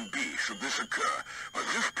possible plan B should this occur, but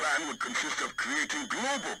this plan would consist of creating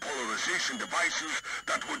global polarization devices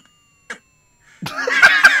that would...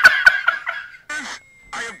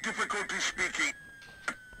 I have difficulty speaking.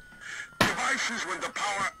 Devices when the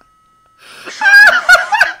power...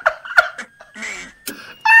 me.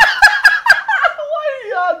 Why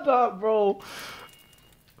you on that, bro?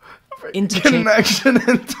 Interchange- Connection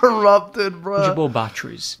interrupted, bro. Rechargeable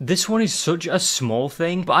batteries. This one is such a small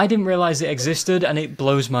thing, but I didn't realize it existed and it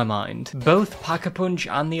blows my mind. Both Pack-a-Punch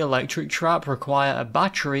and the Electric Trap require a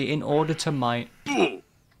battery in order to mine.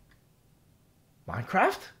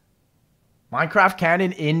 Minecraft? Minecraft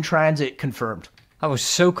canon in transit confirmed. I was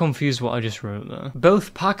so confused what I just wrote there.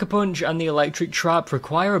 Both Pack-a-Punch and the Electric Trap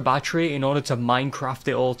require a battery in order to Minecraft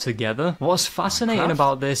it all together. What's fascinating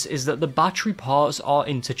about this is that the battery parts are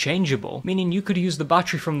interchangeable, meaning you could use the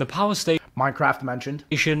battery from the power station Minecraft mentioned.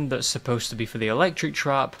 that's supposed to be for the Electric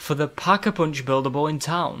Trap for the Pack-a-Punch buildable in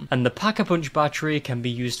town, and the Pack-a-Punch battery can be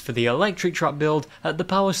used for the Electric Trap build at the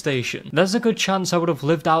power station. There's a good chance I would have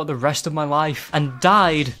lived out the rest of my life and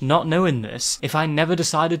died not knowing this if I never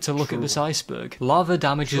decided to look at this iceberg. Lava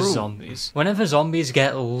damages zombies. Whenever zombies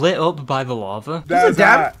get lit up by the lava,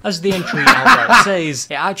 as the entry outright says,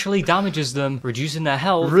 it actually damages them, reducing their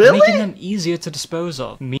health, Really? making them easier to dispose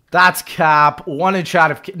of. That's cap. One in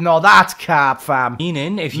chat of... No, that's cap, fam.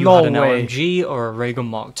 Meaning, if you No had an way. LMG or a Ray Gun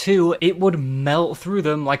Mark II, it would melt through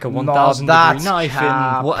them like a 1,000 degree that's knife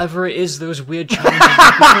cap. in whatever it is those weird challenges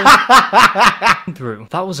through.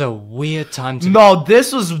 That was a weird time to No,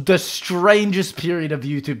 this was the strangest period of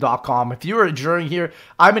YouTube.com. If you were during here,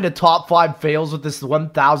 I'm in the top 5 fails with this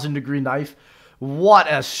 1,000 degree knife.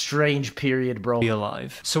 What a strange period, bro. be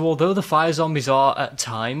alive. So although the fire zombies are, at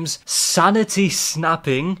times, sanity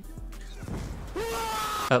snapping,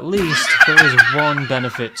 at least there is one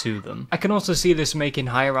benefit to them. I can also see this making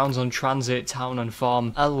higher rounds on Transit, Town and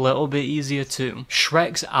Farm a little bit easier too.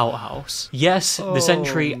 Shrek's outhouse. Yes, this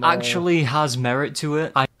entry actually has merit to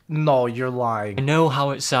it. No, you're I lying. know how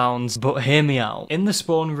it sounds, but hear me out. In the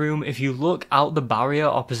spawn room, if you look out the barrier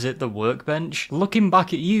opposite the workbench, looking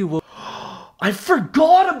back at you will I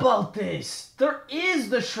forgot about this. There is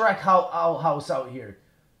the Shrek house out here.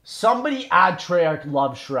 Somebody add Treyarch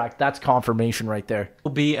loves Shrek. That's confirmation right there.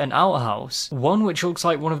 be an outhouse. One which looks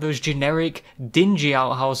like one of those generic, dingy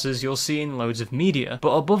outhouses you'll see in loads of media.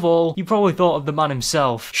 But above all, you probably thought of the man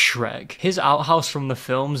himself, Shrek. His outhouse from the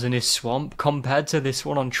films and his swamp compared to this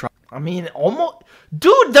one on I mean, almost...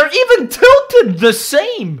 Dude, they're even tilted the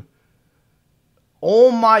same.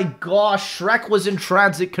 Oh my gosh, Shrek was in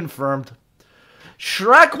transit confirmed.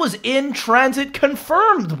 Shrek was in Transit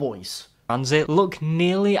confirmed, boys. Transit look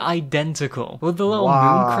nearly identical, with the little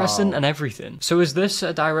moon crescent and everything. So is this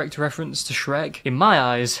a direct reference to Shrek? In my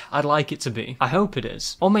eyes, I'd like it to be. I hope it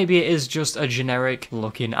is. Or maybe it is just a generic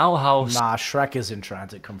looking outhouse. Nah, Shrek is in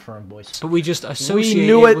Transit confirmed, boys. But we just associate we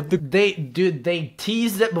knew it it. with the They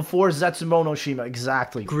teased it before Zetsumono Shima.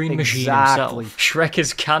 Exactly. Green Machine himself. Shrek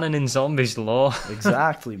is canon in Zombies lore.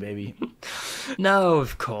 Exactly, baby. No,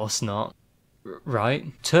 of course not. Right?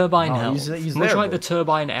 Turbine health. He's Much there, like bro. the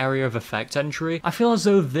turbine area of effect entry, I feel as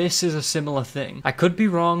though this is a similar thing. I could be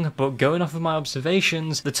wrong, but going off of my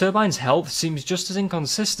observations, the turbine's health seems just as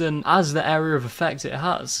inconsistent as the area of effect it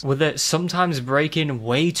has, with it sometimes breaking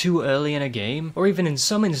way too early in a game, or even in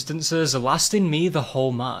some instances lasting me the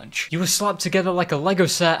whole match. You were slapped together like a Lego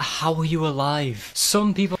set, how are you alive?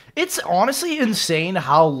 Some people... It's honestly insane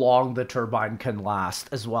how long the turbine can last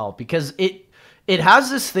as well, because it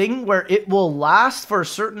has this thing where it will last for a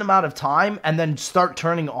certain amount of time and then start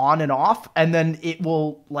turning on and off, and then it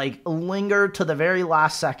will like linger to the very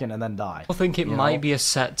last second and then die. I think it might be a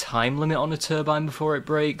set time limit on a turbine before it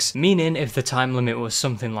breaks, meaning if the time limit was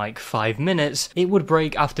something like 5 minutes, it would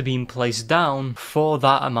break after being placed down for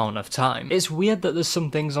that amount of time. It's weird that there's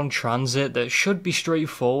some things on Transit that should be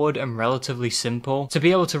straightforward and relatively simple to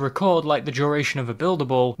be able to record, like the duration of a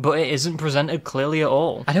buildable, but it isn't presented clearly at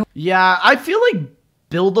all. Yeah, I feel like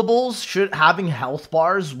buildables having health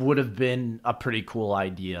bars would have been a pretty cool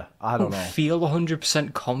idea. I don't know. Feel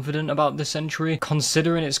 100% confident about this entry,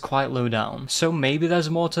 considering it's quite low down. So maybe there's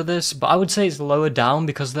more to this, but I would say it's lower down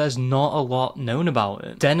because there's not a lot known about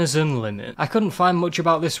it. Denizen limit. I couldn't find much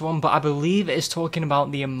about this one, but I believe it is talking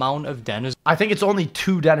about the amount of denizens. I think it's only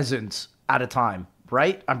 2 denizens at a time,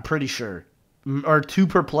 right? I'm pretty sure. Or 2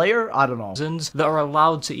 per player? I don't know. That are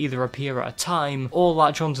allowed to either appear at a time or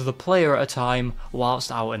latch onto the player at a time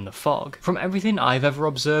whilst out in the fog. From everything I've ever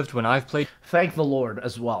observed when I've played Thank the Lord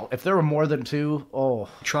as well. If there were more than 2, oh.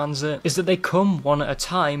 Transit, is that they come one at a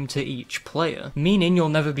time to each player, meaning you'll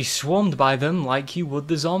never be swarmed by them like you would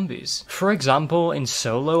the zombies. For example, in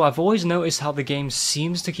solo, I've always noticed how the game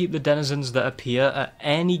seems to keep the denizens that appear at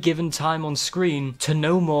any given time on screen to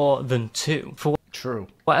no more than 2. For True.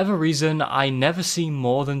 whatever reason, I never see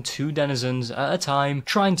more than 2 denizens at a time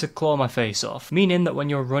trying to claw my face off, meaning that when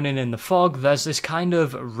you're running in the fog, there's this kind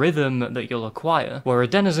of rhythm that you'll acquire, where a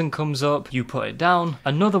denizen comes up, you put it down,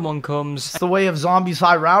 another one comes, It's the way of zombies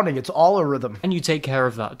high rounding, it's all a rhythm. and you take care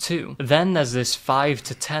of that too. Then there's this 5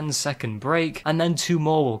 to 10 second break, and then 2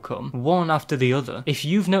 more will come, one after the other. If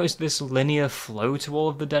you've noticed this linear flow to all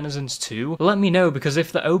of the denizens too, let me know, because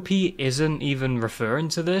if the OP isn't even referring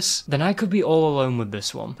to this, then I could be all alone with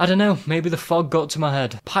this one. I don't know, maybe the fog got to my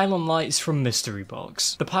head. Pylon lights from Mystery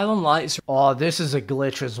Box. The pylon lights... Oh, this is a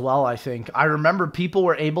glitch as well, I think. I remember people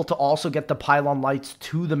were able to also get the pylon lights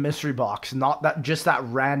to the mystery box, not that just that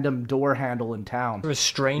random door handle in town. A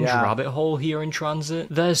strange rabbit hole here in Transit.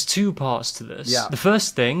 There's 2 parts to this. Yeah. The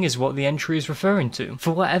first thing is what the entry is referring to.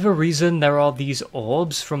 For whatever reason, there are these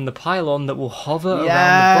orbs from the pylon that will hover around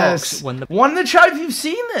the box when the One in the chat if you've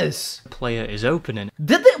seen this. player is opening,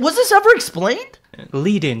 Was this ever explained?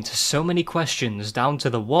 leading to so many questions down to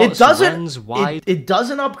the what, when's, why. It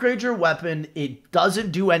doesn't upgrade your weapon. It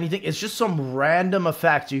doesn't do anything. It's just some random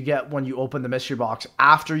effect you get when you open the mystery box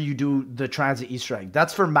after you do the Transit Easter egg.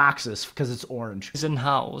 That's for Maxis because it's orange. And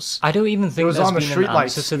hows. I don't even think was there's on the been an street answer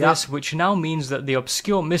lights, to yeah. this, which now means that the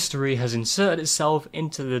obscure mystery has inserted itself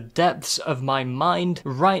into the depths of my mind,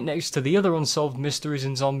 right next to the other unsolved mysteries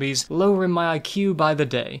in Zombies, lowering my IQ by the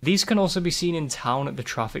day. These can also be seen in town at the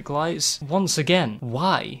traffic lights. Once again,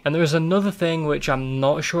 why? And there is another thing which I'm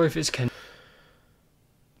not sure if it's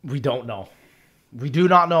We don't know. We do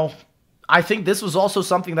not know. I think this was also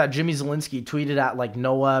something that Jimmy Zielinski tweeted at like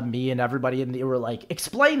Noah, me, and everybody, and they were like,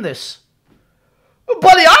 explain this.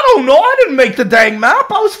 Buddy, I don't know. I didn't make the dang map.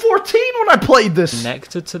 I was 14 when I played this.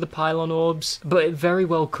 connected to the pylon orbs, but it very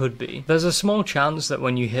well could be. There's a small chance that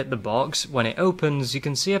when you hit the box, when it opens, you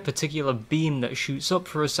can see a particular beam that shoots up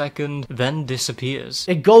for a second, then disappears.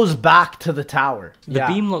 It goes back to the tower. The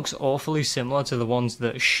beam looks awfully similar to the ones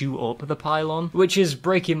that shoot up the pylon, which is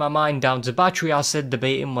breaking my mind down to battery acid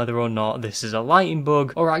debating whether or not this is a lighting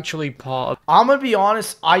bug or actually part of... I'm gonna be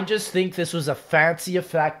honest, I just think this was a fancy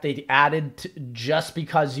effect they added to, just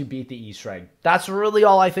because you beat the Easter egg. That's really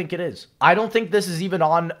all I think it is. I don't think this is even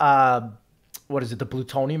on, what is it, the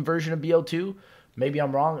plutonium version of BO2? Maybe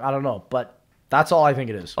I'm wrong, I don't know. But That's all I think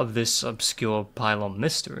it is. Of this obscure pylon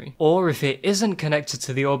mystery. Or if it isn't connected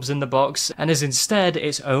to the orbs in the box and is instead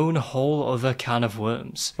its own whole other can of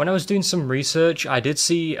worms. When I was doing some research, I did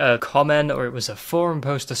see a comment, or it was a forum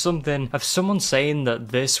post or something, of someone saying that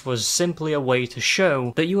this was simply a way to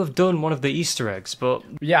show that you have done one of the Easter eggs, but...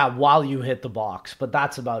 Yeah, while you hit the box, but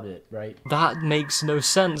that's about it, right? That makes no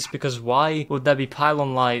sense, because why would there be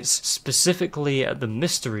pylon lights specifically at the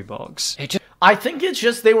mystery box? I think it's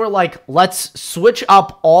just they were like, let's switch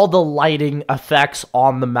up all the lighting effects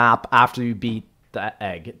on the map after you beat the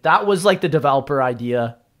egg. That was like the developer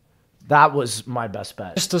idea. That was my best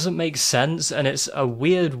bet. It just doesn't make sense, and it's a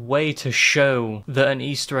weird way to show that an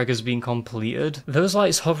Easter egg has been completed. Those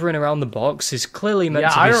lights hovering around the box is clearly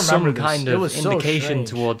meant to be some kind of indication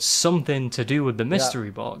towards something to do with the mystery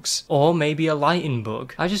box. Or maybe a lighting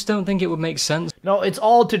bug. I just don't think it would make sense. No, it's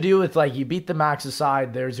all to do with, like, you beat the max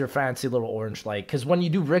aside, there's your fancy little orange light. Because when you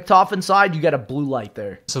do Richtof inside, you get a blue light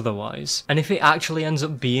there. Otherwise. And if it actually ends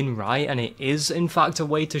up being right, and it is, in fact, a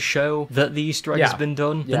way to show that the Easter egg has been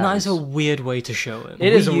done, then that is a weird way to show it.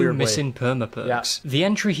 It is a weird missing permaperks. The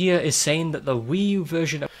entry here is saying that the Wii U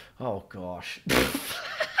version of... Oh, gosh.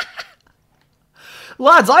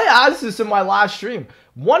 Lads, I asked this in my last stream.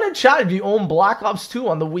 One in chat if you own Black Ops 2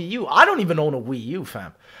 on the Wii U. I don't even own a Wii U,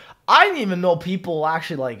 fam. I didn't even know people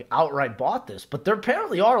actually, like, outright bought this. But there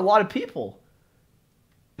apparently are a lot of people.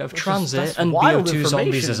 Of Transit and BO2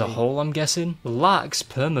 Zombies as a whole, I'm guessing, lacks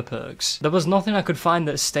permaperks. There was nothing I could find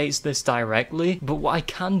that states this directly, but what I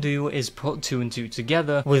can do is put 2 and 2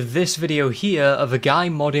 together with this video here of a guy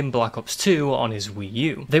modding Black Ops 2 on his Wii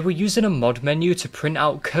U. They were using a mod menu to print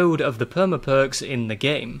out code of the permaperks in the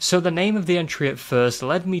game, so the name of the entry at first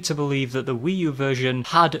led me to believe that the Wii U version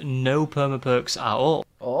had no permaperks at all.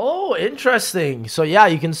 Oh, interesting. So yeah,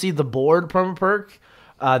 you can see the board permaperk,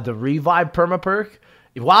 the revive permaperk.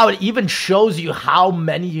 Wow, it even shows you how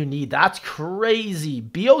many you need. That's crazy.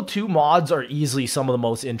 BO2 mods are easily some of the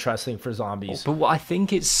most interesting for zombies. But what I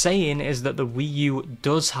think it's saying is that the Wii U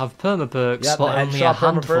does have permaperks, but only a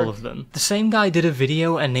handful of them. The same guy did a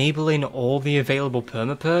video enabling all the available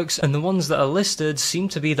permaperks, and the ones that are listed seem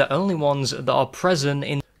to be the only ones that are present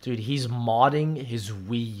in... Dude, he's modding his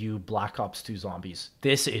Wii U Black Ops 2 zombies.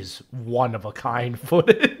 This is one-of-a-kind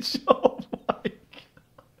footage. Oh my gosh.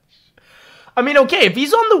 I mean, okay, if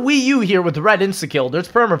he's on the Wii U here with Red Insta-Kill, there's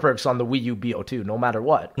permaperks on the Wii U BO2, no matter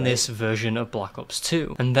what. Right? In this version of Black Ops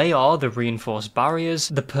 2. And they are the reinforced barriers,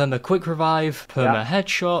 the perma quick revive, perma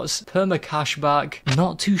headshots, perma cashback.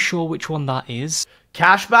 Not too sure which one that is.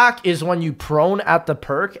 Cashback is when you prone at the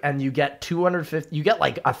perk and you get 250, you get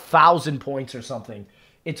like 1,000 points or something.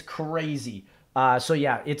 It's crazy. So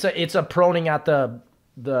yeah, it's a proning at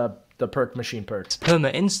the perk machine perks.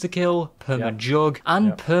 Perma insta-kill, perma jug,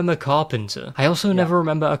 and perma carpenter. I also never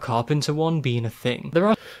remember a carpenter one being a thing. There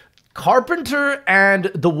are... Carpenter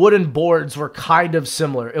and the wooden boards were kind of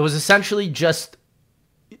similar. It was essentially just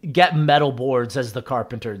get metal boards as the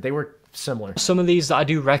carpenter. They were similar. Some of these that I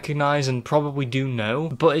do recognize and probably do know,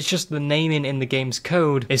 but it's just the naming in the game's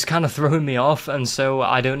code is kind of throwing me off, and so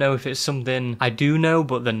I don't know if it's something I do know,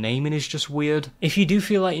 but the naming is just weird. If you do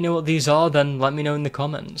feel like you know what these are, then let me know in the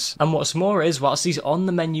comments. And what's more is, whilst these on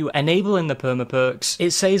the menu enabling the permaperks,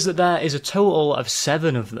 it says that there is a total of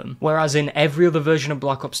 7 of them, whereas in every other version of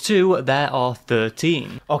Black Ops 2, there are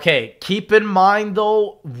 13. Okay, keep in mind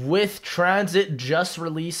though, with Transit just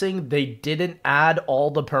releasing, they didn't add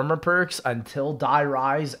all the permaperks until Die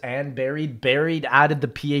Rise and Buried. Buried added the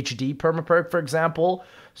PhD permaperk, for example,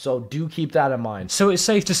 so do keep that in mind. So it's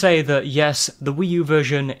safe to say that, yes, the Wii U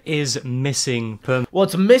version is missing Well,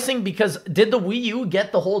 it's missing because did the Wii U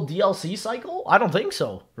get the whole DLC cycle? I don't think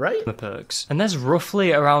so, right? Perks. And there's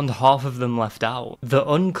roughly around half of them left out. The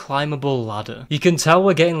unclimbable ladder. You can tell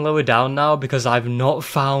we're getting lower down now because I've not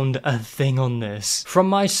found a thing on this. From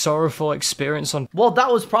my sorrowful experience on... Well, that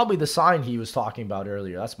was probably the sign he was talking about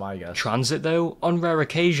earlier. That's my guess. Transit, though, on rare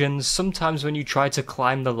occasions, sometimes when you try to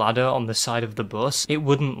climb the ladder on the side of the bus, it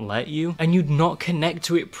wouldn't let you, and you'd not connect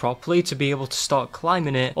to it properly to be able to start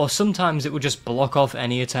climbing it, or sometimes it would just block off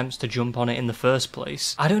any attempts to jump on it in the first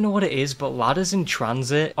place. I don't know what it is, but ladders in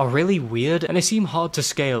Transit are really weird, and they seem hard to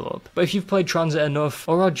scale up. But if you've played Transit enough,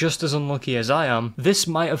 or are just as unlucky as I am, this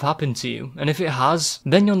might have happened to you, and if it has,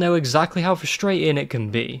 then you'll know exactly how frustrating it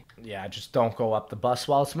can be. Yeah, just don't go up the bus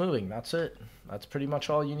while it's moving. That's it. That's pretty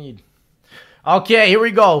much all you need. Okay, here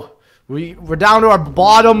we go. We're down to our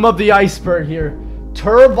bottom of the iceberg here.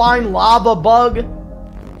 Turbine lava bug.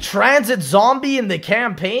 Transit zombie in the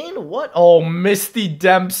campaign? What? Oh, Misty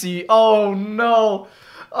Dempsey. Oh, no.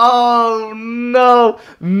 Oh, no.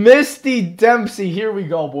 Misty Dempsey. Here we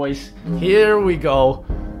go, boys. Here we go.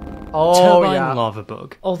 Oh, Turbine yeah. lava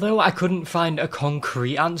bug. Although I couldn't find a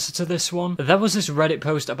concrete answer to this one, there was this Reddit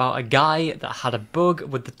post about a guy that had a bug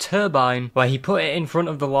with the turbine where he put it in front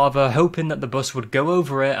of the lava hoping that the bus would go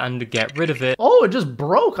over it and get rid of it. Oh, it just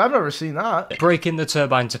broke. I've never seen that. Breaking the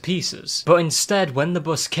turbine to pieces. But instead, when the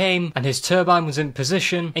bus came and his turbine was in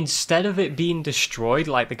position, instead of it being destroyed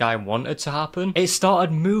like the guy wanted to happen, it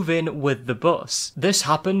started moving with the bus. This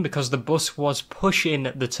happened because the bus was pushing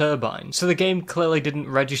the turbine. So the game clearly didn't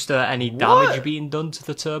register any damage being done to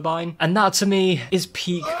the turbine. And that to me is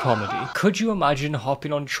peak comedy. Could you imagine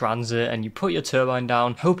hopping on Transit and you put your turbine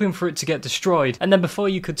down, hoping for it to get destroyed, and then before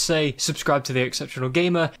you could say, subscribe to the Exceptional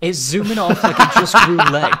Gamer, it's zooming off like it just grew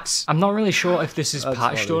legs. I'm not really sure if this is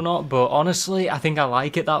patched or not, but honestly, I think I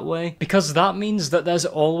like it that way. Because that means that there's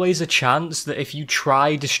always a chance that if you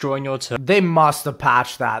try destroying your turbine, They must have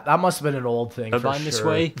patched that. That must have been an old thing for this sure.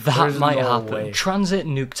 way, that There's might no happen. way. Transit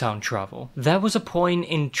Nuketown travel. There was a point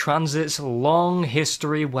in Transit's long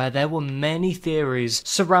history where there were many theories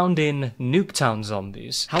surrounding Nuketown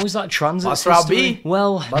zombies. How is that Transit's Bus Route history? B.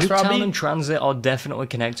 Well, Bus Route Nuketown B. and Transit are definitely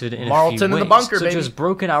connected in a Marlton few in ways, the bunker, such baby. as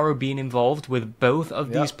Broken Arrow being involved with both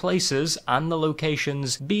of these places and the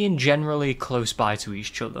locations being generally close by to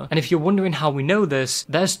each other. And if you're wondering how we know this,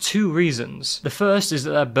 there's two reasons. The first is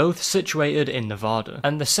that they're both situated in Nevada,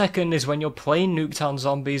 and the second is when you're playing Nuketown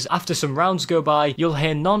Zombies, after some rounds go by, you'll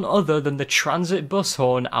hear none other than the Transit bus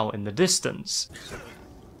horn out in the distance.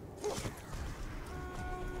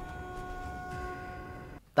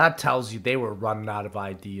 That tells you they were running out of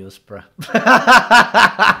ideas, bruh.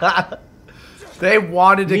 They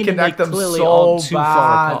wanted to Meaning connect they them clearly so aren't too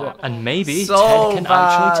far bad. apart. And maybe So Ted can bad.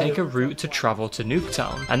 actually take a route to travel to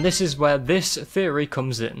Nuketown. And this is where this theory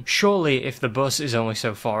comes in. Surely, if the bus is only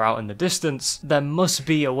so far out in the distance, there must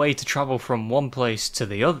be a way to travel from one place to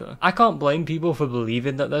the other. I can't blame people for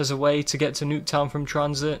believing that there's a way to get to Nuketown from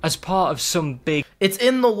Transit as part of some big It's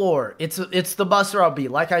in the lore. It's the bus route B.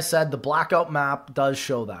 Like I said, the blackout map does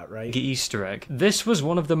show that, right? Easter egg. This was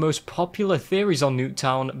one of the most popular theories on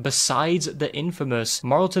Nuketown besides the infamous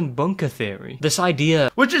Marlton Bunker theory. This idea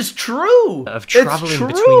Which is true. of traveling It's true.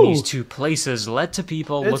 between these two places led to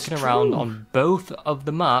people It's looking around true. on both of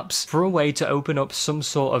the maps for a way to open up some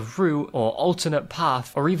sort of route or alternate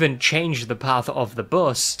path or even change the path of the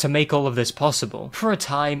bus to make all of this possible. For a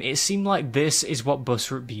time, it seemed like this is what Bus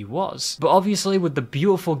Route B was. But obviously with the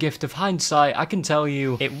beautiful gift of hindsight, I can tell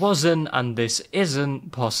you it wasn't and this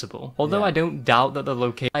isn't possible. Although I don't doubt that the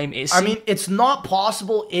location it's not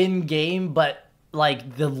possible in game, but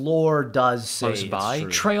like the lore does say close it's by. true.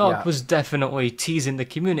 Treyarch Yeah. was definitely teasing the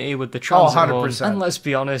community with the transit horn, 100%. and let's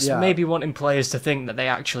be honest, Yeah. maybe wanting players to think that they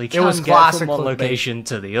actually can was get classic from one clickbait. location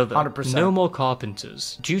to the other. 100%. No more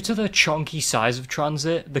carpenters. Due to the chunky size of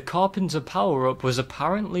Transit, the carpenter power-up was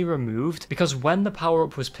apparently removed because when the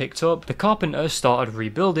power-up was picked up, the carpenter started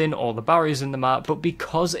rebuilding all the barriers in the map, but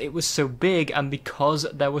because it was so big and because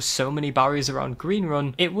there were so many barriers around Green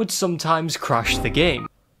Run, it would sometimes crash the game.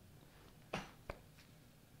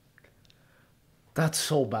 That's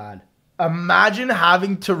so bad. Imagine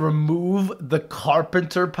having to remove the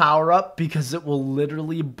carpenter power-up because it will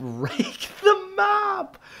literally break the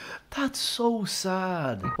map. That's so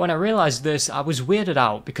sad. When I realized this, I was weirded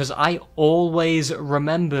out because I always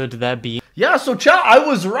remembered there being Yeah, so chat, I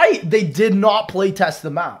was right. They did not playtest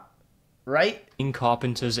the map, right?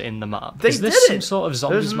 carpenters in the map. They Is this did some it. sort of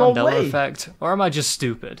zombies There's no Mandela way. effect? Or am I just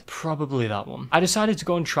stupid? Probably that one. I decided to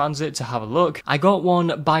go on Transit to have a look. I got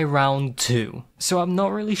one by round 2. So I'm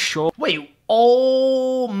not really sure. Wait,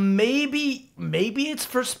 oh, maybe it's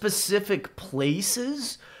for specific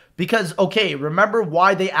places? Because, okay, remember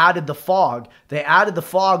why they added the fog? They added the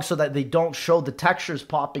fog so that they don't show the textures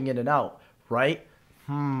popping in and out, right?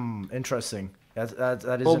 Interesting. That is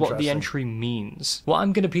Or interesting. what the entry means. What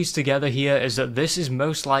I'm going to piece together here is that this is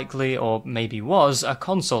most likely, or maybe was, a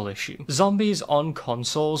console issue. Zombies on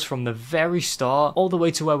consoles from the very start, all the way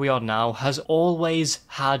to where we are now, has always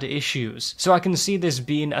had issues. So I can see this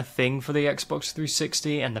being a thing for the Xbox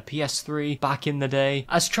 360 and the PS3 back in the day,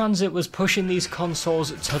 as Transit was pushing these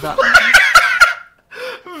consoles to that...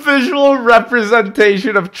 Visual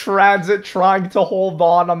representation of Transit trying to hold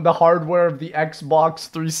on the hardware of the Xbox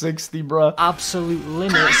 360, bruh. absolute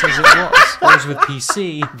limits as it was. Whereas with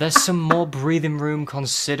PC, there's some more breathing room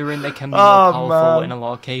considering they can be more powerful in a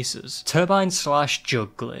lot of cases.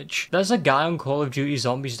 Turbine/jug glitch. There's a guy on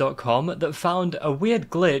CallOfDutyZombies.com that found a weird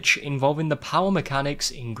glitch involving the power mechanics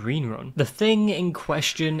in Green Run. The thing in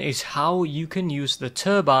question is how you can use the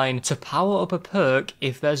turbine to power up a perk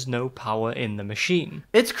if there's no power in the machine.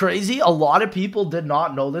 It's crazy? A lot of people did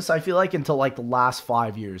not know this, I feel like, until like the last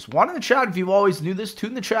 5 years. One in the chat if you always knew this. Two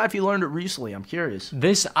in the chat if you learned it recently. I'm curious.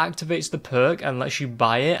 This activates the perk and lets you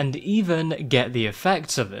buy it and even get the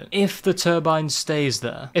effects of it if the turbine stays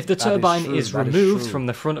there. If the turbine is removed from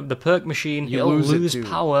the front of the perk machine, it'll lose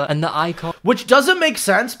power and the icon... Which doesn't make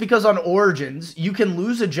sense because on Origins, you can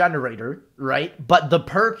lose a generator, right? But the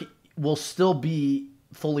perk will still be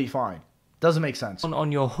fully fine. Doesn't make sense.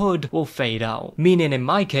 On your hood will fade out. Meaning in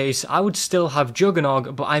my case, I would still have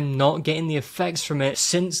Juggernog, but I'm not getting the effects from it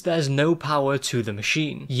since there's no power to the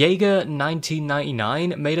machine.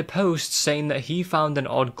 Jaeger1999 made a post saying that he found an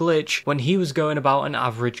odd glitch when he was going about an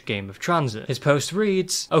average game of Transit. His post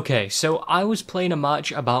reads, okay, so I was playing a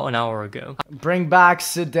match about an hour ago. Bring back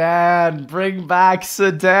Sedan. Bring back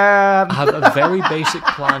Sedan. I have a very basic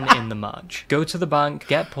plan in the match. Go to the bank,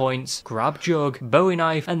 get points, grab Jug, Bowie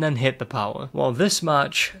knife, and then hit the power. Well, this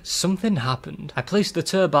match, something happened. I placed the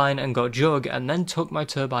turbine and got Jug and then took my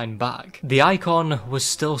turbine back. The icon was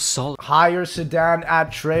still solid. Hire Sedan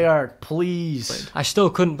at Treyarch, please. I still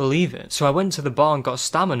couldn't believe it, so I went to the bar and got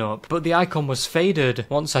stamina up, but the icon was faded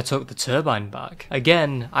once I took the turbine back.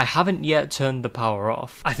 Again, I haven't yet turned the power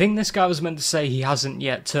off. I think this guy was meant to say he hasn't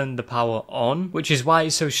yet turned the power on, which is why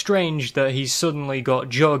it's so strange that he's suddenly got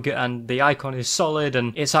Jug and the icon is solid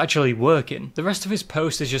and it's actually working. The rest of his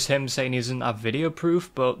post is just him saying he doesn't have video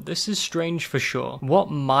proof, but this is strange for sure.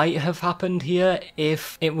 What might have happened here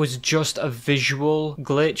if it was just a visual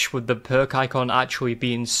glitch with the perk icon actually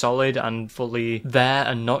being solid and fully there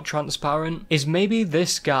and not transparent is maybe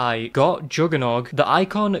this guy got Juggernog, the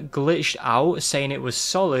icon glitched out saying it was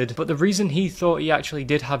solid, but the reason he thought he actually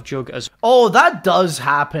did have Jug as oh, that does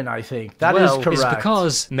happen, I think. That is correct. Is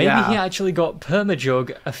because maybe he actually got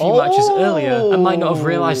permajug a few matches earlier and might not have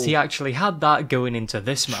realized he actually had that going into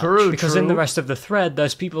this match. Because in the rest of the thread,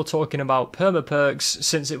 there's people talking about permaperks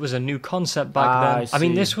since it was a new concept back then. I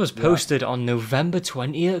mean, this was posted on November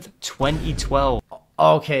 20th, 2012.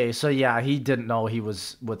 Okay, so yeah, he didn't know he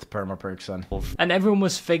was with permaperks then. And everyone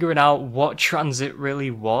was figuring out what Transit really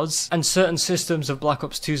was, and certain systems of Black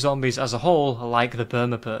Ops 2 Zombies as a whole, like the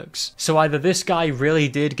permaperks. So either this guy really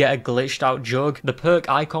did get a glitched out Jug, the perk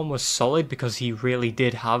icon was solid because he really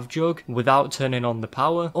did have Jug without turning on the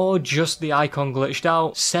power, or just the icon glitched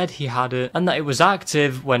out, said he had it, and that it was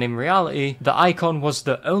active when in reality, the icon was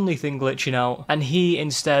the only thing glitching out, and he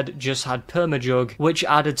instead just had permajug, which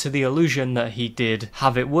added to the illusion that he did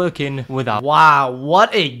have it working without. Wow,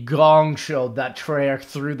 what a gong show that Treyarch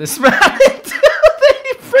threw this man into.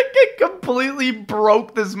 They freaking completely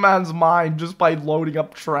broke this man's mind just by loading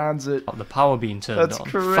up Transit. The power being turned on.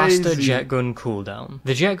 Crazy. Faster jet gun cooldown.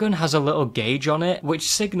 The jet gun has a little gauge on it, which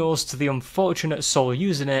signals to the unfortunate soul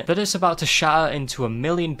using it that it's about to shatter into a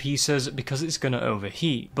million pieces because it's gonna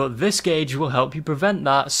overheat. But this gauge will help you prevent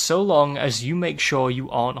that so long as you make sure you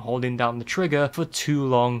aren't holding down the trigger for too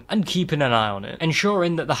long and keeping an eye on it,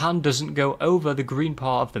 ensuring that the hand doesn't go over the green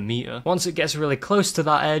part of the meter. Once it gets really close to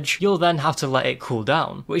that edge, you'll then have to let it cool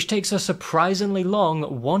down, which takes a surprisingly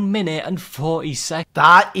long 1 minute and 40 seconds.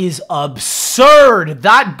 That is absurd.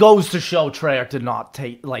 That goes to show Treyarch did not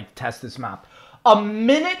test this map.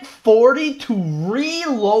 1:40 to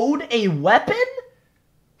reload a weapon?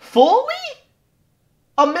 Fully?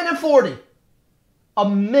 1:40. A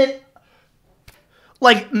minute.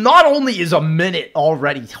 Like, not only is a minute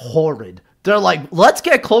already horrid, they're like, let's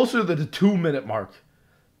get closer to the 2-minute mark.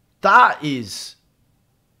 That is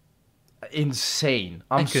insane.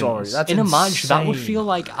 I'm sorry. That's in a match insane. that would feel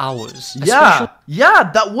like hours.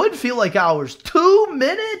 Yeah, that would feel like hours. 2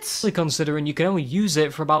 minutes? Considering you can only use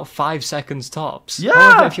it for about 5 seconds tops. Yeah.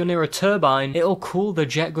 However, if you're near a turbine, it'll cool the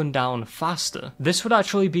jet gun down faster. This would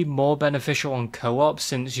actually be more beneficial on co-op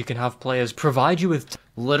since you can have players provide you with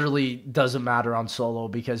literally doesn't matter on solo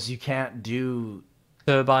because you can't do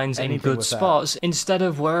turbines in good spots instead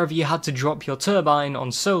of wherever you had to drop your turbine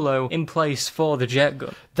on solo in place for the jet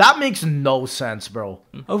gun. That makes no sense, bro.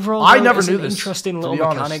 Overall, I never knew an this, interesting little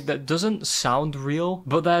mechanic that doesn't sound real,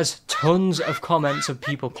 but there's tons of comments of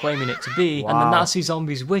people claiming it to be, and the Nazi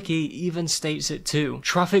Zombies wiki even states it too.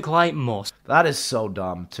 Traffic light Morse. That is so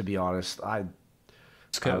dumb, to be honest.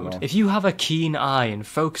 Code. If you have a keen eye and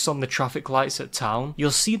focus on the traffic lights at town,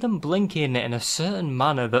 you'll see them blinking in a certain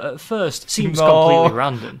manner that at first seems completely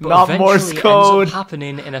random, but eventually ends up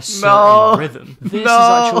happening in a certain rhythm. This is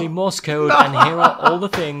actually Morse code, and here are all the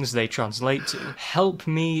things they translate to. Help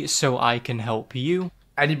me so I can help you.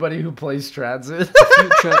 Anybody who plays Transit.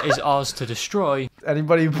 The future is ours to destroy.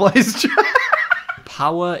 Anybody who plays Transit.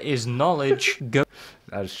 Power is knowledge. Go.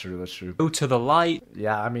 That's true, that's true. Go to the light.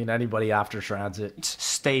 Yeah, I mean, anybody after Transit.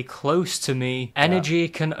 stay close to me, energy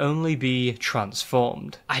can only be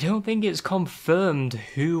transformed. I don't think it's confirmed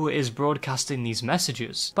who is broadcasting these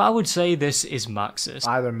messages, but I would say this is Maxis.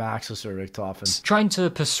 Either Maxis or Richtofen. Trying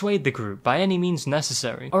to persuade the group by any means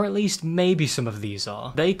necessary, or at least maybe some of these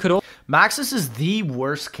are. They could all— Maxis is the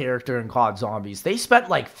worst character in COD Zombies. They spent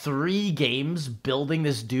like 3 games building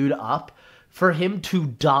this dude up for him to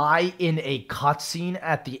die in a cutscene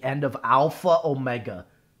at the end of Alpha Omega.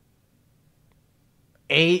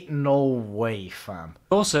 Ain't no way, fam.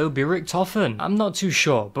 also be Richtofen. I'm not too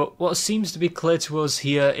sure, but what seems to be clear to us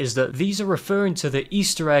here is that these are referring to the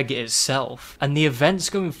Easter egg itself, and the events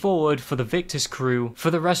going forward for the Victus crew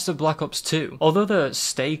for the rest of Black Ops 2. Although the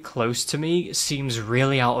stay close to me seems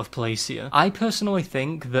really out of place here, I personally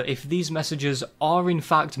think that if these messages are in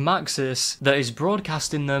fact Maxis that is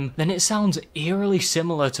broadcasting them, then it sounds eerily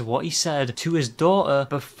similar to what he said to his daughter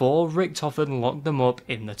before Richtofen locked them up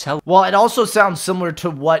in the Well, it also sounds similar to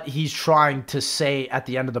what he's trying to say at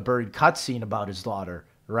the end of the buried cutscene about his daughter,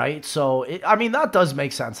 right? So, I mean, that does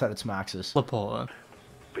make sense that it's Maxis. teleporter.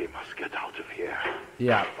 We must get out of here.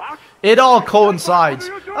 Yeah. It all coincides.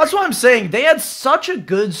 That's what I'm saying. They had such a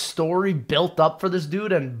good story built up for this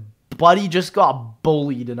dude, and Buddy just got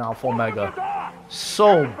bullied in Alpha Omega.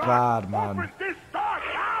 So bad, man.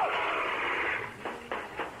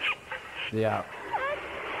 Yeah.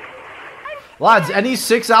 Lads, any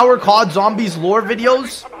 6-hour COD Zombies lore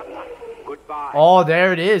videos? Oh,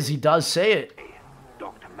 there it is. He does say it.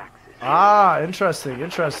 Ah, interesting,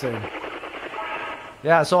 interesting.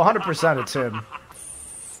 Yeah, so 100% it's him.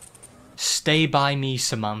 Stay by me,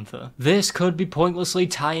 Samantha. This could be pointlessly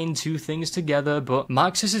tying two things together, but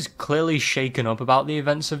Maxis is clearly shaken up about the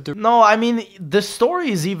events of No, I mean, the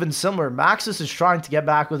story is even similar. Maxis is trying to get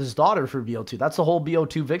back with his daughter for BO2. That's the whole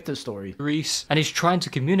BO2 Victor story. Reese, and he's trying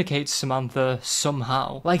to communicate to Samantha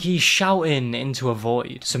somehow. Like he's shouting into a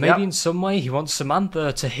void. So maybe in some way he wants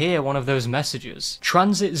Samantha to hear one of those messages.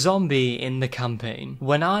 Transit zombie in the campaign.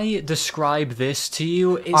 When I describe this to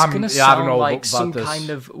you, it's gonna sound like some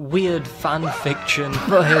kind of weird fan fiction,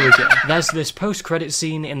 but here we go. There's this post-credit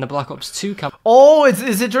scene in the Black Ops 2 campaign. Oh,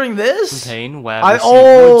 is it during this? Where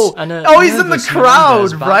he's in the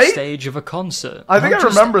crowd, right? Backstage of a concert. I think I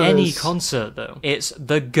remember this. Any concert though. It's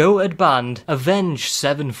the goated band Avenged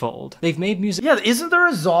Sevenfold. They've made music. Yeah, isn't there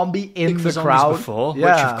a zombie in the crowd before, which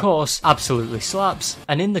of course absolutely slaps.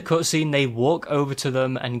 And in the cutscene, they walk over to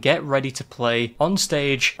them and get ready to play on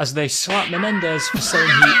stage as they slap Menendez for saying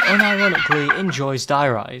he unironically enjoys Die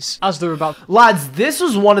Rise. As they're about— Lads, this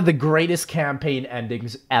was one of the greatest campaign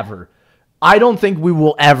endings ever. I don't think we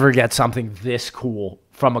will ever get something this cool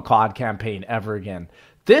from a COD campaign ever again.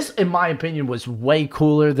 This, in my opinion, was way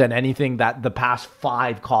cooler than anything that the past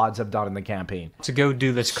 5 CODs have done in the campaign. To go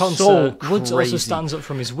do this concert, Woods also stands up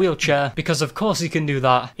from his wheelchair, because of course he can do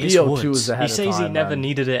that. It's Woods. He says he never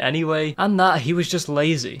needed it anyway, and that he was just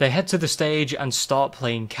lazy. They head to the stage and start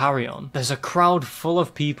playing Carry On. There's a crowd full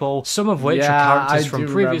of people, some of which are characters from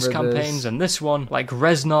previous campaigns, and this one, like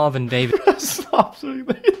Reznov and David. Stop saying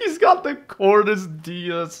that. He's got the Cordis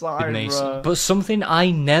Dia sign, bro. But something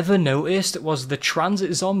I never noticed was the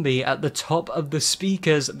Transit zombie at the top of the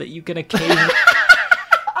speakers that you can occasionally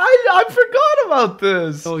I forgot about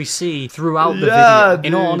this. We see throughout the video. Dude.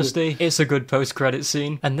 In all honesty, it's a good post-credit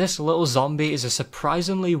scene, and this little zombie is a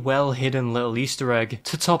surprisingly well-hidden little Easter egg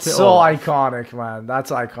to top it all. So iconic, man.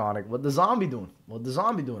 That's iconic. What the zombie doing? What the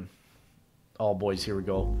zombie doing? Oh, boys, here we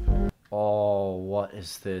go. Oh, what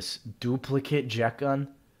is this? Duplicate jet gun?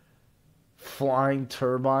 Flying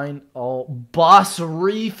turbine? Oh, bus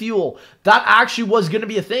refuel. That actually was going to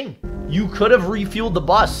be a thing. You could have refueled the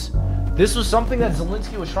bus. This was something that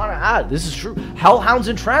Zelensky was trying to add. This is true. Hellhounds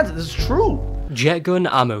in transit. This is true. Jet gun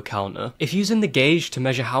ammo counter. If using the gauge to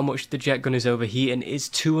measure how much the jet gun is overheating is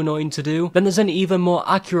too annoying to do, then there's an even more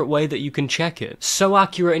accurate way that you can check it. So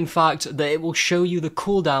accurate, in fact, that it will show you the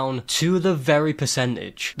cooldown to the very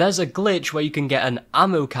percentage. There's a glitch where you can get an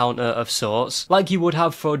ammo counter of sorts, like you would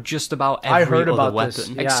have for just about every other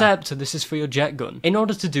weapon, except this is for your jet gun. In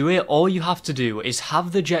order to do it, all you have to do is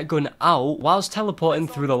have the jet gun out whilst teleporting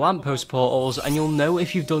through the lamppost portals, and you'll know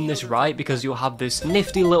if you've done this right because you'll have this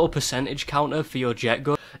nifty little percentage counter for your jet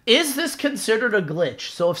gun. Is this considered a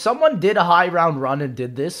glitch? So if someone did a high round run and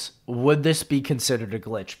did this, would this be considered a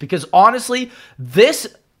glitch? Because honestly, this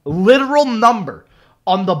literal number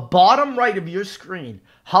on the bottom right of your screen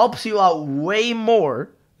helps you out way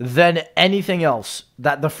more than anything else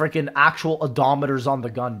that the freaking actual odometers on the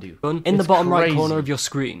gun do. In the bottom right crazy. corner of your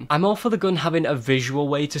screen. I'm all for the gun having a visual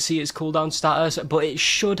way to see its cooldown status, but it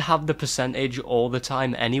should have the percentage all the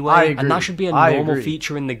time anyway, and that should be a normal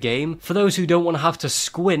feature in the game for those who don't want to have to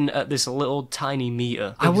squint at this little tiny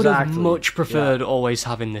meter. I would have much preferred always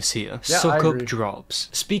having this here. Suck up drops.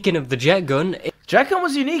 Speaking of the jet gun, jet gun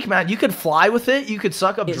was unique, man. You could fly with it, you could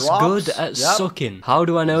suck up drops. It's good at sucking. How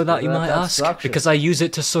do I know that, you might ask? Suction. Because I use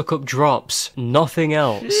it to suck up drops. Nothing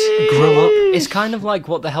else. Grow up. It's kind of like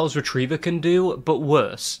what the hell's Retriever can do, but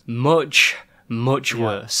worse. Much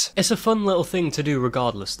worse. It's a fun little thing to do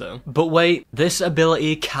regardless though. But wait, this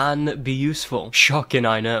ability can be useful. Shocking,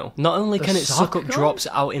 I know. Not only can it suck up drops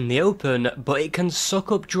out in the open, but it can suck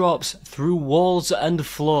up drops through walls and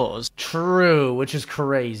floors. True, which is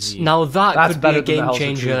crazy. Now that could be a game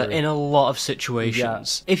changer in a lot of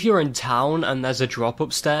situations. If you're in town and there's a drop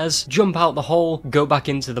upstairs, jump out the hole, go back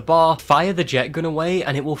into the bar, fire the jet gun away,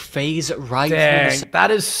 and it will phase right through the that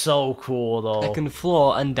is so cool though. second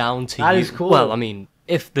floor and down to you. That is cool. Well, I mean,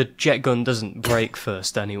 if the jet gun doesn't break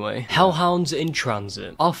first anyway. Hellhounds in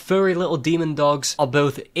Transit. Our furry little demon dogs are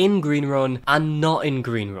both in Green Run and not in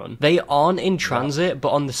Green Run. They aren't in Transit, but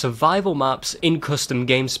on the survival maps, in custom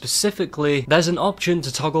games specifically, there's an option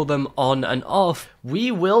to toggle them on and off.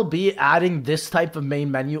 We will be adding this type of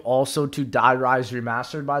main menu also to Die Rise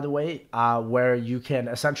Remastered, by the way, where you can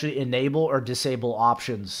essentially enable or disable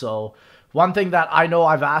options. So one thing that I know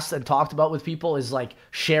I've asked and talked about with people is like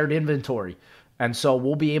shared inventory. And so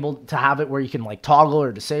we'll be able to have it where you can like toggle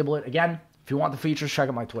or disable it. Again, if you want the features, check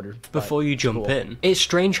out my Twitter. Before you jump in. It's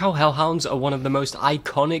strange how Hellhounds are one of the most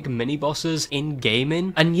iconic mini-bosses in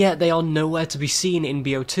gaming, and yet they are nowhere to be seen in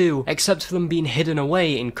BO2, except for them being hidden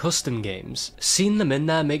away in custom games. Seeing them in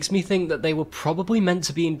there makes me think that they were probably meant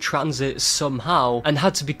to be in Transit somehow, and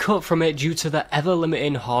had to be cut from it due to the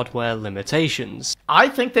ever-limiting hardware limitations. I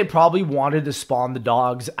think they probably wanted to spawn the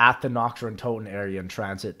dogs at the Nocturne Totem area in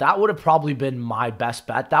Transit. That would have probably been my best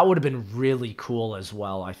bet. That would have been really cool as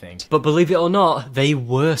well, I think. But believe it or not, they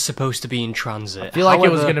were supposed to be in Transit. I feel like it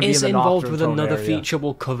was going to be in the involved Nocturne with Totem another area. feature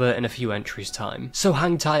we'll cover in a few entries' time. So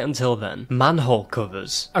hang tight until then. Manhole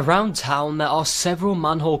covers. Around town, there are several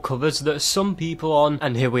manhole covers that some people on,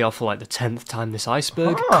 and here we are for like the 10th time this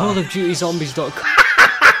Iceberg, CallOfDutyZombies.com.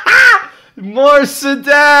 More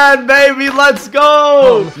sedan, baby, let's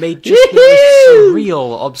go! Made just a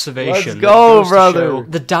surreal observation. Let's go, that goes to brother. show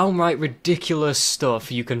the downright ridiculous stuff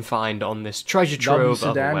you can find on this treasure trove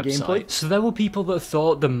of a sedan website. gameplay? So there were people that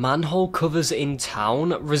thought the manhole covers in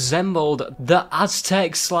town resembled the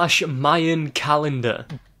Aztec/Mayan calendar.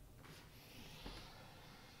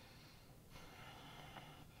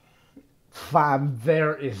 Fam,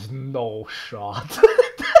 there is no shot.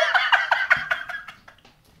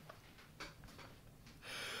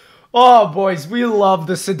 Oh, boys, we love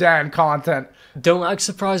the sedan content. Don't act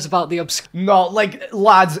surprised about the No, like,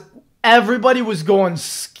 lads, everybody was going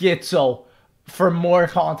schizo for more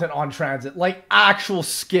content on Transit. Like, actual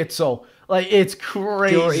schizo. Like, it's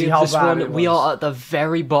crazy how bad it was. We are at the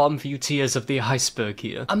very bottom few tiers of the iceberg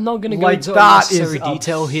here. I'm not going to go Like, into that unnecessary is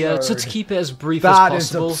detail here, so to absurd. keep it as brief That as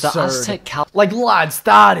is possible, the absurd. Aztec Like, lads,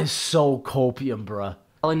 that is so copium, bruh.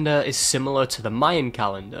 calendar is similar to the Mayan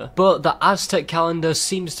calendar, but the Aztec calendar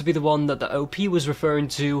seems to be the one that the OP was referring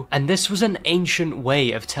to, and this was an ancient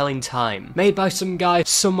way of telling time, made by some guy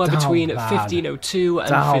somewhere between 1502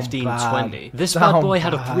 and 1520. This bad boy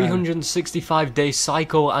had a 365-day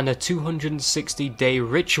cycle and a 260-day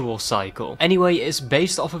ritual cycle. Anyway, it's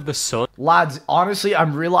based off of the sun. Lads, honestly,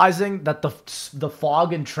 I'm realizing that the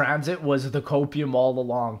fog in Transit was the copium all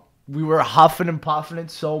along. We were huffing and puffing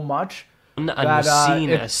it so much. And was seen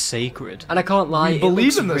as sacred. And I can't lie, it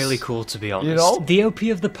looks really cool, to be honest. You know? The OP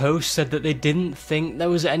of the post said that they didn't think there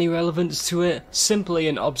was any relevance to it, simply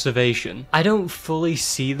an observation. I don't fully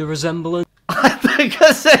see the resemblance.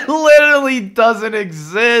 Because it literally doesn't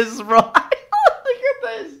exist, bro. Look at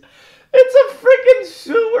this. It's a freaking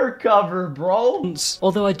sewer cover, bro.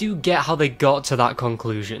 Although I do get how they got to that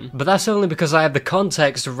conclusion, but that's only because I have the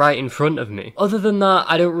context right in front of me. Other than that,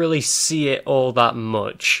 I don't really see it all that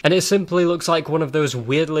much, and it simply looks like one of those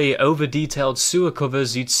weirdly over-detailed sewer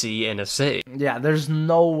covers you'd see in a city. Yeah, there's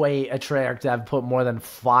no way a Treyarch dev put more than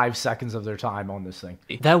 5 seconds of their time on this thing.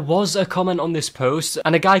 There was a comment on this post,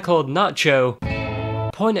 and a guy called Nacho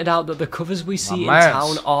pointed out that the covers we see in mans.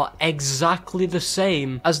 town are exactly the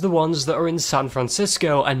same as the ones that are in San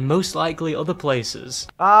Francisco and most likely other places.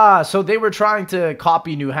 Ah, so they were trying to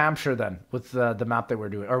copy New Hampshire then, with the map they were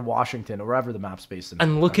doing, or Washington, or wherever the map's based in.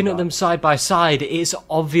 And looking at them side by side, it's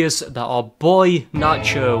obvious that our boy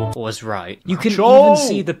Nacho was right. You can even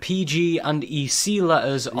see the PG and EC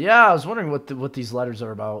letters Yeah, I was wondering what these letters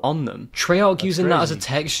are about. on them. Treyarch using that as a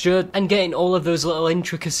texture and getting all of those little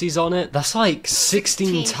intricacies on it, that's like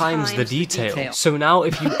 16 times the detail. So now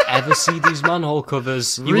if you ever see these manhole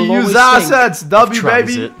covers, you will always assets, think W, of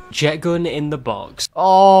baby. Transit, jet gun in the box.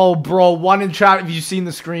 Oh, bro, one in chat. Have you seen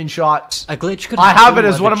the screenshot? A glitch could I have happen it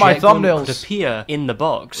as where one the of my jet gun thumbnails. could appear in the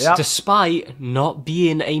box, Yep. despite not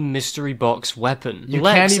being a mystery box weapon. You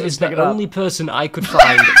Lex can't even is pick the it up. only person I could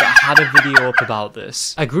find that had a video up about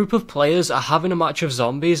this. A group of players are having a match of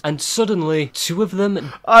zombies, and suddenly, two of them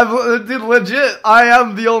Dude, legit, I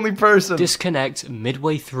am the only person. disconnect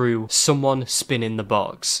midway through someone spinning the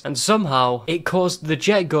box. And somehow, it caused the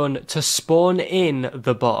jet gun to spawn in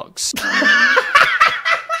the box.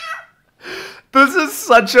 This is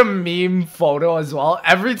such a meme photo as well.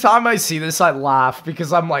 Every time I see this, I laugh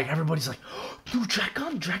because I'm like, everybody's like, dude, jet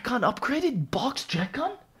gun, upgraded box jet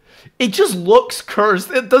gun? It just looks cursed.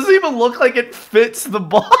 It doesn't even look like it fits the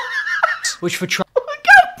box. Which for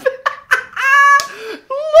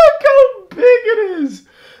Look how big it is.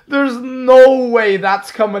 There's no way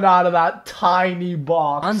that's coming out of that tiny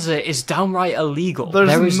box. Transit is downright illegal. There's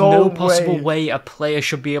There is no no possible way. way a player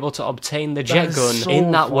should be able to obtain the jet is gun so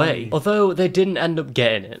in that funny. way. Although they didn't end up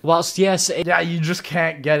getting it. Whilst yes, Yeah, you just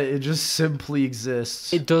can't get it. It just simply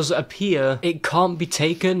exists. it does appear, it can't be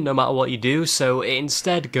taken no matter what you do, so it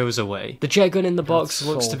instead goes away. The jet gun in the box That's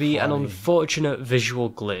looks so to be an funny. unfortunate visual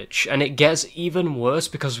glitch, and it gets even worse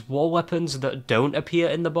because war weapons that don't appear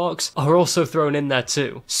in the box are also thrown in there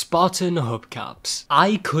too. Spartan hubcaps.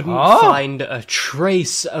 I couldn't find a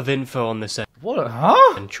trace of info on this What?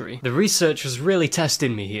 Huh? entry. The research was really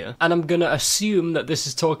testing me here, and I'm gonna assume that this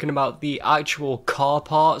is talking about the actual car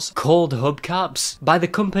parts called hubcaps by the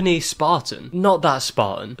company Spartan. Not that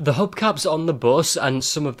Spartan. The hubcaps on the bus and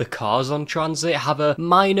some of the cars on Transit have a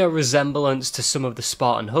minor resemblance to some of the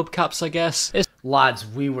Spartan hubcaps, I guess. Lads,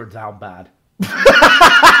 we were down bad.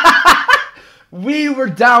 We were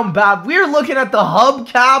down bad. We're looking at the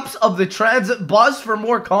hubcaps of the transit bus for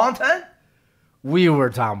more content. We were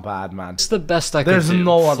down bad, man. It's the best I could There's do.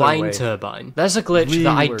 no other Flying way. turbine. There's a glitch We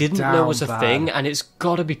that I were didn't know down was a bad. thing, and it's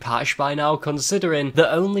gotta be patched by now, considering the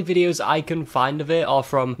only videos I can find of it are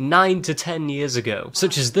from 9 to 10 years ago,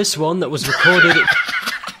 such as this one that was recorded.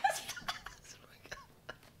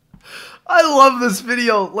 I love this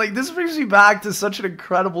video. Like, this brings me back to such an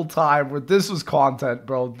incredible time where this was content,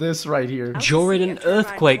 bro. This right here. during an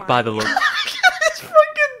earthquake by the look. It's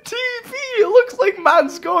freaking TV. It looks like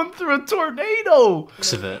man's going through a tornado.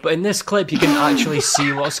 Of it. But in this clip, you can actually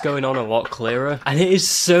see what's going on a lot clearer, and it is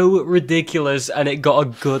so ridiculous, and it got a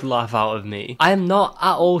good laugh out of me. I am not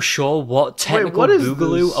at all sure what technical what is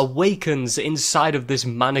boogaloo this? awakens inside of this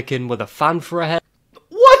mannequin with a fan for a head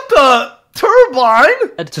What the?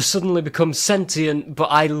 Turbine? to suddenly become sentient, but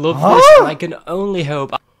I love this, and I can only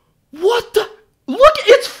hope What the? Look,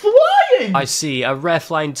 it's flying. I see a rare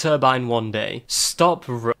flying turbine one day. Stop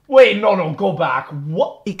Wait, no, go back.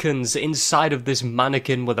 What? awakens inside of this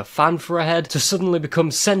mannequin with a fan for a head to suddenly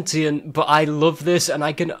become sentient, but I love this, and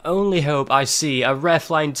I can only hope I see a rare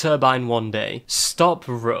flying turbine one day. Stop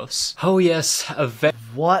Russ. Oh yes, a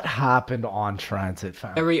What happened on Transit,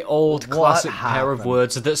 fam? very old What classic pair of happened?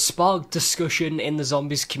 words that sparked discussion in the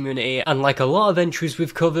zombies community, and like a lot of entries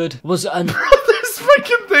we've covered, was an This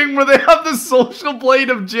freaking thing where they have the social blade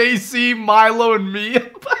of JC, Milo, and me.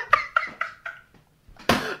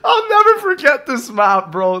 I'll never forget this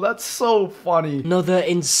map, bro. That's so funny. another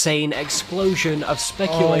insane explosion of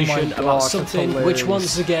speculation gosh, about that's something which hilarious.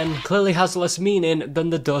 once again clearly has less meaning than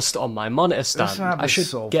the dust on my monitor stand. map I is should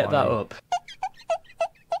so get that funny. up.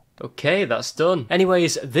 Okay, that's done.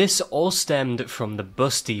 Anyways, this all stemmed from the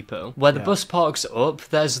bus depot. Where the bus parks up,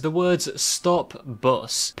 there's the words "Stop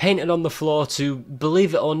Bus" painted on the floor to,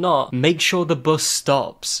 believe it or not, make sure the bus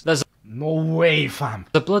stops. There's No way, fam.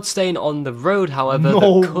 the bloodstain on the road, however,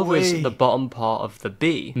 No that covers way. the bottom part of the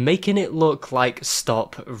B, making it look like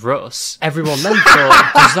Stop Russ. Everyone then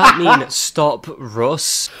thought, does that mean Stop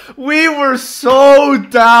Russ? We were so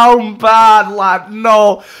down bad, lad.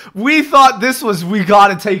 No, we thought this was, we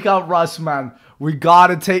gotta take out Russ, man. We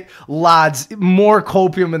gotta take, lads, more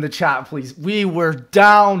copium in the chat, please. We were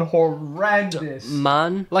down horrendous.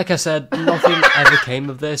 Man, like I said, nothing ever came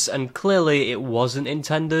of this, and clearly it wasn't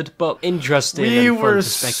intended, but interesting We and fun were to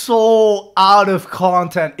so out of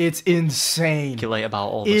content. It's insane. speculate about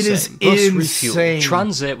all the It is same. Bus insane. refuel.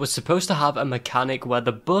 Transit was supposed to have a mechanic where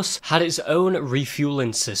the bus had its own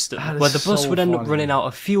refueling system, where the bus so would end up funny. running out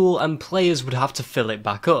of fuel and players would have to fill it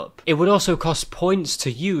back up. It would also cost points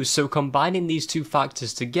to use, so combining these two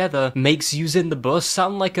factors together makes using the bus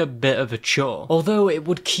sound like a bit of a chore. Although it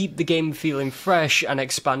would keep the game feeling fresh and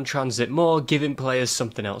expand Transit more, giving players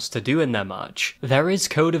something else to do in their match. There is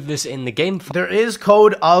code of this in the game. There is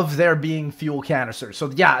code of there being fuel canisters.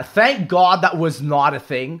 So yeah, thank God that was not a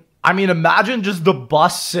thing. I mean, imagine just the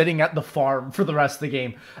bus sitting at the farm for the rest of the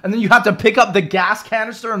game. And then you have to pick up the gas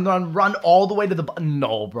canister and then run all the way to the...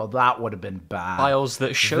 No, bro, that would have been bad. Files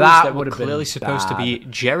that shows That there were would've been clearly supposed to be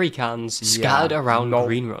jerry cans scattered around no.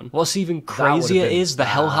 Green Run. What's even would've crazier been is the bad.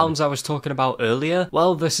 hellhounds I was talking about earlier.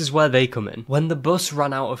 Well, this is where they come in. When the bus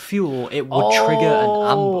ran out of fuel, it would trigger an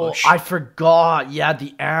ambush. I forgot. Yeah,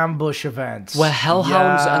 the ambush event. Where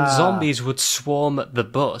hellhounds and Yeah. zombies would swarm the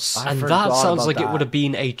bus. I And forgot that sounds about like it that. would have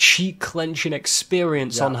been a cheek clenching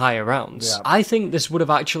experience on higher rounds. Yeah. I think this would have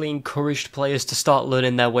actually encouraged players to start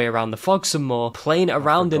learning their way around the fog some more, playing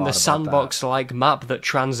around in the forgot about sandbox-like map that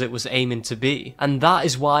Transit was aiming to be. And that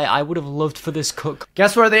is why I would have loved for this cut.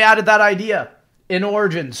 Guess where they added that idea? In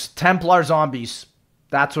Origins, Templar zombies.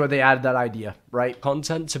 That's where they added that idea, right?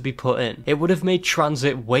 Content to be put in. It would have made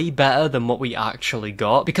Transit way better than what we actually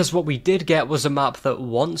got, because what we did get was a map that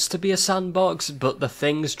wants to be a sandbox, but the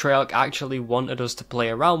things Treyarch actually wanted us to play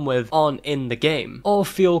around with aren't in the game, or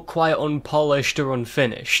feel quite unpolished or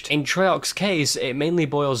unfinished. In Treyarch's case, it mainly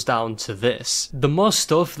boils down to this. The more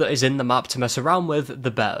stuff that is in the map to mess around with,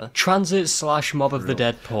 the better. Transit / Mob of the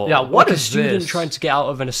Dead portal. Yeah, what like is a student this? trying to get out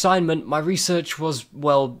of an assignment, my research was,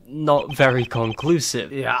 well, not very conclusive.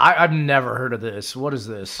 Yeah, I've never heard of this. What is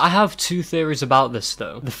this? I have two theories about this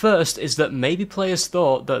though. The first is that maybe players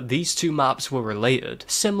thought that these two maps were related,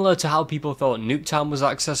 similar to how people thought Nuketown was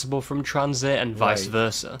accessible from Transit and vice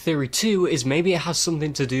versa. Theory 2 is maybe it has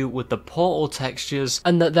something to do with the portal textures,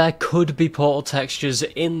 and that there could be portal textures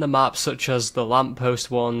in the map such as the lamppost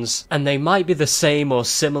ones, and they might be the same or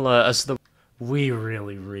similar as the We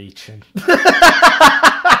really reaching.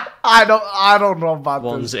 I don't know about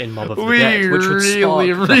ones this. in Mob of the We Dead, which would really spark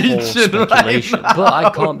the whole reaching speculation. right But I now,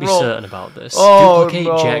 can't be bro. certain about this. Oh, Duplicate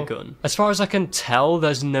no. jet gun. As far as I can tell,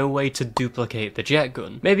 there's no way to duplicate the jet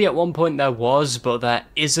gun. Maybe at one point there was, but there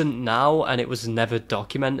isn't now, and it was never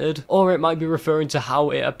documented. Or it might be referring to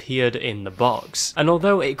how it appeared in the box. And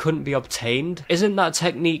although it couldn't be obtained, isn't that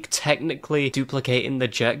technique technically duplicating the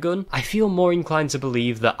jet gun? I feel more inclined to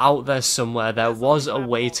believe that out there somewhere there was a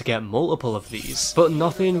way to get multiple of these, but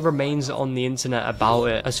nothing remains on the internet about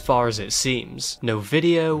it as far as it seems. No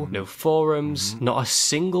video, no forums, not a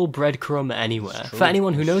single breadcrumb anywhere. For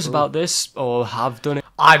anyone who knows about this, or have done it,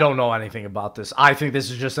 I don't know anything about this. I think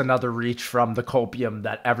this is just another reach from the copium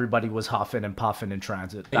that everybody was huffing and puffing in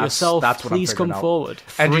Transit. yourself, that's what I'm please come figuring out. forward.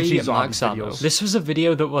 NGT Free zombie max ammo. videos. This was a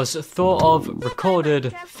video that was thought of,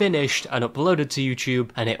 recorded, finished, and uploaded to YouTube,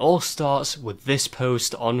 and it all starts with this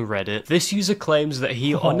post on Reddit. This user claims that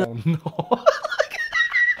he Oh no.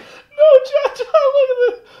 No, Judge,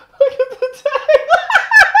 look at the tag.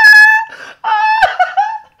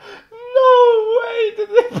 No way did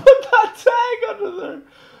they put that tag under there.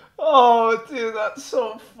 Oh, dude, that's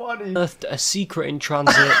so funny. unearthed a secret in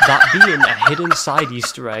Transit, that being a hidden side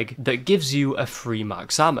Easter egg that gives you a free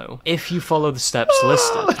max ammo, if you follow the steps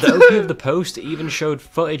listed. The OP of the post even showed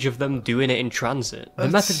footage of them doing it in Transit. The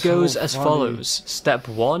method goes as follows. Step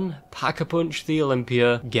 1, pack-a-punch the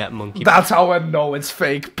Olympia, get monkey. That's how I know it's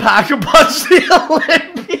fake. Pack a punch the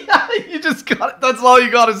Olympia. You just got it. That's all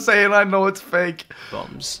you gotta say, and I know it's fake.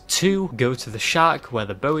 Bombs. 2, go to the shack where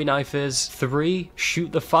the Bowie knife is. 3,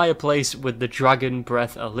 shoot the fireplace with the Dragon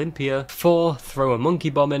Breath Olympia. 4, throw a monkey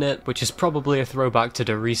bomb in it, which is probably a throwback to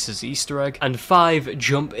Derice's Easter egg. And 5,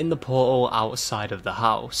 jump in the portal outside of the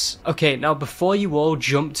house. Okay, now before you all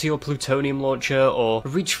jump to your plutonium launcher or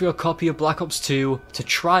reach for your copy of Black Ops 2 to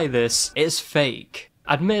try this, it's fake.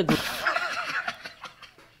 Admittedly,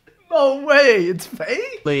 No way, it's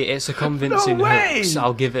fake? it's a convincing No way! hoax,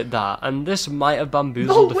 I'll give it that, and this might have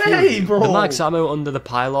bamboozled No a few of way, you. bro! The max ammo under the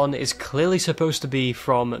pylon is clearly supposed to be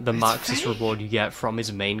from the maxus reward you get from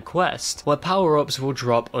his main quest, where power-ups will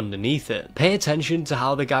drop underneath it. Pay attention to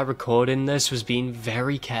how the guy recording this was being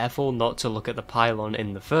very careful not to look at the pylon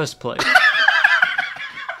in the first place.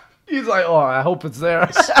 He's like, oh, I hope it's there.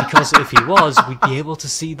 Because if he was, we'd be able to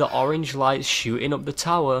see the orange lights shooting up the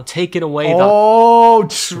tower, taking away that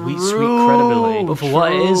sweet credibility. But for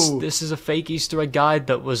what it is, this is a fake Easter egg guide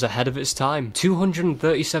that was ahead of its time.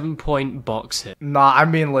 237-point box hit. Nah, I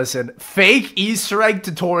mean, listen, fake Easter egg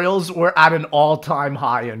tutorials were at an all-time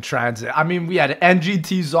high in Transit. I mean, we had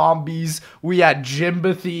NGT zombies, we had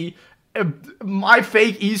Jimbathy. My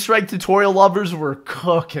fake Easter egg tutorial lovers were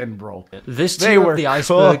cooking, bro. This tier of the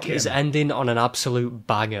Iceberg is ending on an absolute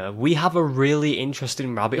banger. We have a really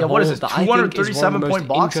interesting rabbit hole that I think is one of the most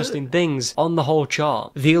interesting things on the whole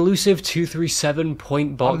chart. The elusive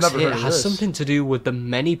 237-point box hit has something to do with the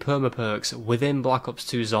many perma-perks within Black Ops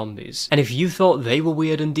 2 Zombies. And if you thought they were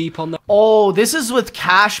weird and deep on the... Oh, this is with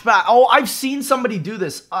cashback. Oh, I've seen somebody do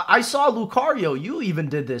this. I saw Lucario. You even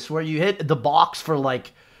did this, where you hit the box for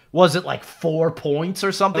like... Was it like 4 points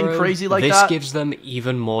or something crazy like that? This gives them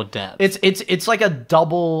even more depth. It's like a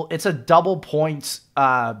double points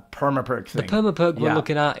perma-perk thing. The perma-perk we're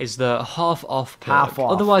looking at is the half-off perk,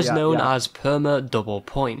 otherwise known as perma-double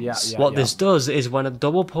points. What this does is when a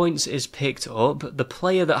double points is picked up, the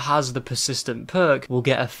player that has the persistent perk will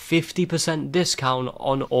get a 50% discount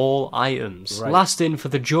on all items, lasting for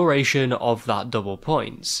the duration of that double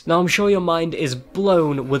points. Now I'm sure your mind is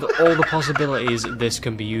blown with all the possibilities this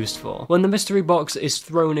can be used for. When the mystery box is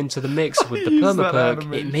thrown into the mix with the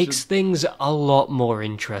perma-perk, it makes things a lot more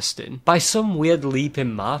interesting. By some weird leap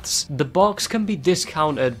in maths, the box can be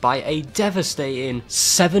discounted by a devastating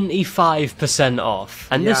 75% off.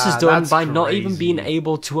 And this is done by not even being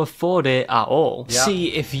able to afford it at all.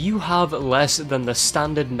 See, if you have less than the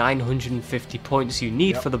standard 950 points you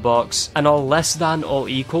need for the box, and are less than or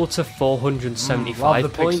equal to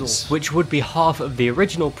 475 points, which would be half of the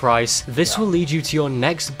original price, this will lead you to your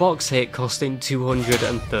next box hit costing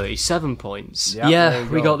 237 points.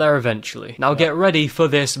 We got there eventually. Now get ready for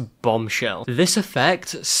this bombshell. This effect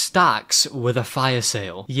stacks with a fire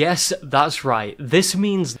sale. Yes, that's right. This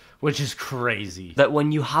means, which is crazy, that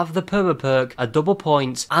when you have the perma-perk, a double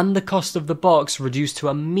point, and the cost of the box reduced to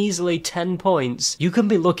a measly 10 points, you can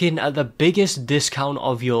be looking at the biggest discount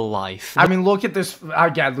of your life. I mean, look at this.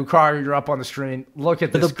 Again, Lucario, you're up on the screen. Look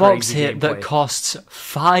at this the box hit that costs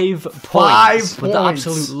 5 points, with the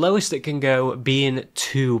absolute lowest it can go being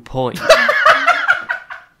 2 points.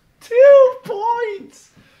 2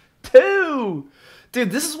 points! 2! Dude,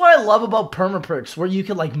 this is what I love about perma-perks, where you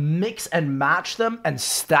can like mix and match them and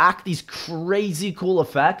stack these crazy cool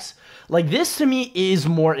effects. Like, this to me is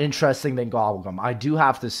more interesting than Gobblegum, I do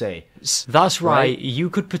have to say. That's right, you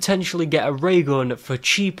could potentially get a ray gun for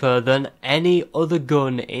cheaper than any other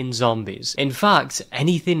gun in Zombies. In fact,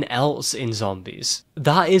 anything else in Zombies.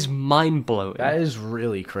 That is mind-blowing. That is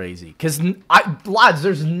really crazy. Because, lads,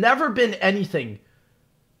 there's never been anything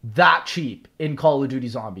that cheap in Call of Duty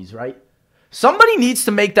Zombies, right? Somebody needs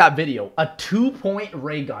to make that video. A 2-point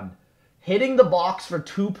ray gun. Hitting the box for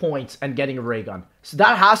 2 points and getting a ray gun. So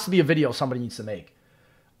that has to be a video somebody needs to make.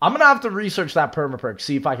 I'm going to have to research that perma-perk,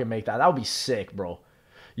 see if I can make that. That would be sick, bro.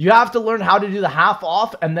 You have to learn how to do the half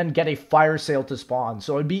off and then get a fire sale to spawn.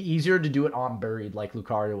 So it'd be easier to do it on buried like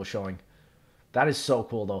Lucario was showing. That is so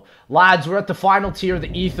cool, though. Lads, we're at the final tier,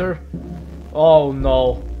 the Ether. Oh,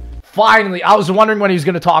 no. Finally, I was wondering when he was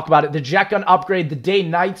going to talk about it. The jet gun upgrade, the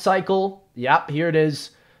day-night cycle. Yep, here it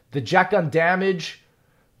is. The jet gun damage.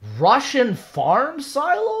 Russian farm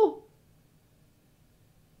silo?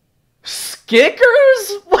 Skickers?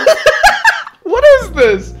 What is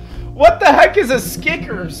this? What the heck is a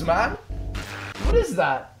Skickers, man? What is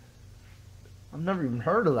that? I've never even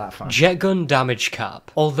heard of that. Jet gun damage cap.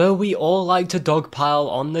 Although we all like to dogpile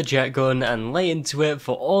on the jet gun and lay into it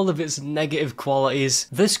for all of its negative qualities,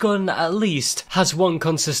 this gun at least has one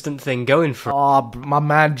consistent thing going for it. Oh, my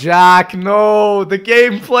man Jack, no! The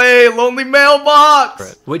gameplay! Lonely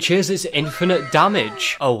mailbox! Which is its infinite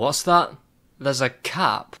damage. Oh, what's that? There's a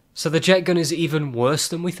cap. So the jet gun is even worse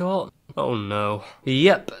than we thought? Oh no.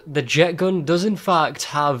 Yep, the jet gun does in fact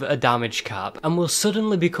have a damage cap, and will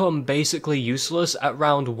suddenly become basically useless at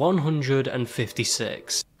round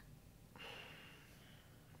 156.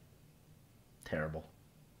 Terrible.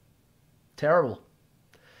 Terrible.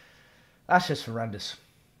 That's just horrendous.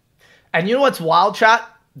 And you know what's wild, chat?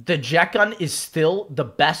 The jet gun is still the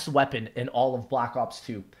best weapon in all of Black Ops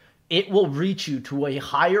 2. It will reach you to a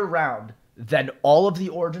higher round than all of the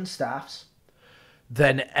Origin staffs,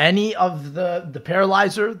 than any of the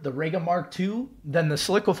Paralyzer, the Ray Gun Mark II, than the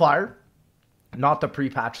Sliquifier, not the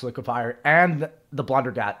pre-patch Sliquifier, and the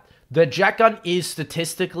Blundergat. The jet gun is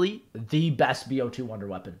statistically the best BO2 wonder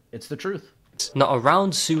weapon. It's the truth. games, not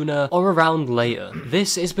around sooner or around later.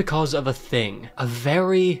 This is because of a thing, a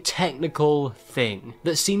very technical thing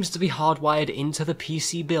that seems to be hardwired into the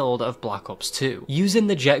PC build of Black Ops 2. Using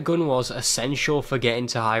the jet gun was essential for getting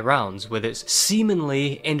to high rounds with its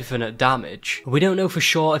seemingly infinite damage. We don't know for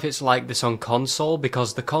sure if it's like this on console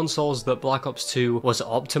because the consoles that Black Ops 2 was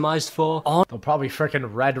optimized for aren't They'll probably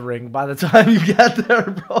freaking red ring by the time you get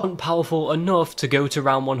there, bro. powerful enough to go to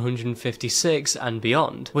round 156 and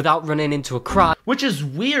beyond without running into a crash. Which is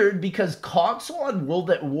weird because console on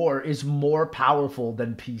World at War is more powerful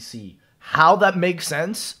than PC. How that makes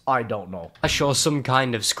sense, I don't know. Or some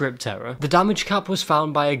kind of script error. The damage cap was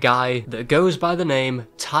found by a guy that goes by the name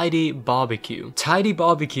Tidy Barbecue. Tidy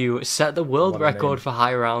Barbecue set the world record for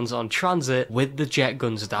high rounds on Transit with the jet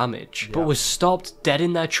gun's damage, but was stopped dead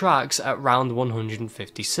in their tracks at round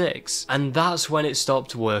 156. And that's when it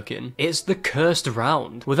stopped working. It's the cursed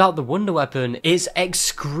round. Without the wonder weapon, it's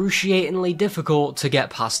excruciatingly difficult to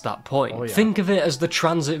get past that point. Think of it as the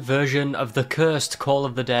Transit version of the cursed Call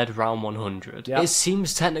of the Dead round 100. It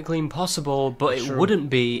seems technically impossible, but it wouldn't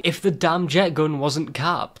be if the damn jet gun wasn't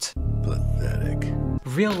capped. Pathetic.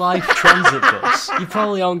 Real life transit bus. You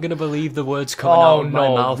probably aren't gonna believe the words coming out of my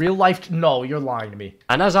mouth. Real life, no, you're lying to me.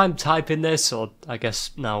 And as I'm typing this, or I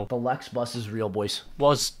guess no, The Lex bus is real, boys.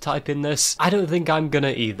 was typing this, I don't think I'm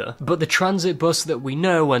gonna either. But the transit bus that we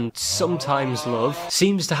know and sometimes love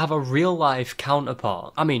seems to have a real life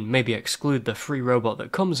counterpart. I mean, maybe exclude the free robot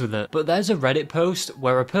that comes with it, but there's a Reddit post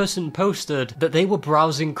where a person posted that they were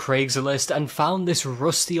browsing Craigslist and found this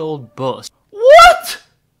rusty old bus. What?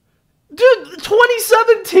 Dude,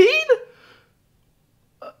 2017?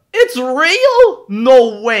 It's real?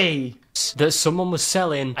 No way. That someone was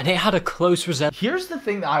selling, and it had a close resemblance. Here's the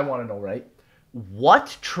thing that I want to know, right?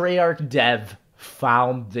 What Treyarch dev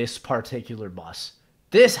found this particular bus?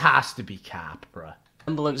 This has to be cap, bruh.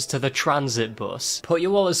 To the transit bus. Put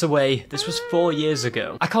your wallets away, this was 4 years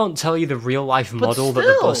ago. I can't tell you the real life model that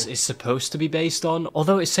the bus is supposed to be based on,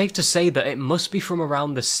 although it's safe to say that it must be from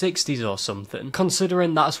around the 60s or something,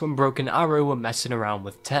 considering that's when Broken Arrow were messing around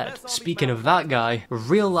with Ted. Speaking of that guy,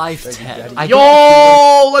 real life Ted.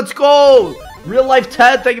 Yo, let's go! Real life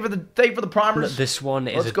Ted, thank you for the primers. This one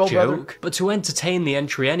is a joke, but to entertain the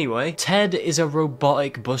entry anyway, Ted is a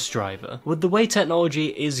robotic bus driver. With the way technology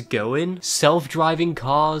is going, self-driving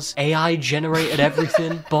cars, AI generated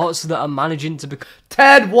everything, bots that are managing to become—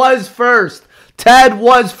 Ted was first. Ted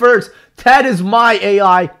was first. Ted is my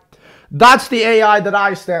AI. That's the AI that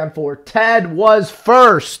I stand for. Ted was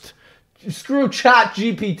first. Screw Chat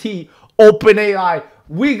GPT, OpenAI.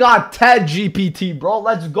 We got Ted GPT, bro.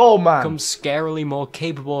 Let's go, man. Become scarily more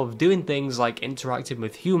capable of doing things like interacting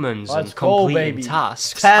with humans and completing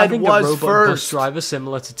tasks. Ted I think was a robot first. bus driver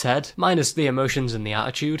similar to Ted, minus the emotions and the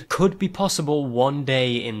attitude, could be possible one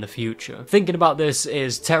day in the future. Thinking about this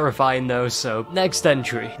is terrifying though, so next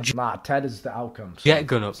entry. Nah, Ted is the outcome. So jet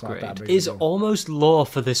gun upgrade is almost law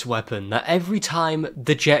for this weapon that every time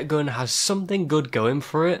the jet gun has something good going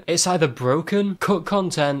for it, it's either broken, cut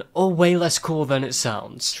content, or way less cool than it sounds.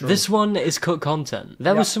 This one is cut content.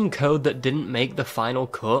 There was some code that didn't make the final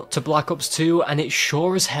cut to Black Ops 2 and it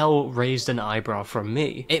sure as hell raised an eyebrow from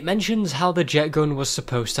me. It mentions how the jet gun was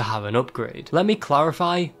supposed to have an upgrade. Let me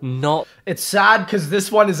clarify, not— It's sad because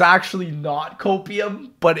this one is actually not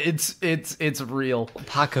copium, but it's real.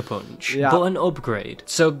 Pack-a-punch, but an upgrade.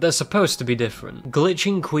 So they're supposed to be different.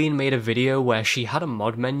 Glitching Queen made a video where she had a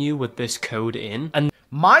mod menu with this code in, and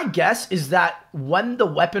my guess is that when the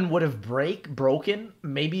weapon would have broken,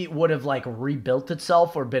 maybe it would have like rebuilt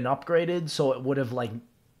itself or been upgraded, so it would have like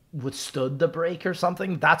withstood the break or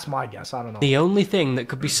something. That's my guess. I don't know. The only thing that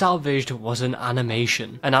could be salvaged was an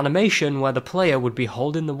animation. An animation where the player would be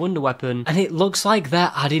holding the wonder weapon and it looks like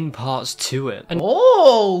they're adding parts to it. And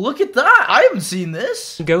oh, look at that. I haven't seen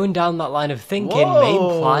this. Going down that line of thinking may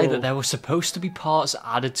imply that there were supposed to be parts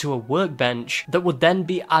added to a workbench that would then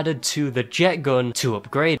be added to the jet gun to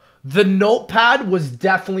upgrade. The notepad was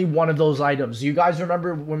definitely one of those items. You guys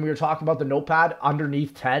remember when we were talking about the notepad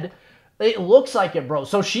underneath Ted? It looks like it, bro.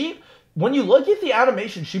 So when you look at the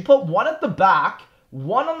animation, she put one at the back,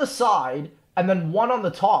 one on the side, and then one on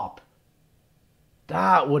the top.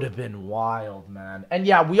 That would have been wild, man. And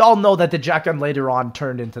yeah, we all know that the jet gun later on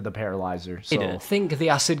turned into the paralyzer. So think the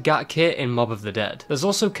acid gat kit in Mob of the Dead. There's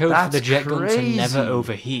also code for the jet gun to never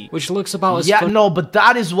overheat, which looks about as fun. No, but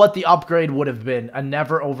that is what the upgrade would have been. A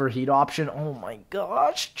never overheat option. Oh my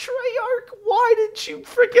gosh, Treyarch, why did you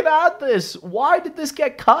freaking add this? Why did this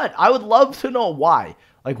get cut? I would love to know why.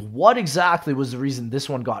 Like, what exactly was the reason this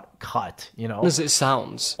one got cut, you know? As it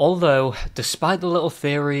sounds. Although, despite the little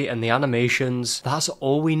theory and the animations, that's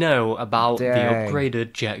all we know about the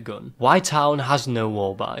upgraded jet gun. Why Town has no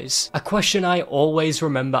wall buys? A question I always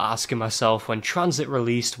remember asking myself when Transit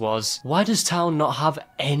released was, why does Town not have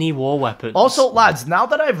any war weapons? Also, lads, now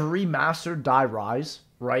that I've remastered Die Rise,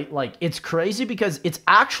 right, like, it's crazy because it's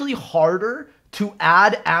actually harder to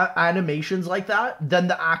add animations like that than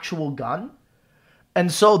the actual gun. And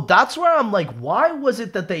so that's where I'm like, why was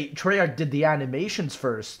it that Treyarch did the animations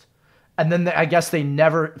first, and then I guess they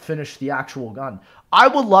never finished the actual gun? I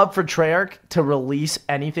would love for Treyarch to release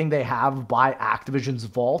anything they have by Activision's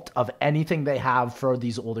vault of anything they have for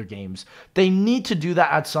these older games. They need to do that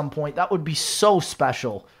at some point. That would be so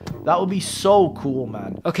special. That would be so cool,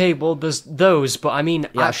 man. Okay, well, there's those, but I mean,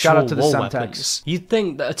 yeah, actual shout out to the war Semtex. weapons. You'd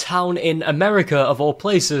think that a town in America, of all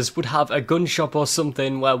places, would have a gun shop or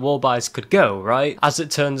something where war buys could go, right? As it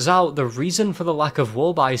turns out, the reason for the lack of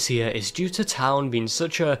war buys here is due to town being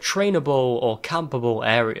such a trainable or campable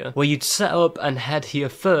area, where you'd set up and head here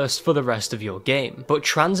first for the rest of your game. But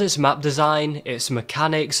Transit's map design, its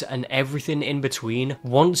mechanics, and everything in between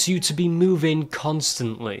wants you to be moving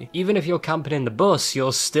constantly. Even if you're camping in the bus,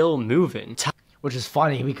 you're still moving. Which is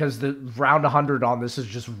funny because the round 100 on this is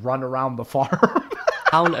just run around the farm.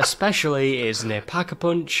 Town especially is near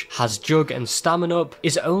Pack-a-Punch, has Jug and Stamina up,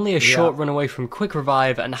 is only a short run away from Quick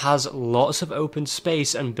Revive, and has lots of open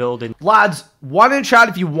space and building. Lads, 1 in chat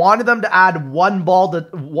if you wanted them to add one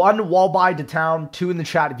wall buy to Town, 2 in the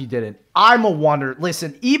chat if you didn't. I'm a wonder.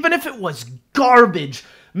 Listen, even if it was garbage,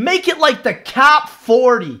 make it like the Cap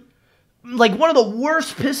 40. Like one of the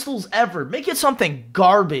worst pistols ever. Make it something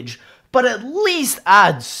garbage, but at least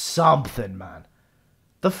add something, man.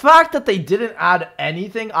 The fact that they didn't add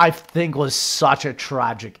anything, I think, was such a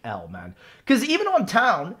tragic L, man. Because even on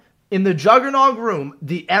Town, in the Juggernaut room,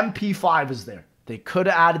 the MP5 is there. They could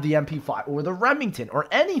have added the MP5 or the Remington or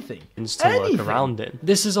anything. Work around in.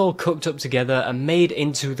 This is all cooked up together and made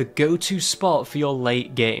into the go-to spot for your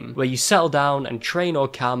late game, where you settle down and train or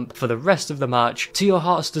camp for the rest of the match to your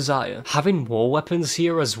heart's desire. Having war weapons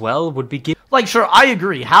here as well would be like, sure, I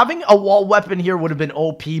agree. Having a wall weapon here would have been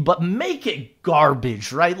OP, but make it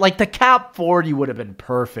garbage, right? Like, the Cap 40 would have been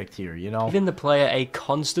perfect here, you know? Giving the player a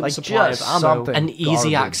constant like supply of ammo and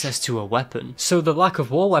easy garbage. Access to a weapon. So the lack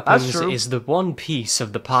of war weapons is the one piece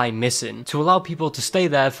of the pie missing to allow people to stay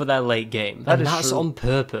there for their late game. And that's on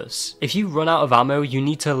purpose. If you run out of ammo, you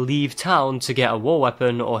need to leave town to get a war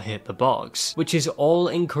weapon or hit the box, which is all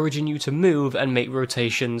encouraging you to move and make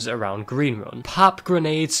rotations around Green Run. Pap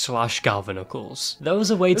grenades / galvanicles.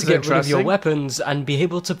 Those are a way to get rid of your weapons and be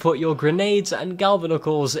able to put your grenades and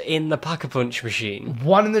galvanicles in the Pack-a-Punch machine.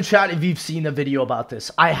 1 in the chat if you've seen a video about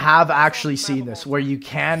this. I have actually seen this, where you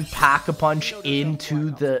can Pack-a-Punch into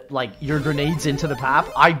the, like, your grenades into the pap.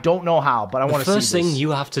 I don't know how, but I want to see this. The first thing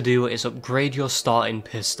you have to do is upgrade your starting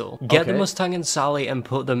pistol. Get the Mustang and Sally and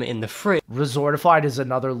put them in the fridge. Resortified is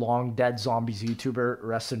another long dead zombies YouTuber.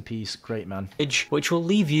 Rest in peace. Great, man. Which will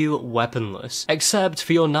leave you weaponless, except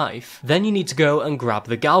for your knife. Then you need to go and grab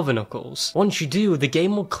the galvanicles. Once you do, the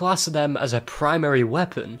game will class them as a primary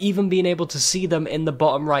weapon, even being able to see them in the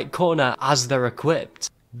bottom right corner as they're equipped.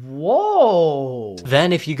 Whoa!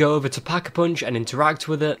 Then if you go over to Pack-a-Punch and interact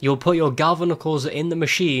with it, you'll put your galvanicles in the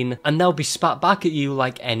machine and they'll be spat back at you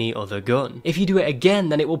like any other gun. If you do it again,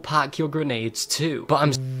 then it will pack your grenades too.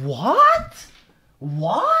 But What?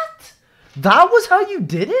 What? That was how you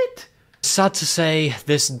did it? sad to say,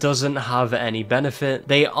 this doesn't have any benefit.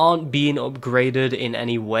 They aren't being upgraded in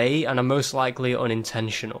any way and are most likely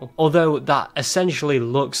unintentional. Although that essentially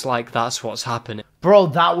looks like that's what's happening. Bro,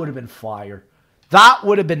 that would have been fire. That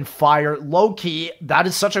would have been fire. Low-key, that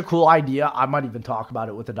is such a cool idea. I might even talk about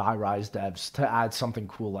it with the Die Rise devs to add something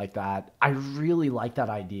cool like that. I really like that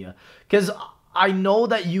idea. Because I know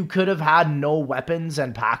that you could have had no weapons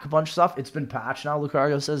and Pack-a-Punch stuff. It's been patched now,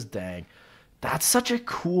 Lucario says. Dang. That's such a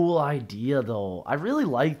cool idea, though. I really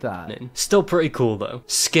like that. Still pretty cool, though.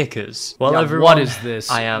 Skickers. Well, yeah, everyone, what is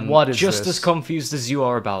this? I am just as confused as you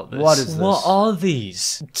are about this. What is this? What are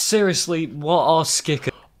these? Seriously, what are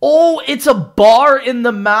Skickers? Oh, it's a bar in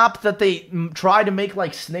the map that they try to make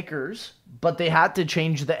like Snickers, but they had to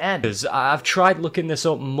change the end. I've tried looking this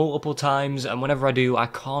up multiple times, and whenever I do, I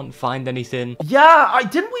can't find anything. Yeah,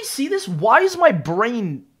 didn't we see this? Why is my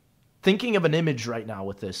brain thinking of an image right now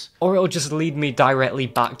with this? Or it'll just lead me directly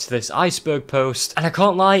back to this Iceberg post, and I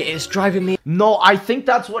can't lie, it's driving me... No, I think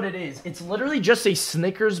that's what it is. It's literally just a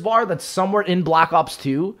Snickers bar that's somewhere in Black Ops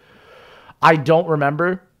 2. I don't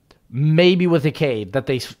remember. Maybe with a K that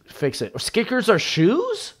they fix it. Skickers are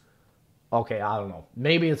shoes? Okay, I don't know.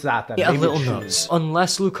 Maybe it's that then. Yeah, a Maybe little it's nuts.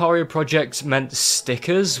 Unless Lucario Project meant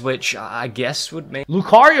stickers, which I guess would make...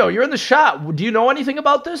 Lucario, you're in the chat. Do you know anything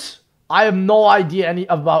about this? I have no idea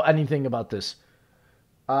anything about this.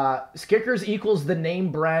 Skickers equals the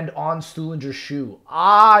name brand on Stuhlinger's shoe.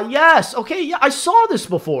 Ah, yes. Okay, yeah, I saw this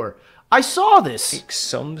before. I saw this. Makes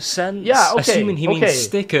some sense. Yeah, okay. Assuming he means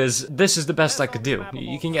stickers, this is the best I could do.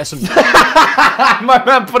 You can get some... My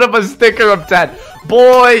man put up a sticker of 10.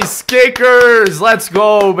 Boys, Skickers. Let's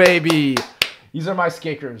go, baby. These are my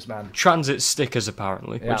Skickers, man. Tranzit stickers,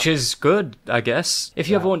 apparently. Which is good, I guess. If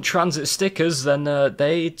you ever want Tranzit stickers, then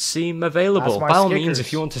they seem available. By all means,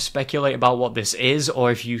 if you want to speculate about what this is, or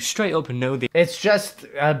if you straight up know the... It's just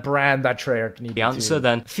a brand that Treyarch needs the answer,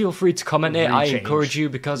 then feel free to comment it. I encourage you,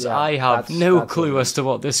 because I have no clue as to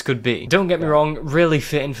what this could be. Don't get me wrong, really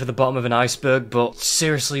fitting for the bottom of an iceberg, but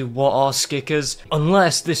seriously, what are Skickers?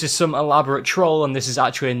 Unless this is some elaborate troll, and this is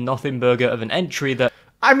actually a nothing burger of an entry that...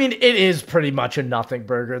 I mean, it is pretty much a nothing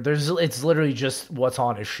burger. It's literally just what's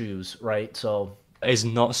on his shoes, right? So is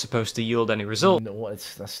not supposed to yield any result. No,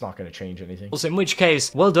 that's not going to change anything. In which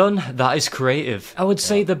case, well done, that is creative. I would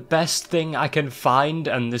say the best thing I can find,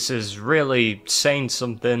 and this is really saying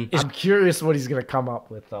something, is... I'm curious what he's going to come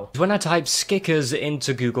up with, though. When I type Skickers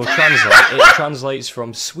into Google Translate, it translates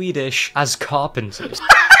from Swedish as carpenters.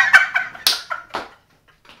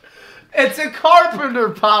 It's a carpenter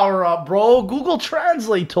power-up, bro. Google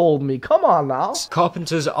Translate told me. Come on now.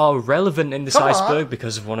 Carpenters are relevant in this iceberg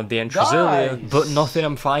because of one of the entries earlier, but nothing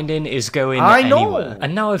I'm finding is going anywhere.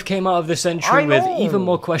 And now I've came out of this entry with even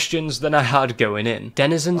more questions than I had going in.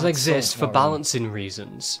 Denizens exist for balancing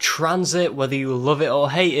reasons. Transit, whether you love it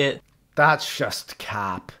or hate it. That's just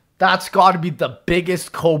cap. That's got to be the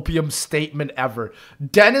biggest copium statement ever.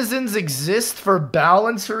 Denizens exist for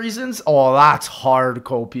balance reasons? Oh, that's hard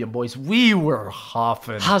copium, boys. We were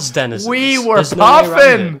huffing. Has denizens. We were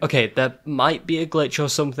puffing. Okay, there might be a glitch or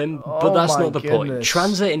something, but that's not the point.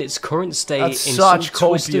 Transit in its current state, in some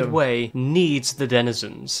twisted way, needs the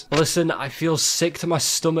denizens. Listen, I feel sick to my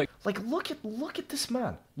stomach. Like, look at this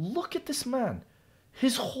man. Look at this man.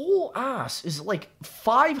 His whole ass is like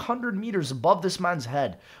 500 meters above this man's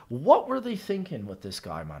head. What were they thinking with this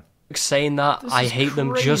guy, man? Saying that, I hate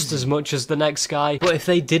them just as much as the next guy, but if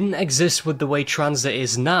they didn't exist with the way Transit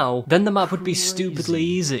is now, then the map would be stupidly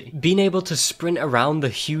easy. Being able to sprint around the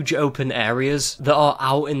huge open areas that are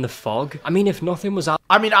out in the fog, I mean, if nothing was out...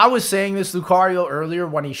 I mean, I was saying this, Lucario, earlier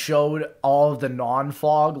when he showed all of the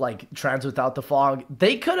non-fog, like Transit without the fog.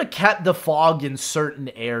 They could have kept the fog in certain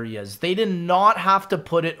areas. They did not have to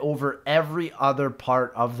put it over every other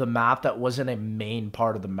part of the map that wasn't a main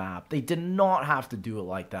part of the map. They did not have to do it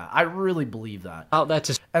like that. I really believe that. Out there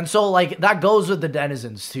to... And so, like, that goes with the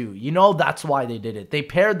denizens, too. You know, that's why they did it. They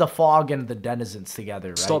paired the fog and the denizens together,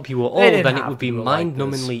 right? Stop you all, then it would be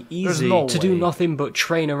mind-numbingly easy to do nothing but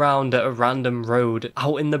train around at a random road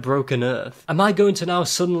out in the broken earth. Am I going to now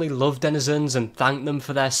suddenly love denizens and thank them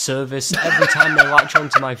for their service every time they latch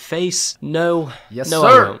onto my face? No. Yes, no,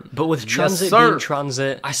 sir. I won't. But with Transit being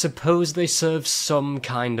Transit, I suppose they serve some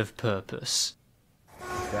kind of purpose.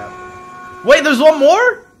 Yeah. Wait, there's one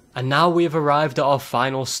more? And now we have arrived at our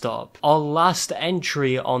final stop, our last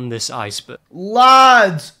entry on this iceberg.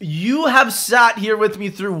 Lads, you have sat here with me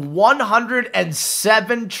through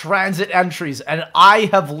 107 Transit entries, and I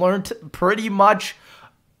have learned pretty much,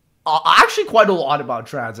 actually quite a lot about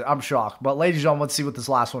Transit. I'm shocked. But ladies and gentlemen, let's see what this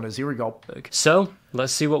last one is. Here we go. So,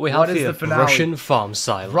 let's see what we have here. Russian farm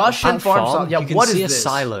silo. Russian farm silo. Yeah, you can what see is this? A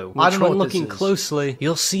silo, which I don't know when what looking this is. closely,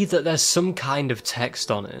 you'll see that there's some kind of text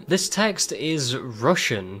on it. This text is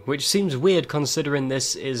Russian, which seems weird considering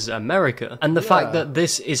this is America, and the fact that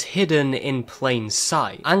this is hidden in plain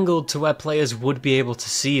sight, angled to where players would be able to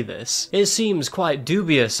see this. It seems quite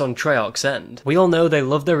dubious on Treyarch's end. We all know they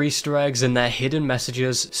love their Easter eggs and their hidden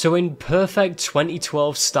messages, so in perfect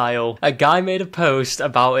 2012 style, a guy made a post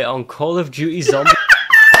about it on Call of Duty Zombies.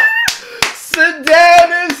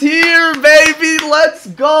 Sedan is here, baby. Let's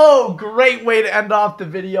go. Great way to end off the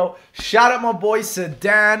video. Shout out my boy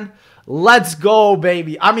Sedan. Let's go,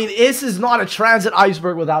 baby. I mean, this is not a Transit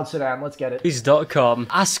iceberg without Sedan. Let's get it. .com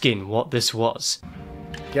asking what this was.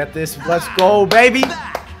 Get this. Let's go, baby.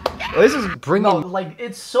 This is like,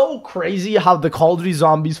 it's so crazy how the Call of Duty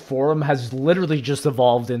Zombies forum has literally just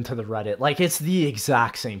evolved into the Reddit. Like, it's the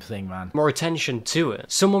exact same thing, man. More attention to it.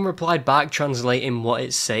 Someone replied back translating what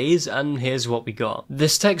it says, and here's what we got.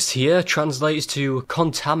 This text here translates to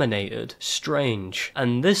contaminated, strange,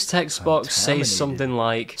 and this text box says something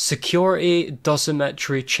like security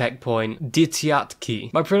dosimetry checkpoint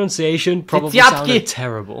Dityatki. My pronunciation probably sounded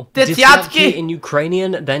terrible. Dityatki in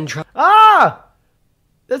Ukrainian, then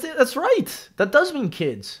That's right. That does mean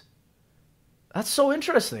kids. That's so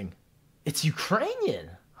interesting. It's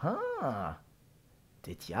Ukrainian. Huh.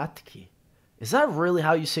 Detyatki. Is that really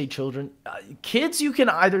how you say children? Kids you can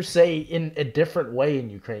either say in a different way in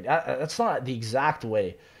Ukraine. That's not the exact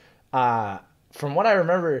way. From what I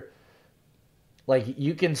remember, like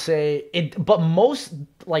you can say it, but most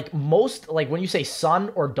like when you say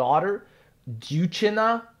son or daughter,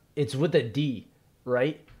 Dyuchina, it's with a D,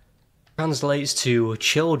 right? Translates to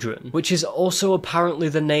children, which is also apparently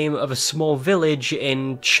the name of a small village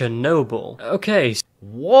in Chernobyl. Okay.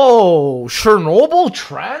 Whoa, Chernobyl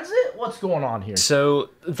Transit? What's going on here? So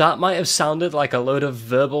that might have sounded like a load of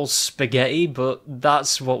verbal spaghetti, but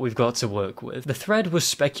that's what we've got to work with. The thread was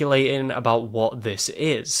speculating about what this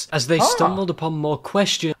is, as they stumbled upon more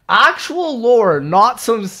questions. Actual lore, not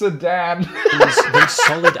some sedan. than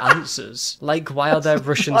solid answers. Like, why are there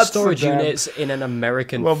Russian storage units in an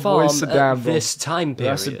American farm at this time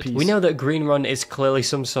period? We know that Green Run is clearly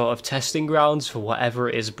some sort of testing grounds for whatever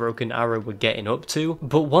it is Broken Arrow were getting up to,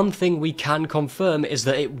 but one thing we can confirm is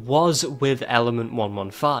that it was with Element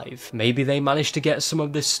 115. Maybe they managed to get some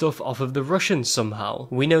of this stuff off of the Russians somehow.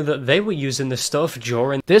 We know that they were using the stuff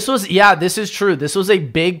during... This is true. This was a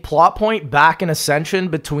big plot point back in Ascension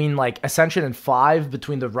between like Ascension and 5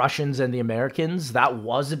 between the Russians and the Americans. That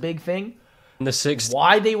was a big thing. The 6th.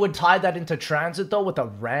 Why they would tie that into Transit though with a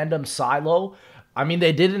random silo? I mean,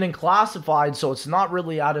 they did it in Classified, so it's not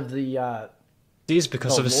really out of the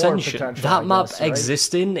because of Ascension. That map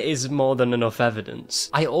existing is more than enough evidence.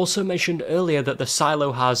 I also mentioned earlier that the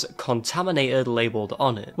silo has contaminated labelled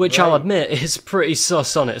on it, which I'll admit is pretty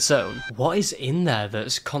sus on its own. What is in there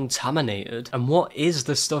that's contaminated? And what is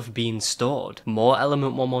the stuff being stored? More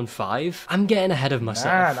Element 115? I'm getting ahead of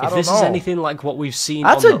myself. Man, if this is anything like what we've seen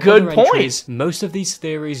that's on a the good other point. entries, most of these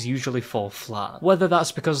theories usually fall flat. Whether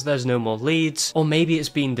that's because there's no more leads, or maybe it's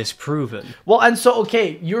been disproven. Well, and so,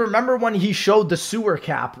 okay, you remember when he showed the sewer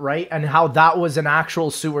cap, right? And how that was an actual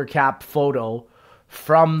sewer cap photo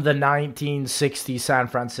from the 1960 San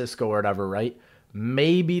Francisco or whatever, right?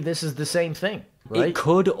 Maybe this is the same thing, right? It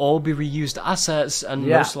could all be reused assets, and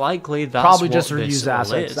most likely that's probably what just this reused all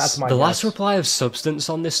assets. is. That's my The guess. last reply of substance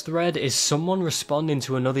on this thread is someone responding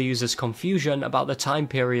to another user's confusion about the time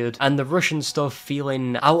period and the Russian stuff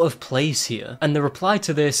feeling out of place here. And the reply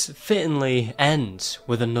to this fittingly ends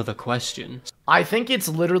with another question. I think it's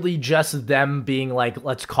literally just them being like,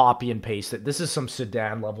 let's copy and paste it. This is some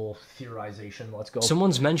sedan level theorization. Let's go.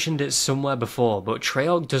 Someone's mentioned it somewhere before, but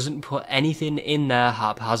Treyarch doesn't put anything in there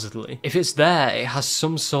haphazardly. If it's there, it has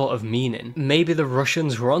some sort of meaning. Maybe the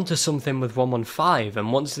Russians were onto something with 115,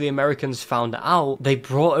 and once the Americans found out, they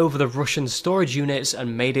brought over the Russian storage units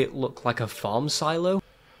and made it look like a farm silo.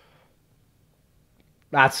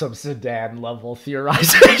 That's some sedan level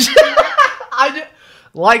theorization.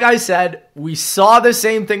 Like I said, we saw the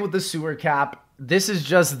same thing with the sewer cap. This is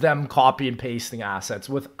just them copy and pasting assets,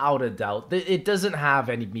 without a doubt. It doesn't have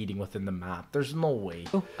any meaning within the map. There's no way.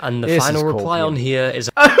 And the final reply on here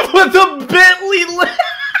is... with a bit.ly link!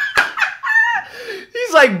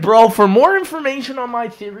 He's like, bro, for more information on my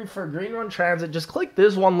theory for Green Run Transit, just click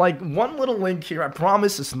this one, like, one little link here. I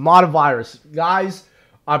promise it's not a virus. Guys,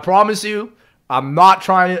 I promise you, I'm not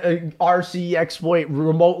trying to RC exploit,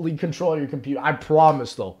 remotely control your computer. I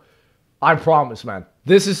promise, though. I promise, man.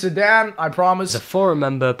 This is Sedan, I promise. The forum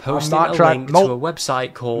member posting a link to a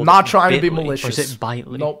website called not trying to be Bitly, malicious. or is it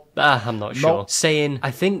Bitly? Nope. I'm not sure. Saying, I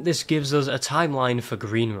think this gives us a timeline for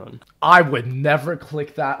Green Run. I would never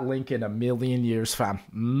click that link in a million years, fam.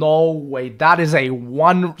 No way. That is a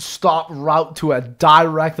one-stop route to a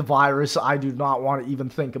direct virus. I do not want to even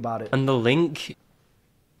think about it. And the link...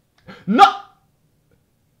 No!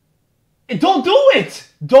 Don't do it!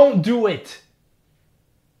 Don't do it!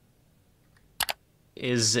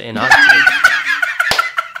 Is inactive.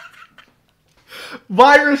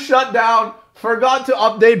 Virus shut down. Forgot to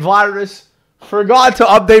update virus. Forgot to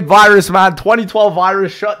update virus, man. 2012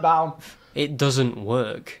 virus shut down. It doesn't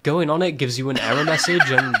work. Going on it gives you an error message,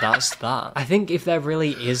 and that's that. I think if there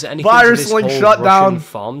really is anything to this whole Russian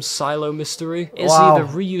farm silo mystery, it's either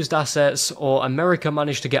reused assets or America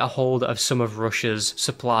managed to get a hold of some of Russia's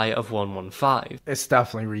supply of 115. It's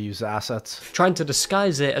definitely reused assets. Trying to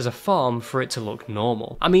disguise it as a farm for it to look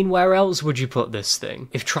normal. I mean, where else would you put this thing?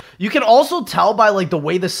 You can also tell by like the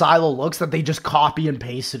way the silo looks that they just copy and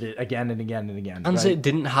pasted it again and again and again. Transit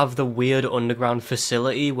didn't have the weird underground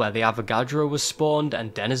facility where they have a Hydra was spawned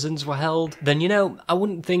and denizens were held, then, you know, I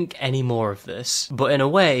wouldn't think any more of this. But in a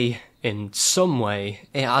way, in some way,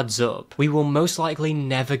 it adds up. We will most likely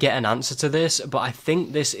never get an answer to this, but I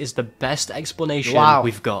think this is the best explanation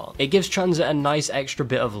we've got. It gives Tranzit a nice extra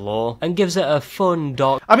bit of lore, and gives it a fun,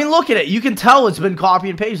 dark... I mean, look at it. You can tell it's been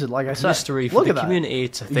copy and pasted, like I said. ...mystery for the community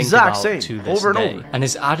to think exact about same. to this over and day. over. And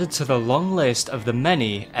is added to the long list of the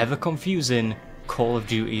many, ever-confusing Call of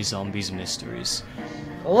Duty Zombies mysteries.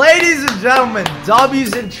 Ladies and gentlemen,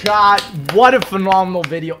 W's in chat. What a phenomenal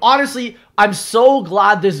video. Honestly, I'm so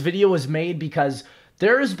glad this video was made because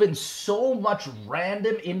there has been so much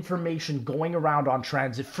random information going around on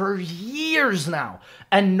Tranzit for years now,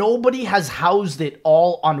 and nobody has housed it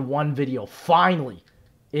all on one video. Finally,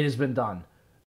 it has been done.